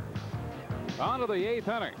Johnsonville. On to the 8th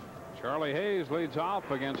inning. Charlie Hayes leads off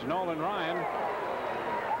against Nolan Ryan.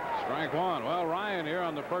 Strike 1. Well, Ryan here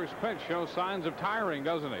on the first pitch shows signs of tiring,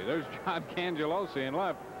 doesn't he? There's John Cangelosi in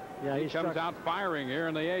left. Yeah, he comes out firing here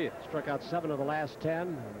in the 8th. Struck out 7 of the last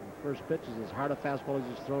 10. First pitch is as hard a fastball as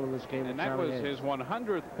he's thrown in this game. And that was his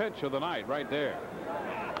 100th pitch of the night right there.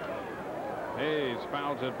 Hayes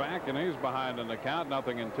fouls it back, and he's behind in the count,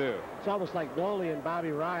 0-2. It's almost like Noli and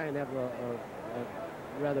Bobby Ryan have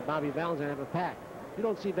rather Bobby Valentine have a pact. You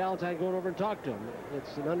don't see Valentine going over and talk to him.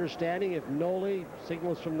 It's an understanding. If Noli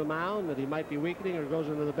signals from the mound that he might be weakening or goes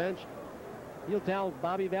into the bench, he'll tell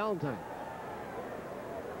Bobby Valentine.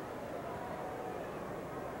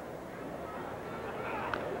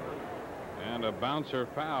 And a bouncer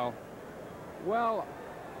foul. Well,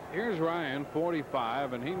 here's Ryan,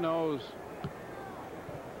 45, and he knows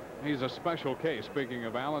he's a special case, speaking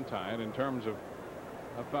of Valentine, in terms of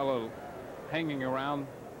a fellow hanging around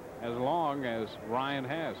as long as Ryan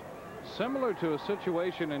has. Similar to a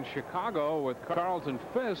situation in Chicago with Carlton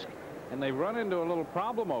Fisk, And they run into a little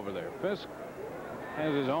problem over there. Fisk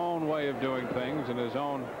has his own way of doing things and his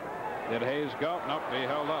own. Did Hayes go? Nope, he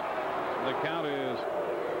held up. The count is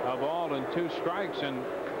a ball and 2 strikes, and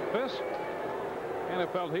Fisk kind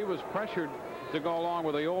of felt he was pressured to go along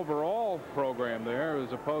with the overall program there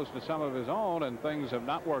as opposed to some of his own, and things have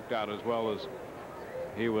not worked out as well as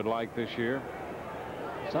he would like this year.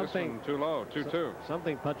 Something too low, 2-2.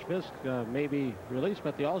 Something Putch Fisk may be released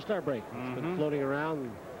at the All-Star break. It's been floating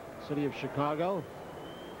around the city of Chicago.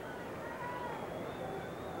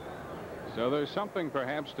 So there's something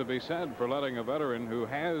perhaps to be said for letting a veteran who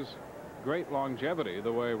has great longevity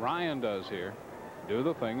the way Ryan does here do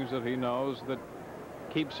the things that he knows that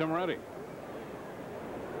keeps him ready.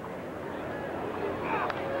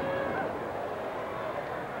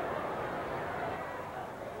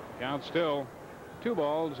 Count still 2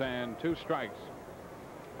 balls and 2 strikes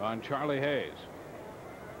on Charlie Hayes.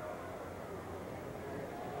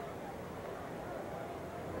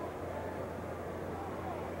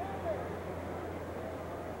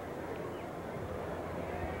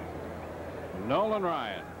 Nolan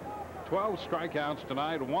Ryan, 12 strikeouts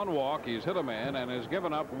tonight, 1 walk. He's hit a man and has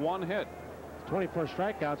given up 1 hit. 24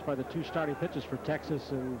 strikeouts by the 2 starting pitchers for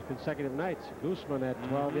Texas in consecutive nights. Guzman at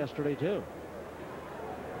 12 yesterday, too.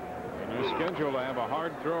 And they're scheduled to have a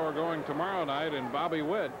hard thrower going tomorrow night in Bobby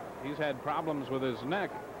Witt. He's had problems with his neck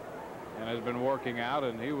and has been working out,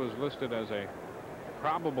 and he was listed as a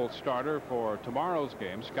probable starter for tomorrow's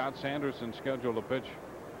game. Scott Sanderson scheduled to pitch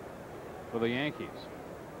for the Yankees.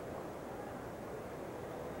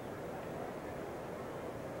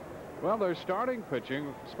 Well, their starting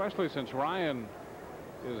pitching, especially since Ryan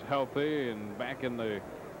is healthy and back in the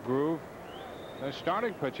groove, their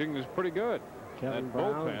starting pitching is pretty good. Kevin that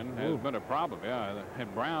Brown bullpen has been a problem. Yeah,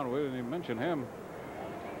 and Brown, we didn't even mention him.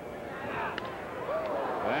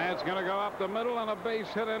 That's going to go up the middle and a base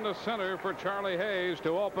hit into center for Charlie Hayes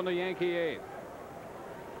to open the Yankee 8th.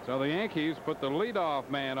 So the Yankees put the leadoff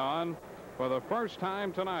man on for the first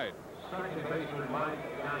time tonight. Second baseman Mike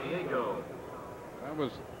Gallego. That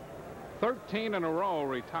was 13 in a row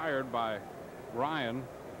retired by Ryan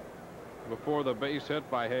before the base hit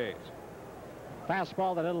by Hayes.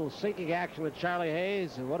 Fastball, that little sinking action with Charlie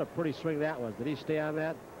Hayes, and what a pretty swing that was. Did he stay on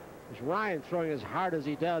that? Because Ryan, throwing as hard as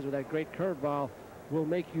he does with that great curveball, will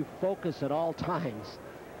make you focus at all times.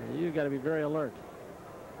 And you've got to be very alert.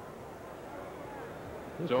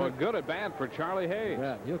 So a good at bat for Charlie Hayes.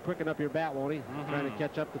 Yeah, he'll quicken up your bat, won't he? Trying to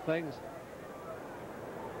catch up to things.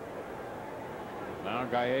 Now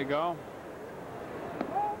Gallego.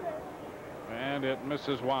 And it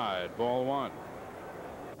misses wide. Ball 1.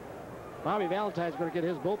 Bobby Valentine's going to get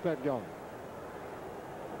his bullpen going.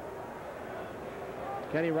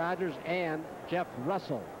 Kenny Rogers and Jeff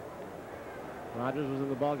Russell. Rogers was in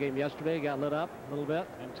the ball game yesterday, got lit up a little bit.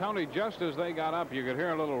 And Tony, just as they got up, you could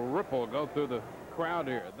hear a little ripple go through the crowd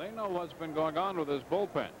here. They know what's been going on with this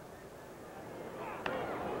bullpen.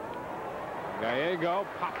 Gallego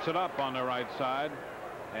pops it up on the right side,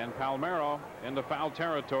 and Palmeiro into foul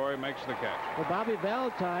territory makes the catch. Well, Bobby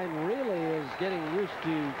Valentine really is getting used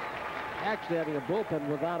to actually having a bullpen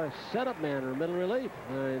without a setup man or middle relief.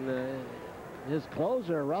 And his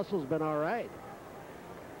closer, Russell's been all right.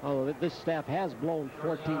 Although this staff has blown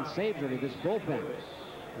 14 saves already, this bullpen.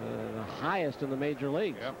 The highest in the major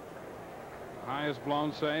leagues. Yep. Highest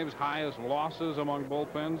blown saves, highest losses among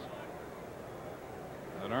bullpens.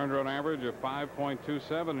 An earned run average of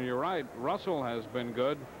 5.27. And you're right, Russell has been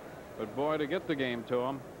good. But boy, to get the game to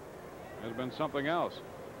him has been something else.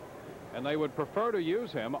 And they would prefer to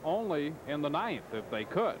use him only in the 9th if they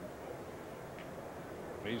could.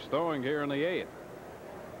 He's throwing here in the 8th.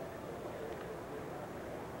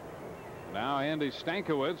 Now Andy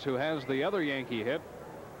Stankiewicz, who has the other Yankee hit.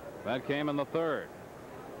 That came in the 3rd.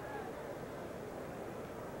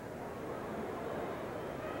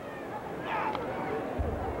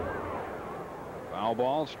 Foul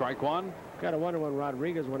ball, strike 1. Got to wonder when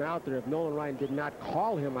Rodriguez went out there if Nolan Ryan did not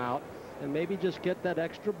call him out and maybe just get that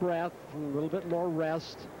extra breath and a little bit more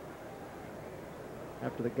rest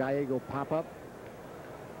after the Gallego pop-up.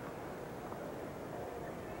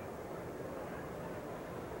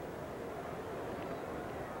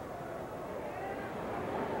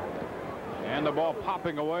 And the ball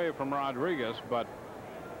popping away from Rodriguez, but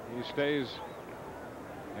he stays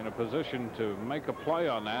in a position to make a play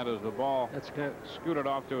on that as the ball scooted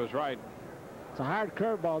off to his right. It's a hard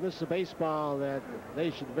curveball. This is a baseball that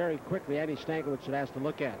they should very quickly, Andy Stankiewicz should ask to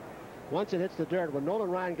look at. Once it hits the dirt, when Nolan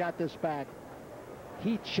Ryan got this back,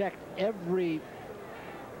 he checked every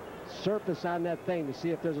surface on that thing to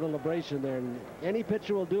see if there's a little abrasion there. And any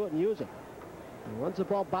pitcher will do it and use it. And once the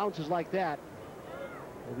ball bounces like that,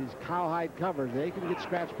 with these cowhide covers, they can get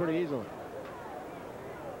scratched pretty easily.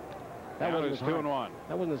 That wasn't 2-1.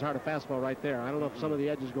 That wasn't as hard a fastball right there. I don't know if some of the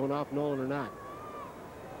edge is going off Nolan or not.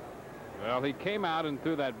 Well, he came out and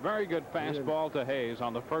threw that very good fastball to Hayes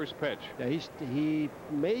on the first pitch. Yeah, he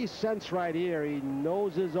may sense right here. He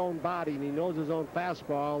knows his own body and he knows his own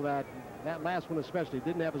fastball. That last one especially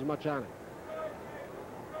didn't have as much on it.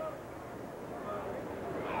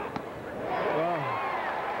 Well,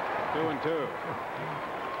 2-2.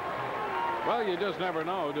 Well, you just never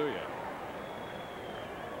know, do you?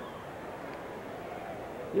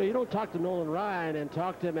 Yeah, you don't talk to Nolan Ryan and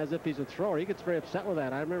talk to him as if he's a thrower. He gets very upset with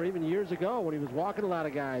that. I remember even years ago when he was walking a lot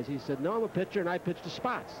of guys, he said, no, I'm a pitcher and I pitch to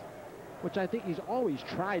spots, which I think he's always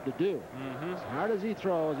tried to do. As hard as he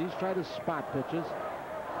throws, he's tried to spot pitches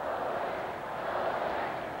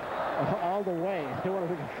all the way. They want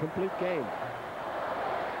to win a complete game.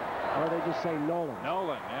 Or they just say Nolan.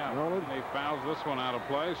 Nolan, yeah. Nolan. He fouls this one out of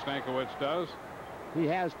play. Stankiewicz does. He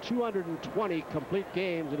has 220 complete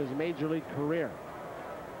games in his major league career.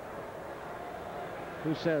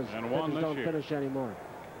 Who says pitchers don't finish anymore?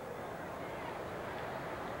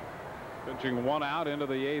 Pitching one out into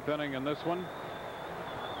the 8th inning in this one.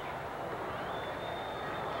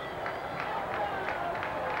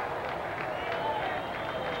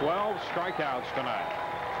 "12 strikeouts tonight."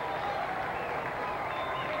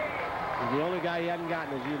 He's the only guy he hadn't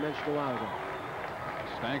gotten, as you mentioned a while ago.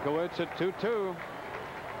 Stankiewicz at 2-2.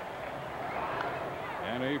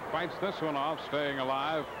 And he fights this one off, staying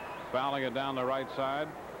alive, fouling it down the right side.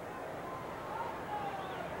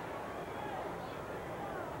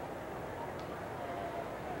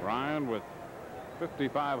 Ryan with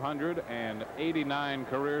 5,589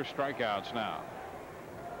 career strikeouts now.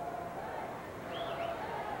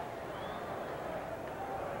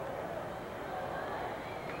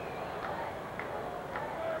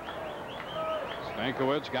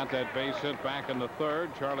 Stankiewicz got that base hit back in the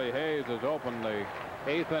 3rd. Charlie Hayes has opened the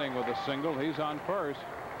 8th inning with a single. He's on first.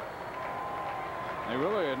 They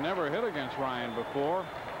really had never hit against Ryan before.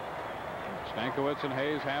 Stankiewicz and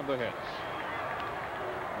Hayes have the hits.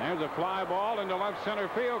 There's a fly ball into left center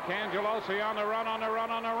field. Cangelosi on the run,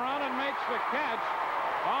 and makes the catch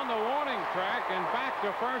on the warning track, and back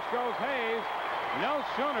to first goes Hayes. No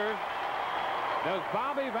sooner does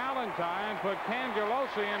Bobby Valentine put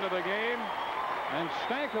Cangelosi into the game, and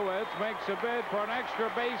Stankiewicz makes a bid for an extra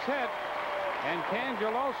base hit, and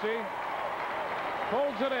Cangelosi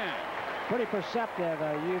pulls it in. Pretty perceptive.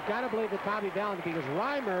 You've got to believe that Bobby Valentine, because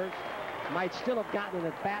Reimers might still have gotten an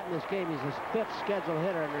at-bat in this game. He's his 5th scheduled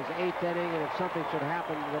hitter in his 8th inning, and if something should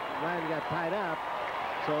happen, that Ryan got tied up.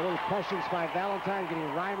 So a little questions by Valentine, getting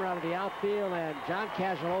Reimer out of the outfield, and John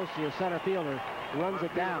Cangelosi, a center fielder, runs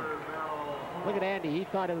it down. Look at Andy. He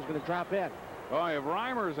thought it was going to drop in. Well, if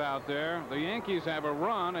Reimer's out there, the Yankees have a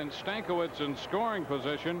run, and Stankiewicz in scoring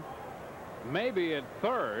position, maybe at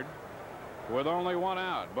 3rd, with only one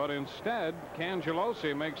out. But instead,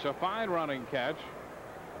 Cangelosi makes a fine running catch.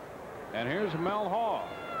 And here's Mel Hall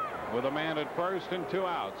with a man at first and 2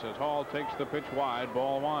 outs as Hall takes the pitch wide,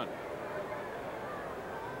 ball 1.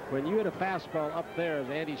 When you hit a fastball up there, as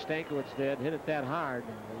Andy Stankiewicz did, hit it that hard,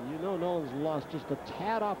 you know Nolan's lost just a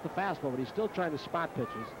tad off the fastball, but he's still trying to spot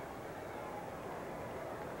pitches.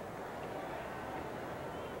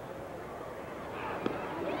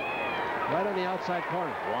 Right on the outside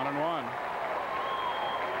corner. 1-1.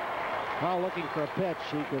 Hall looking for a pitch.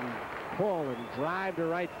 He can pull and drive to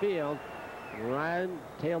right field. Ryan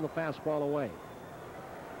tailed the fastball away.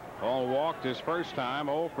 Hall walked his first time,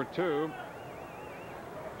 0 for 2.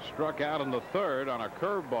 Struck out in the 3rd on a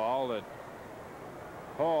curveball that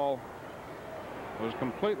Hall was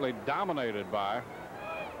completely dominated by.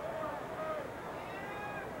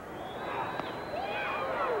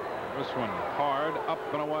 This one hard, up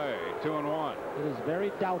and away, 2-1. It is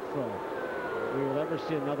very doubtful we will ever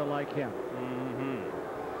see another like him.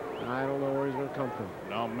 I don't know where he's going to come from.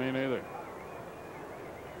 No, me neither.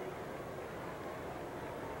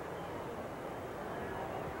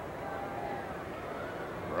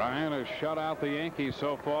 Ryan has shut out the Yankees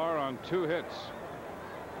so far on 2 hits.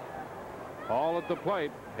 Hall at the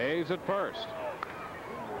plate, Hayes at first.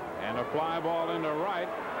 And a fly ball into right.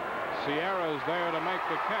 Sierra is there to make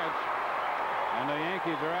the catch. And the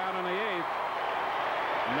Yankees are out in the 8th.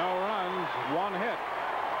 No runs, 1 hit.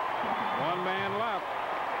 1 man left.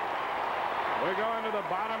 We're going to the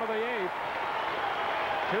bottom of the 8th.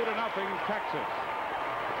 2-0 Texas.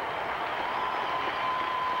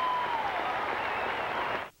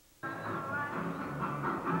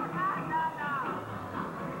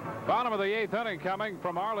 Bottom of the 8th inning coming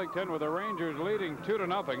from Arlington with the Rangers leading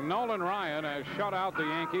 2-0. Nolan Ryan has shut out the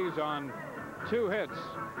Yankees on 2 hits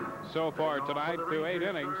so far tonight through 8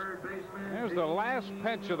 innings. There's the last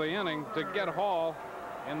pitch of the inning to get Hall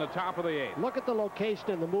in the top of the 8th. Look at the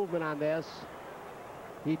location and the movement on this.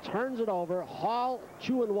 He turns it over. Hall,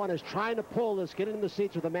 2-1, is trying to pull this, get it in the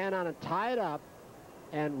seats with a man on it, tie it up.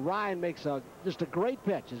 And Ryan makes just a great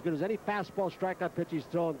pitch, as good as any fastball strikeout pitch he's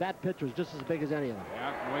thrown. That pitch was just as big as any of them.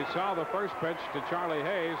 Yeah, and we saw the first pitch to Charlie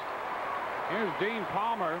Hayes. Here's Dean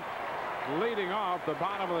Palmer leading off the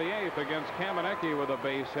bottom of the 8th against Kamenicki with a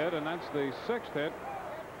base hit, and that's the 6th hit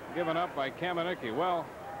given up by Kamenicki. Well,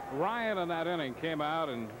 Ryan in that inning came out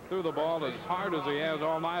and threw the ball as hard as he has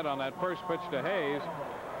all night on that first pitch to Hayes,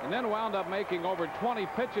 and then wound up making over 20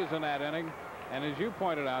 pitches in that inning. And as you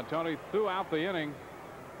pointed out, Tony, throughout the inning,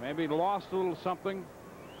 maybe lost a little something,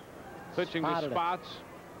 pitching to spots,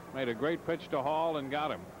 made a great pitch to Hall and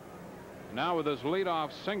got him. Now with his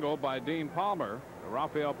leadoff single by Dean Palmer,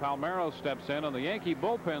 Rafael Palmeiro steps in, and the Yankee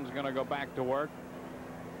bullpen's going to go back to work.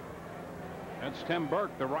 It's Tim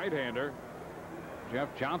Burke, the right-hander. Jeff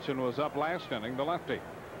Johnson was up last inning, the lefty.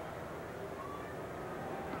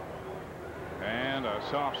 And a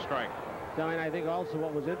soft strike. I think also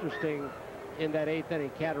what was interesting in that 8th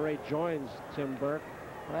inning, Cateray joins Tim Burke.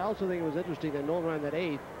 But I also think it was interesting that Nolan Ryan, that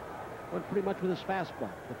 8th, went pretty much with his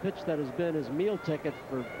fastball. The pitch that has been his meal ticket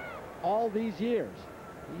for all these years.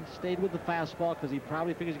 He stayed with the fastball because he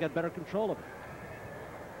probably figures he got better control of it.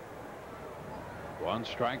 1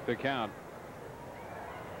 strike the count.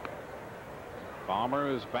 Palmer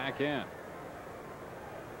is back in.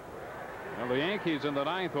 Well, the Yankees in the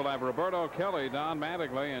 9th will have Roberto Kelly, Don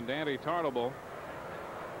Mattingly, and Danny Tartable.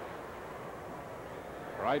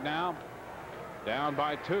 Right now, down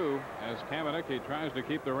by 2 as Kamenicki tries to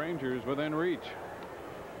keep the Rangers within reach.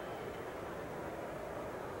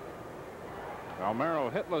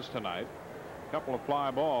 Palmeiro hitless tonight. A couple of fly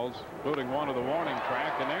balls, including one to the warning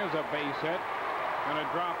track, and there's a base hit. Going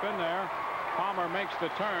to drop in there. Palmer makes the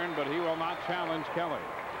turn, but he will not challenge Kelly.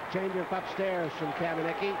 Changeup upstairs from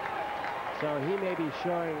Kamenicki, so he may be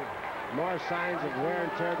showing more signs of wear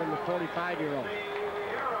and tear than the 45-year-old.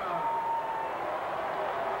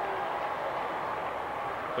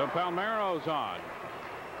 So Palmeiro's on,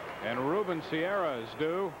 and Ruben Sierra is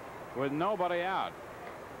due with nobody out.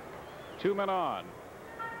 2 men on.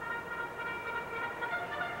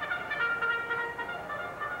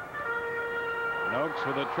 Noakes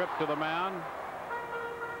with a trip to the mound.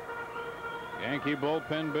 Yankee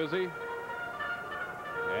bullpen busy.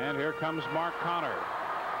 And here comes Mark Connor.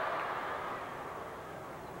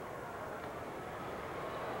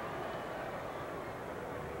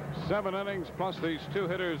 Seven innings plus these 2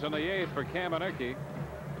 hitters in the 8th for Kamenicki.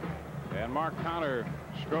 And Mark Connor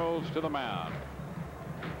strolls to the mound.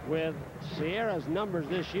 With Sierra's numbers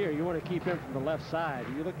this year, you want to keep him from the left side.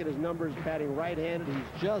 You look at his numbers batting right-handed,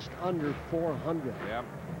 he's just under 400. Yep.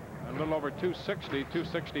 A little over 260,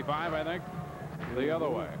 265, I think, the other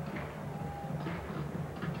way.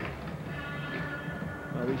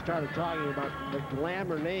 Well, we started talking about the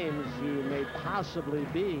glamour names who may possibly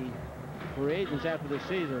be free agents after the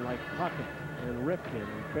season, like Puckett and Ripken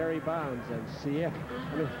and Barry Bonds and Sierra.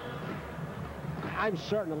 I mean, I'm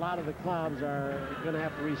certain a lot of the clubs are going to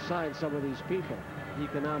have to re-sign some of these people,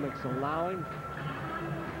 economics allowing.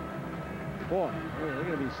 Boy, there are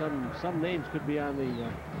going to be some names could be on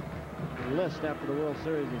the list after the World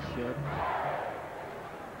Series this year.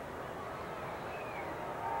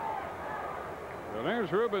 Well,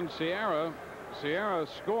 there's Ruben Sierra. Sierra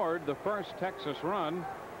scored the first Texas run.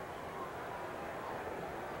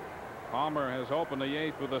 Palmer has opened the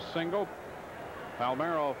 8th with a single.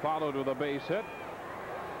 Palmeiro followed with a base hit.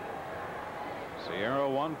 Sierra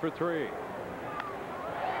 1 for 3.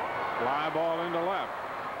 Fly ball into left.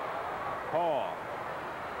 Hall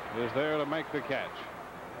is there to make the catch.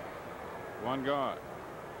 1 gone.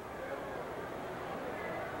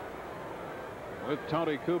 With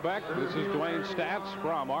Tony Kubek, this is Dwayne Statz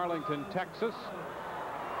from Arlington, Texas.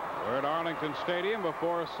 We're at Arlington Stadium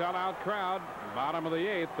before a sellout crowd. Bottom of the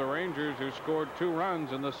 8th, the Rangers, who scored 2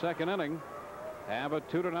 runs in the 2nd inning, have a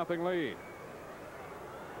 2-0 lead.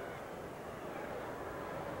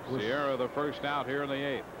 Sierra the first out here in the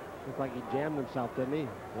 8th. Looked like he jammed himself, didn't he?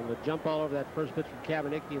 And the jump all over that first pitch from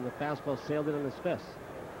Kamenicki, and the fastball sailed in on his fist.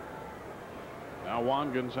 Now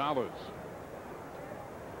Juan Gonzalez.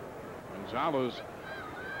 Gonzalez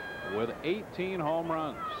with 18 home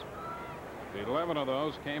runs. 11 of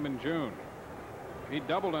those came in June. He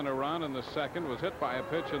doubled in a run in the 2nd, was hit by a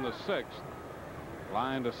pitch in the 6th,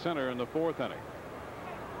 line to center in the 4th inning.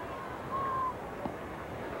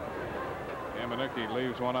 Kamenicki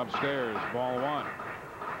leaves one upstairs, ball 1.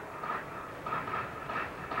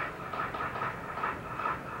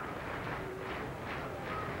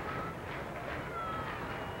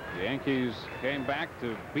 The Yankees came back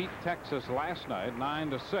to beat Texas last night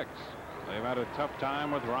 9-6. They've had a tough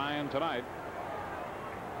time with Ryan tonight.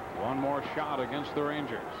 One more shot against the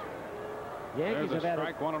Rangers. Yankees have had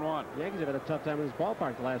strike 1-1. Yankees have had a tough time in this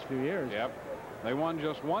ballpark the last few years. Yep. They won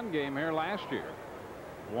just one game here last year,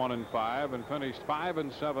 1-5, and finished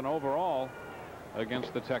 5-7 overall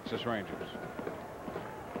against the Texas Rangers.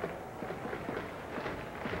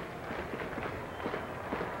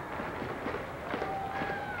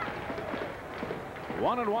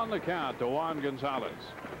 One and one the count to Juan Gonzalez.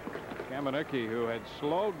 Kamenicki, who had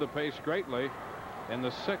slowed the pace greatly in the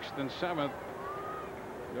 6th and 7th,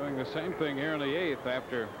 doing the same thing here in the 8th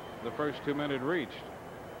after the first 2-minute reached.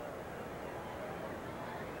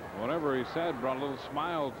 Whatever he said brought a little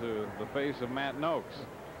smile to the face of Matt Noakes.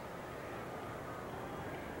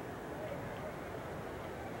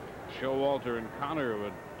 Showalter and Connor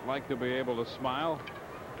would like to be able to smile.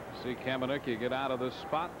 See Kamenicki get out of this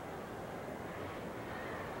spot.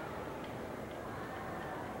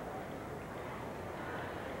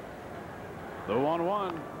 The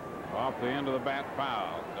 1-1 off the end of the bat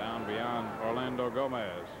foul down beyond Orlando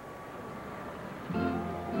Gomez.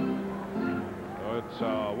 So it's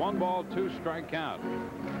a 1-ball, 2-strike count.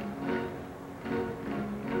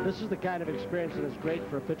 This is the kind of experience that is great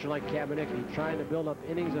for a pitcher like Kamenicki, trying to build up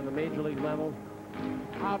innings on the major league level.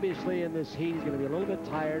 Obviously in this heat he's going to be a little bit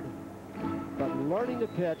tired, but learning to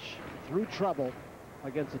pitch through trouble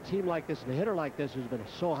against a team like this and a hitter like this who's been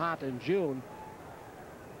so hot in June,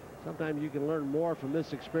 sometimes you can learn more from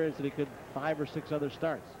this experience than he could 5 or 6 other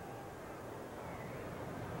starts.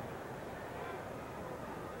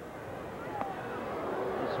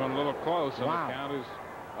 This one a little close. Wow. And the count is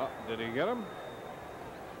up. Did he get him?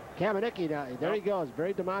 Kamenicki, there he goes,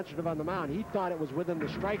 very demonstrative on the mound. He thought it was within the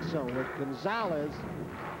strike zone with Gonzalez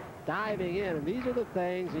diving in, and these are the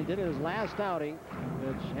things he did in his last outing,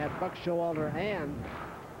 which had Buck Showalter and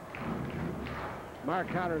Mark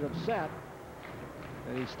Connors upset.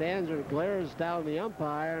 And he stands there and glares down the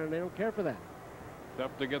umpire, and they don't care for that.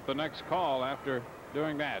 Tough to get the next call after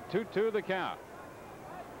doing that. 2-2 the count.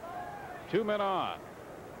 2 men on.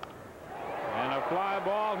 And a fly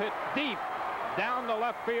ball hit deep down the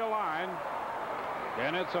left field line.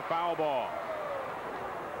 And it's a foul ball.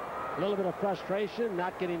 A little bit of frustration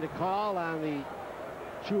not getting the call on the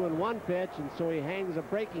 2-1 pitch, and so he hangs a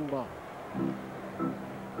breaking ball.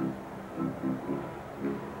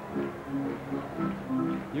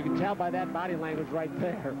 You can tell by that body language right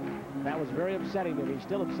there. That was very upsetting to me. He's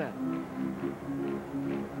still upset.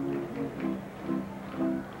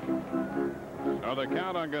 So the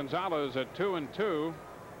count on Gonzalez at 2-2.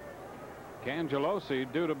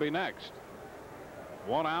 Cangelosi due to be next.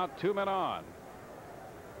 1 out, 2 men on.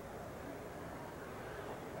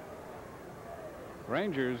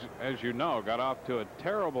 Rangers, as you know, got off to a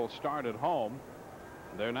terrible start at home.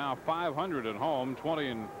 They're now 500 at home,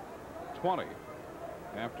 20-20.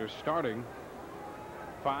 After starting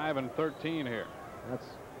 5-13 here. That's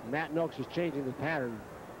Matt Noakes is changing the pattern.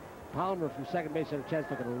 Palmer from second base had a chance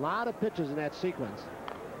to look at a lot of pitches in that sequence.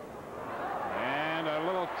 And a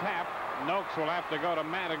little tap. Noakes will have to go to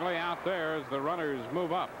Mattingly out there as the runners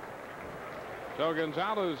move up. So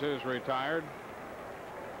Gonzalez is retired.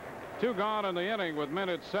 2 gone in the inning with men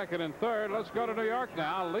at second and third. Let's go to New York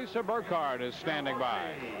now. Lisa Burkhardt is standing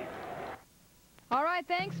by. All right,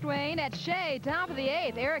 thanks, Dwayne. At Shea, top of the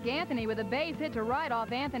 8th, Eric Anthony with a base hit to right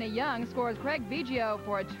off Anthony Young scores Craig Biggio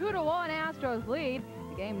for a 2-1 Astros lead.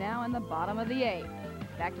 The game now in the bottom of the 8th.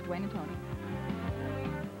 Back to Dwayne and Tony.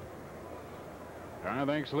 All right,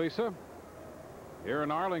 thanks, Lisa. Here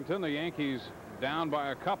in Arlington, the Yankees down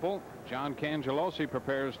by a couple. John Cangelosi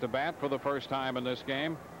prepares to bat for the first time in this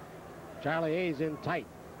game. Charlie Hayes in tight.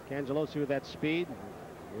 Cangelosi with that speed.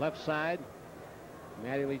 Left side.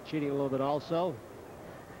 Mattingly cheating a little bit also.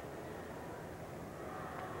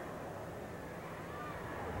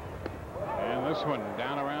 And this one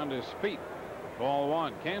down around his feet. Ball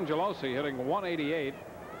 1. Cangelosi hitting 188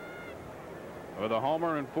 with a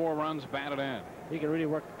homer and 4 runs batted in. He can really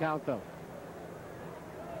work the count, though.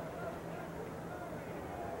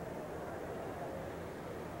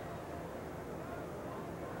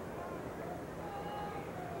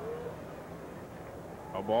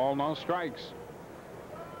 A ball, no strikes.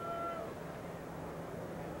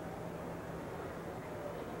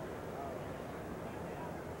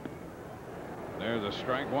 There's a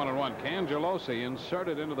strike, 1-1. Cangelosi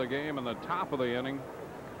inserted into the game in the top of the inning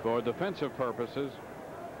for defensive purposes.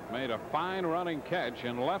 Made a fine running catch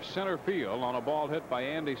in left center field on a ball hit by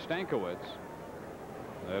Andy Stankiewicz.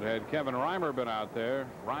 That had Kevin Reimer been out there,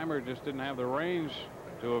 Reimer just didn't have the range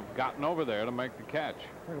to have gotten over there to make the catch.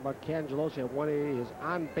 Talking about Cangelosi at 180, his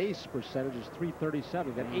on-base percentage is .337.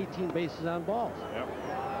 He's got 18 bases on balls. Yep.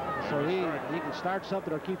 So he can start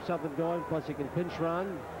something or keep something going. Plus he can pinch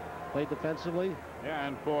run, play defensively. Yeah,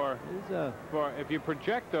 and for if you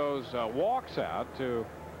project those walks out to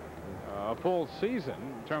a full season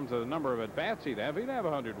in terms of the number of at-bats he'd have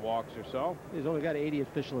 100 walks or so. He's only got 80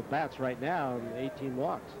 official at-bats right now and 18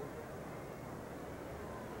 walks.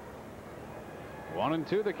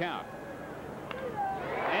 1-2 the count.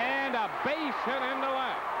 And a base hit into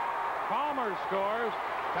left. Palmer scores.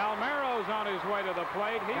 Palmeiro's on his way to the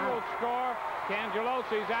plate. He will score.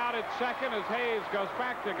 Cangelosi's out at second as Hayes goes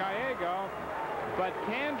back to Gallego. But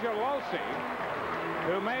Cangelosi,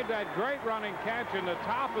 who made that great running catch in the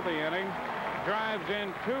top of the inning, drives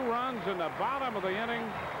in 2 runs in the bottom of the inning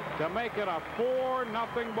to make it a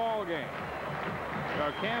 4-0 ball game.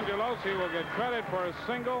 So Cangelosi will get credit for a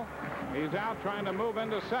single. He's out trying to move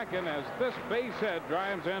into second as this base hit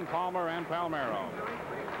drives in Palmer and Palmeiro.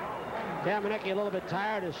 Kamenecki a little bit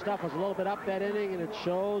tired. His stuff was a little bit up that inning, and it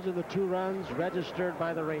shows in the 2 runs registered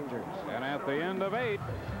by the Rangers. And at the end of 8,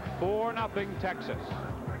 4-0 Texas.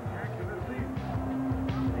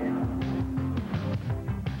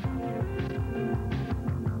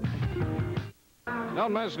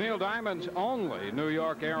 Don't miss Neil Diamond's only New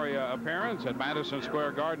York area appearance at Madison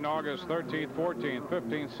Square Garden, August 13th, 14th,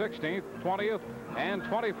 15th, 16th, 20th, and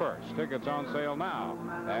 21st. Tickets on sale now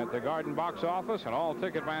at the Garden box office and all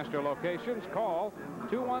Ticketmaster locations. Call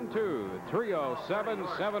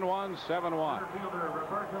 212-307-7171.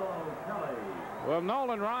 Well,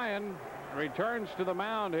 Nolan Ryan returns to the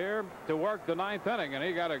mound here to work the 9th inning, and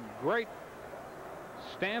he got a great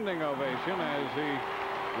standing ovation as he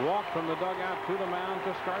walked from the dugout to the mound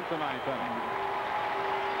to start the 9th inning.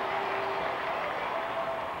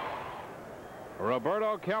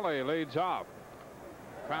 Roberto Kelly leads off.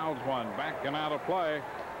 Fouls one, back and out of play.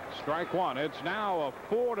 Strike one. It's now a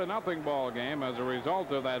 4-0 ball game as a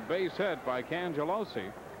result of that base hit by Cangelosi.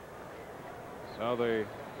 So the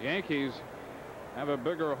Yankees have a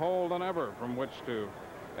bigger hole than ever from which to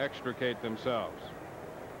extricate themselves.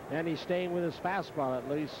 And he's staying with his fastball, at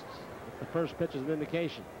least. The first pitch is an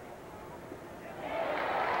indication. He's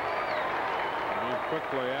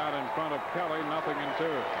quickly out in front of Kelly,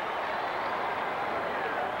 0-2.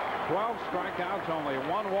 12 strikeouts, only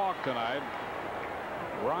 1 walk tonight.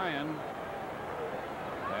 Ryan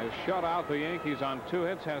has shut out the Yankees on 2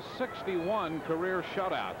 hits, has 61 career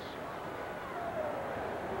shutouts.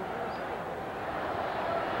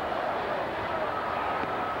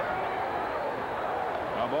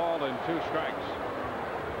 A ball and 2 strikes.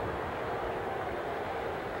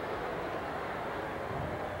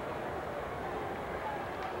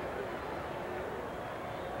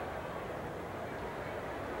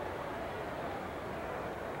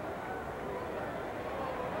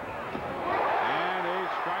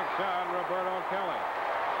 Roberto Kelly,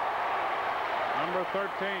 number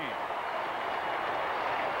 13.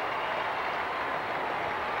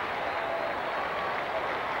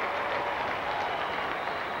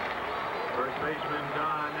 First baseman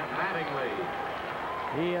Don Mattingly.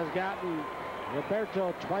 He has gotten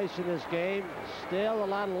Roberto twice in this game. Still a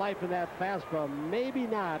lot of life in that fastball. Maybe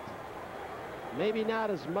not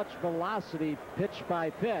as much velocity pitch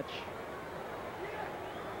by pitch,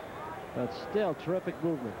 but still terrific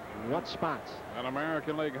movement. What spots? An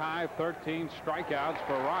American League high 13 strikeouts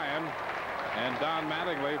for Ryan, and Don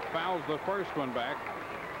Mattingly fouls the first one back.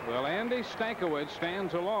 Well, Andy Stankiewicz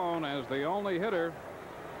stands alone as the only hitter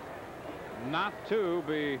not to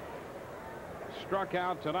be struck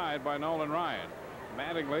out tonight by Nolan Ryan.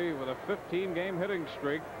 Mattingly with a 15-game hitting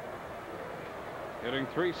streak, hitting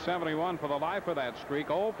 .371 for the life of that streak.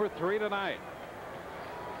 0 for 3 tonight.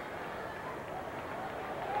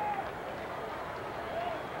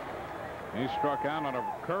 He struck out on a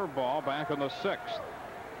curveball back in the 6th. This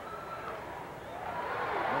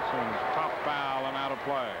one's pop foul and out of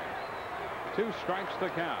play. 2 strikes to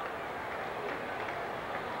count.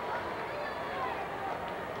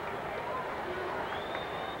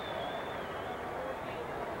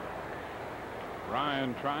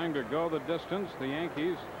 Ryan trying to go the distance. The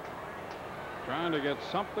Yankees trying to get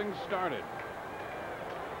something started.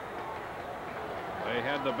 They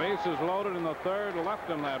had the bases loaded in the 3rd, left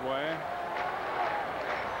them that way.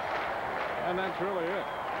 And that's really it.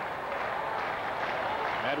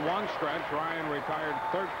 At one stretch, Ryan retired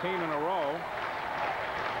 13 in a row.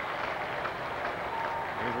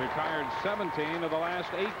 He's retired 17 of the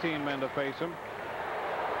last 18 men to face him.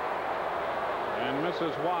 And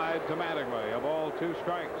misses wide to Mattingly. A ball, 2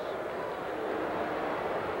 strikes.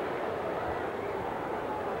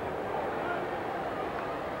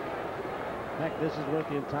 Heck, this is worth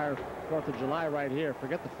the entire 4th of July right here.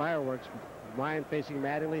 Forget the fireworks. Ryan facing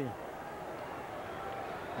Mattingly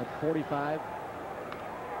at 45.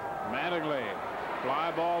 Mattingly,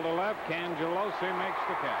 fly ball to left. Cangelosi makes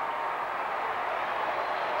the catch.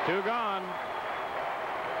 2 gone.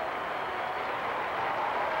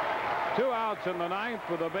 2 outs in the 9th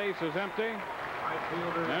with the bases empty.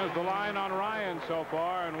 There's the line on Ryan so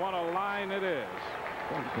far, and what a line it is.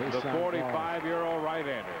 The 45-year-old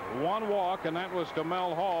right-hander. 1 walk, and that was to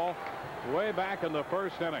Mel Hall way back in the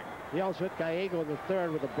 1st inning. He also hit Gallego in the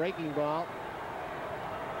 3rd with a breaking ball.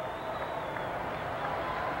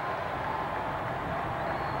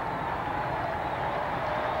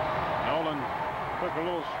 Nolan took a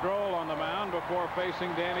little stroll on the mound before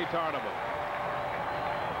facing Danny Tartabull.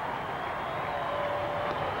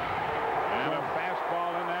 And a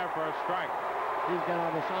fastball in there for a strike. He's got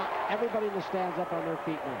almost everybody in the stands up on their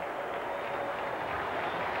feet now.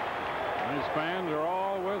 These fans are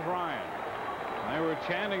all with Ryan. They were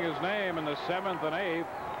chanting his name in the 7th and 8th,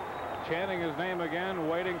 chanting his name again,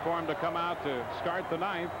 waiting for him to come out to start the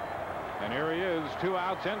 9th. And here he is, 2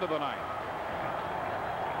 outs into the 9th.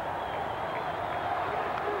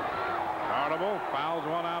 Tartabull fouls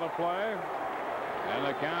 1 out of play, and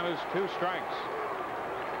the count is 2 strikes.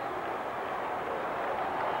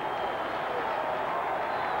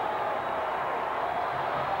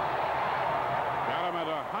 Got him at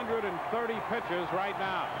 130 pitches right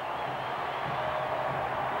now.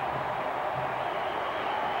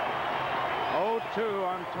 Oh-2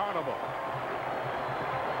 on Tartabull.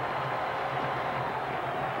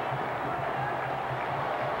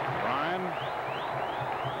 Ryan.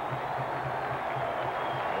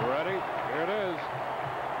 Ready? Here it is.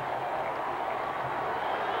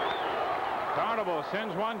 Tartabull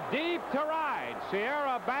sends one deep to right.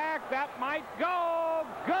 Sierra back. That might go.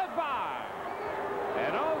 Goodbye.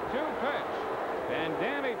 An 0-2 pitch. And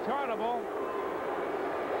Danny Tartabull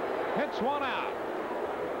hits 1 out.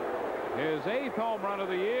 His 8th home run of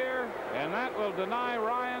the year, and that will deny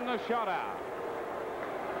Ryan the shutout.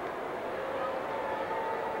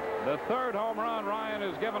 The 3rd home run Ryan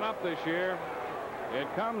has given up this year.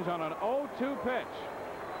 It comes on an 0-2 pitch.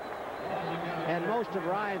 And most of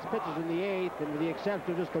Ryan's pitches in the 8th, and with the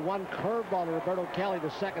exception of just the 1 curveball to Roberto Kelly, the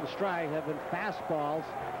 2nd strike, have been fastballs.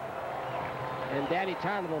 And Danny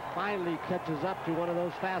Tartabull finally catches up to one of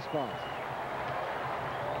those fastballs.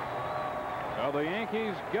 Well, the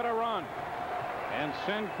Yankees get a run and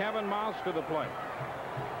send Kevin Mouse to the plate.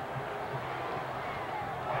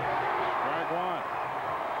 Strike 1.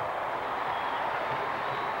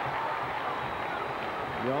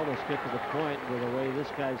 You almost get to the point with the way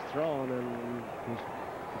this guy's throwing, and the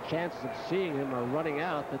chances of seeing him are running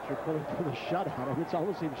out that you're pulling for the shutout. I mean, it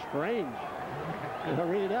almost seems strange. It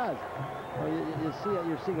really does. Well,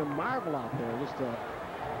 you're seeing a marvel out there. Just a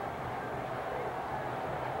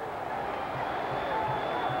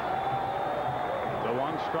The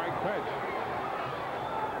 1-strike pitch.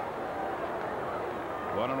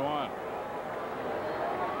 1-1.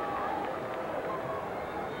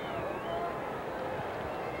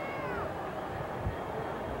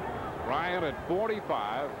 Ryan at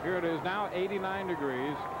 45. Here it is now 89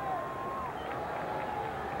 degrees.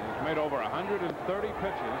 He's made over 130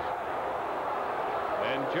 pitches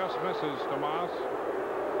and just misses Tomas.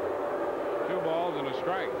 2 balls and a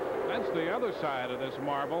strike. That's the other side of this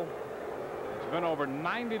marble. It's been over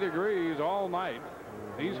 90 degrees all night.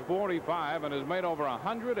 He's 45 and has made over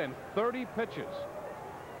 130 pitches.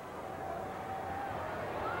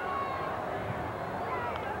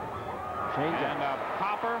 And a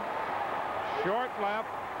popper, short left.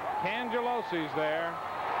 Cangelosi's there,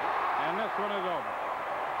 and this one is over.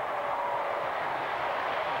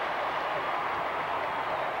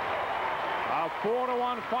 A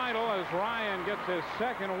 4-1 final as Ryan gets his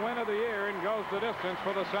 2nd win of the year and goes the distance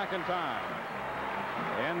for the 2nd time.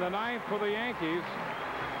 In the 9th for the Yankees,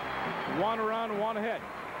 1 run, 1 hit.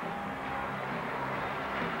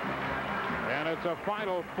 And it's a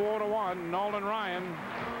final 4-1. Nolan Ryan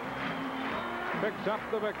picks up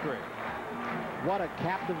the victory. What a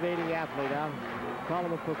captivating athlete, huh? Call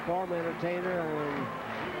him a performer, entertainer, and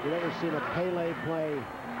you've never seen a Pele play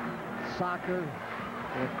soccer,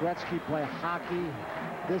 or Gretzky play hockey.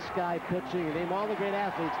 This guy pitching, name all the great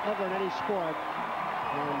athletes ever in any sport.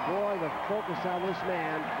 And boy, the focus on this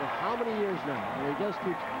man for how many years now? And he just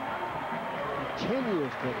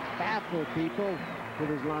continues to baffle people with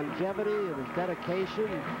his longevity and his dedication.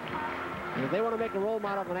 And if they want to make a role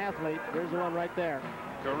model of an athlete, there's the one right there.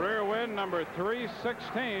 Career win number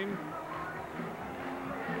 316.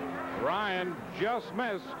 Ryan just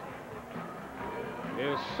missed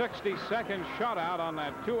his 62nd shutout on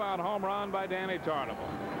that 2-out home run by Danny Tartable.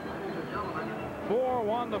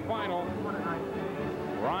 4-1 the final.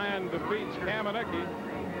 Ryan defeats Kamenicki,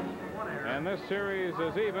 and this series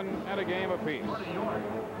is even at a game apiece.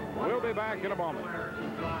 We'll be back in a moment.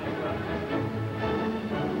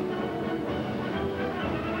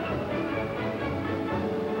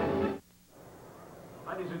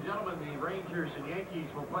 Ladies and gentlemen, the Rangers and Yankees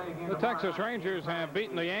will play again. The Texas Rangers have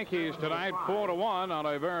beaten the Yankees tonight 4-1 on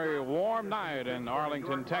a very warm night in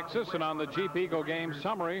Arlington, Texas. And on the Jeep Eagle game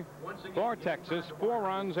summary for Texas, 4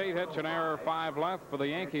 runs, 8 hits, an error, 5 left. For the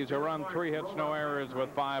Yankees, a run, 3 hits, no errors with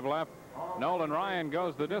 5 left. Nolan Ryan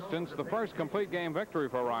goes the distance. The first complete game victory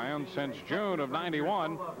for Ryan since June of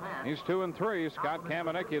 '91. He's 2-3. Scott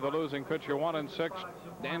Kamenicki, the losing pitcher, 1-6.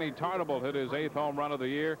 Danny Tartable hit his 8th home run of the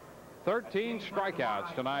year. 13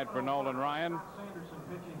 strikeouts tonight for Nolan Ryan.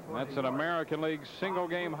 That's an American League single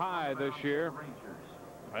game high this year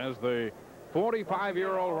as the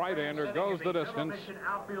 45-year-old right-hander goes the distance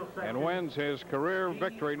and wins his career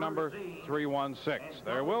victory number 316.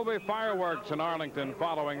 There will be fireworks in Arlington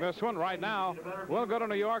following this one. Right now, we'll go to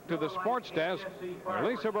New York to the sports desk where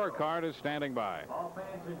Lisa Burkhardt is standing by.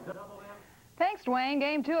 Thanks, Dwayne.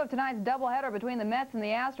 Game 2 of tonight's doubleheader between the Mets and the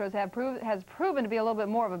Astros has proven to be a little bit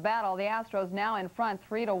more of a battle. The Astros now in front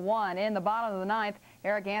 3-1. In the bottom of the 9th,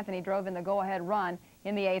 Eric Anthony drove in the go-ahead run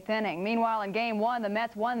in the 8th inning. Meanwhile, in Game 1, the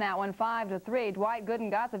Mets won that one 5-3. Dwight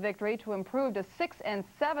Gooden got the victory to improve to 6-7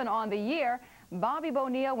 on the year. Bobby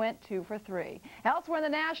Bonilla went 2 for 3. Elsewhere in the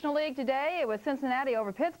National League today, it was Cincinnati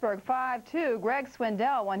over Pittsburgh 5-2. Greg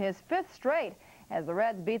Swindell won his 5th straight as the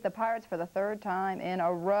Reds beat the Pirates for the 3rd time in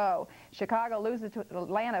a row. Chicago loses to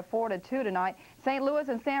Atlanta 4-2 tonight. St. Louis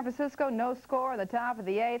and San Francisco, no score in the top of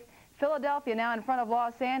the 8th. Philadelphia now in front of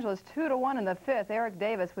Los Angeles 2-1 in the 5th. Eric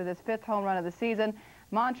Davis with his 5th home run of the season.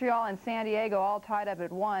 Montreal and San Diego all tied up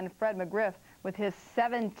at 1. Fred McGriff with his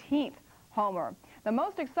 17th homer. The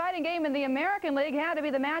most exciting game in the American League had to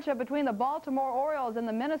be the matchup between the Baltimore Orioles and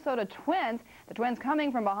the Minnesota Twins. The Twins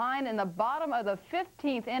coming from behind in the bottom of the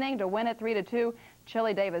 15th inning to win it 3-2.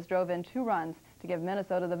 Chili Davis drove in 2 runs to give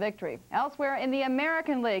Minnesota the victory. Elsewhere in the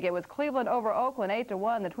American League, it was Cleveland over Oakland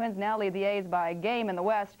 8-1. The Twins now lead the A's by a game in the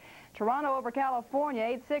West. Toronto over California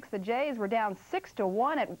 8-6. The Jays were down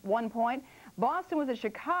 6-1 at one point. Boston was at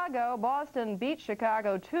Chicago. Boston beat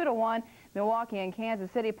Chicago 2-1. Milwaukee and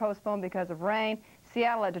Kansas City postponed because of rain.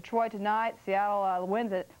 Seattle at Detroit tonight. Seattle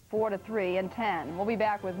wins it 4-3 in 10. We'll be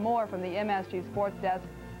back with more from the MSG Sports Desk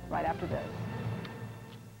right after this.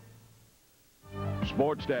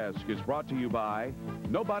 Sports Desk is brought to you by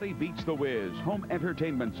Nobody Beats the Wiz Home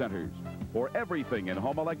Entertainment Centers. For everything in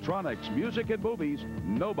home electronics, music, and movies,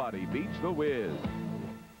 nobody beats the Wiz.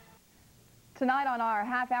 Tonight on our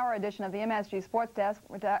half-hour edition of the MSG Sports Desk,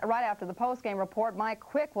 right after the post-game report, Mike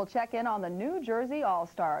Quick will check in on the New Jersey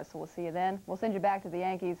All-Stars. So we'll see you then. We'll send you back to the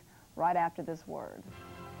Yankees right after this word.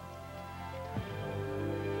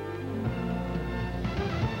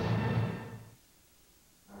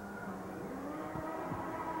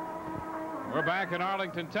 We're back in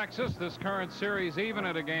Arlington, Texas. This current series even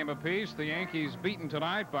at a game apiece. The Yankees beaten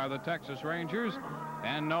tonight by the Texas Rangers.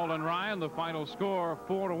 And Nolan Ryan, the final score,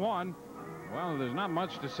 4-1. Well, there's not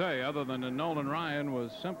much to say other than that Nolan Ryan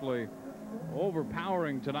was simply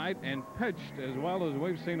overpowering tonight and pitched as well as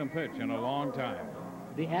we've seen him pitch in a long time.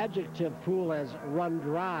 The adjective pool has run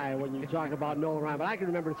dry when you talk about Nolan Ryan, but I can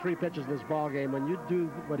remember 3 pitches in this ball game when you do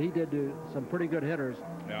what he did to some pretty good hitters.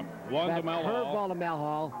 Yep. One to Mel Hall. Curveball to Mel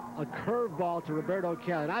Hall, a curveball to Roberto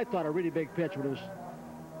Kelly, and I thought a really big pitch when it was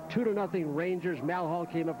 2-0 Rangers. Mel Hall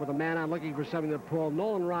came up with a man on looking for something to pull.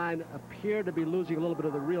 Nolan Ryan appeared to be losing a little bit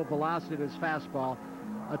of the real velocity in his fastball.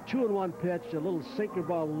 A 2-1 pitch, a little sinker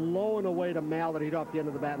ball low and away to Mel that he'd off the end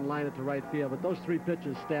of the bat and line it to right field. But those 3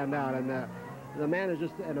 pitches stand out, and the man is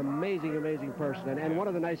just an amazing, amazing person, and one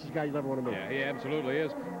of the nicest guys you'll ever want to meet. Yeah, he absolutely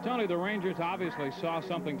is. Tony, the Rangers obviously saw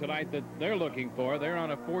something tonight that they're looking for. They're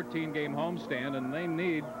on a 14-game homestand, and they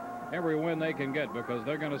need every win they can get because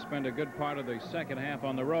they're going to spend a good part of the second half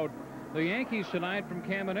on the road. The Yankees tonight from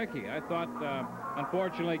Kamenicki, I thought,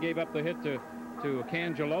 unfortunately gave up the hit to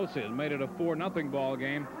Cangelosi and made it a 4-0 ball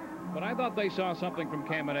game. But I thought they saw something from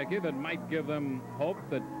Kamenicki that might give them hope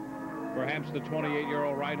that perhaps the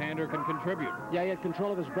 28-year-old right-hander can contribute. Yeah, he had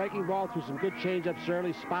control of his breaking ball, threw some good changeups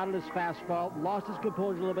early, spotted his fastball, lost his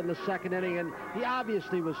composure a little bit in the 2nd inning, and he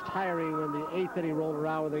obviously was tiring when the 8th inning rolled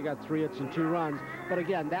around when they got 3 hits and 2 runs. But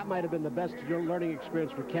again, that might have been the best learning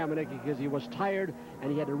experience for Kamenicki because he was tired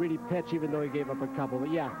and he had to really pitch even though he gave up a couple.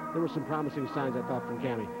 But yeah, there were some promising signs, I thought, from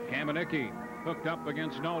Kamenicki. Kamenicki hooked up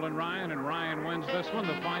against Nolan Ryan, and Ryan wins this one.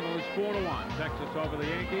 The final is 4-1. Texas over the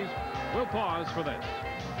Yankees. We'll pause for this.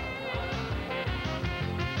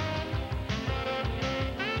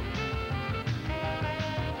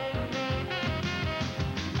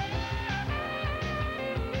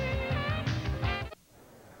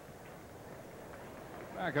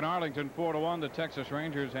 Back in Arlington, 4-1, the Texas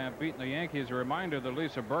Rangers have beaten the Yankees. A reminder that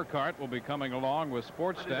Lisa Burkhart will be coming along with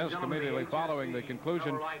Sports Desk immediately following the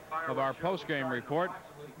conclusion of our postgame report.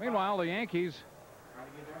 Meanwhile, the Yankees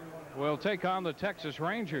will take on the Texas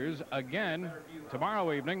Rangers again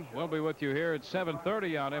tomorrow evening. We'll be with you here at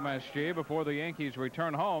 7:30 on MSG before the Yankees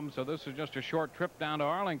return home. So this is just a short trip down to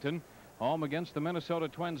Arlington, home against the Minnesota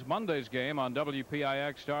Twins Monday's game on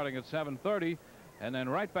WPIX starting at 7:30. And then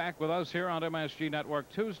right back with us here on MSG Network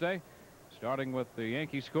Tuesday, starting with the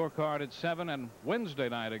Yankee scorecard at 7, and Wednesday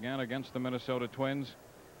night again against the Minnesota Twins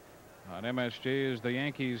on MSG as the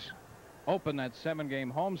Yankees open that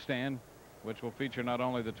 7-game homestand, which will feature not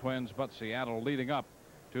only the Twins but Seattle leading up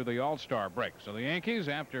to the All-Star break. So the Yankees,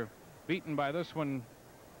 after beaten by this one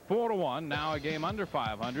 4-1, now a game under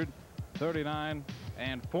 500,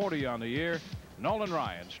 39-40 on the year. Nolan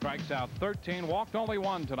Ryan strikes out 13, walked only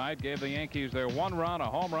 1 tonight, gave the Yankees their 1 run, a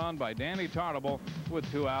home run by Danny Tartable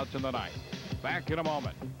with 2 outs in the ninth. Back in a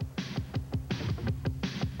moment.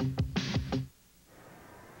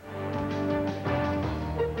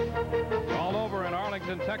 It's all over in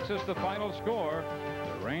Arlington, Texas. The final score,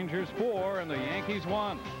 the Rangers 4 and the Yankees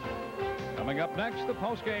 1. Coming up next, the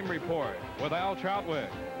postgame report with Al Troutwig.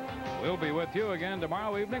 We'll be with you again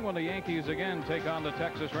tomorrow evening when the Yankees again take on the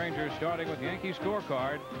Texas Rangers, starting with Yankee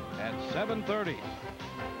scorecard at 7:30.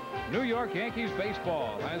 New York Yankees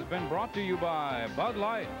baseball has been brought to you by Bud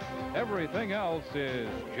Light. Everything else is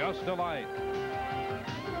just a light.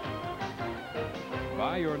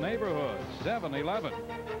 By your neighborhood 7-Eleven.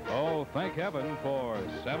 Oh, thank heaven for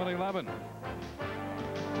 7-Eleven.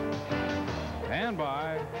 And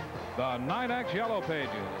by the 9X Yellow Pages.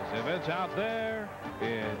 If it's out there,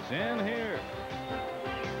 it's in here.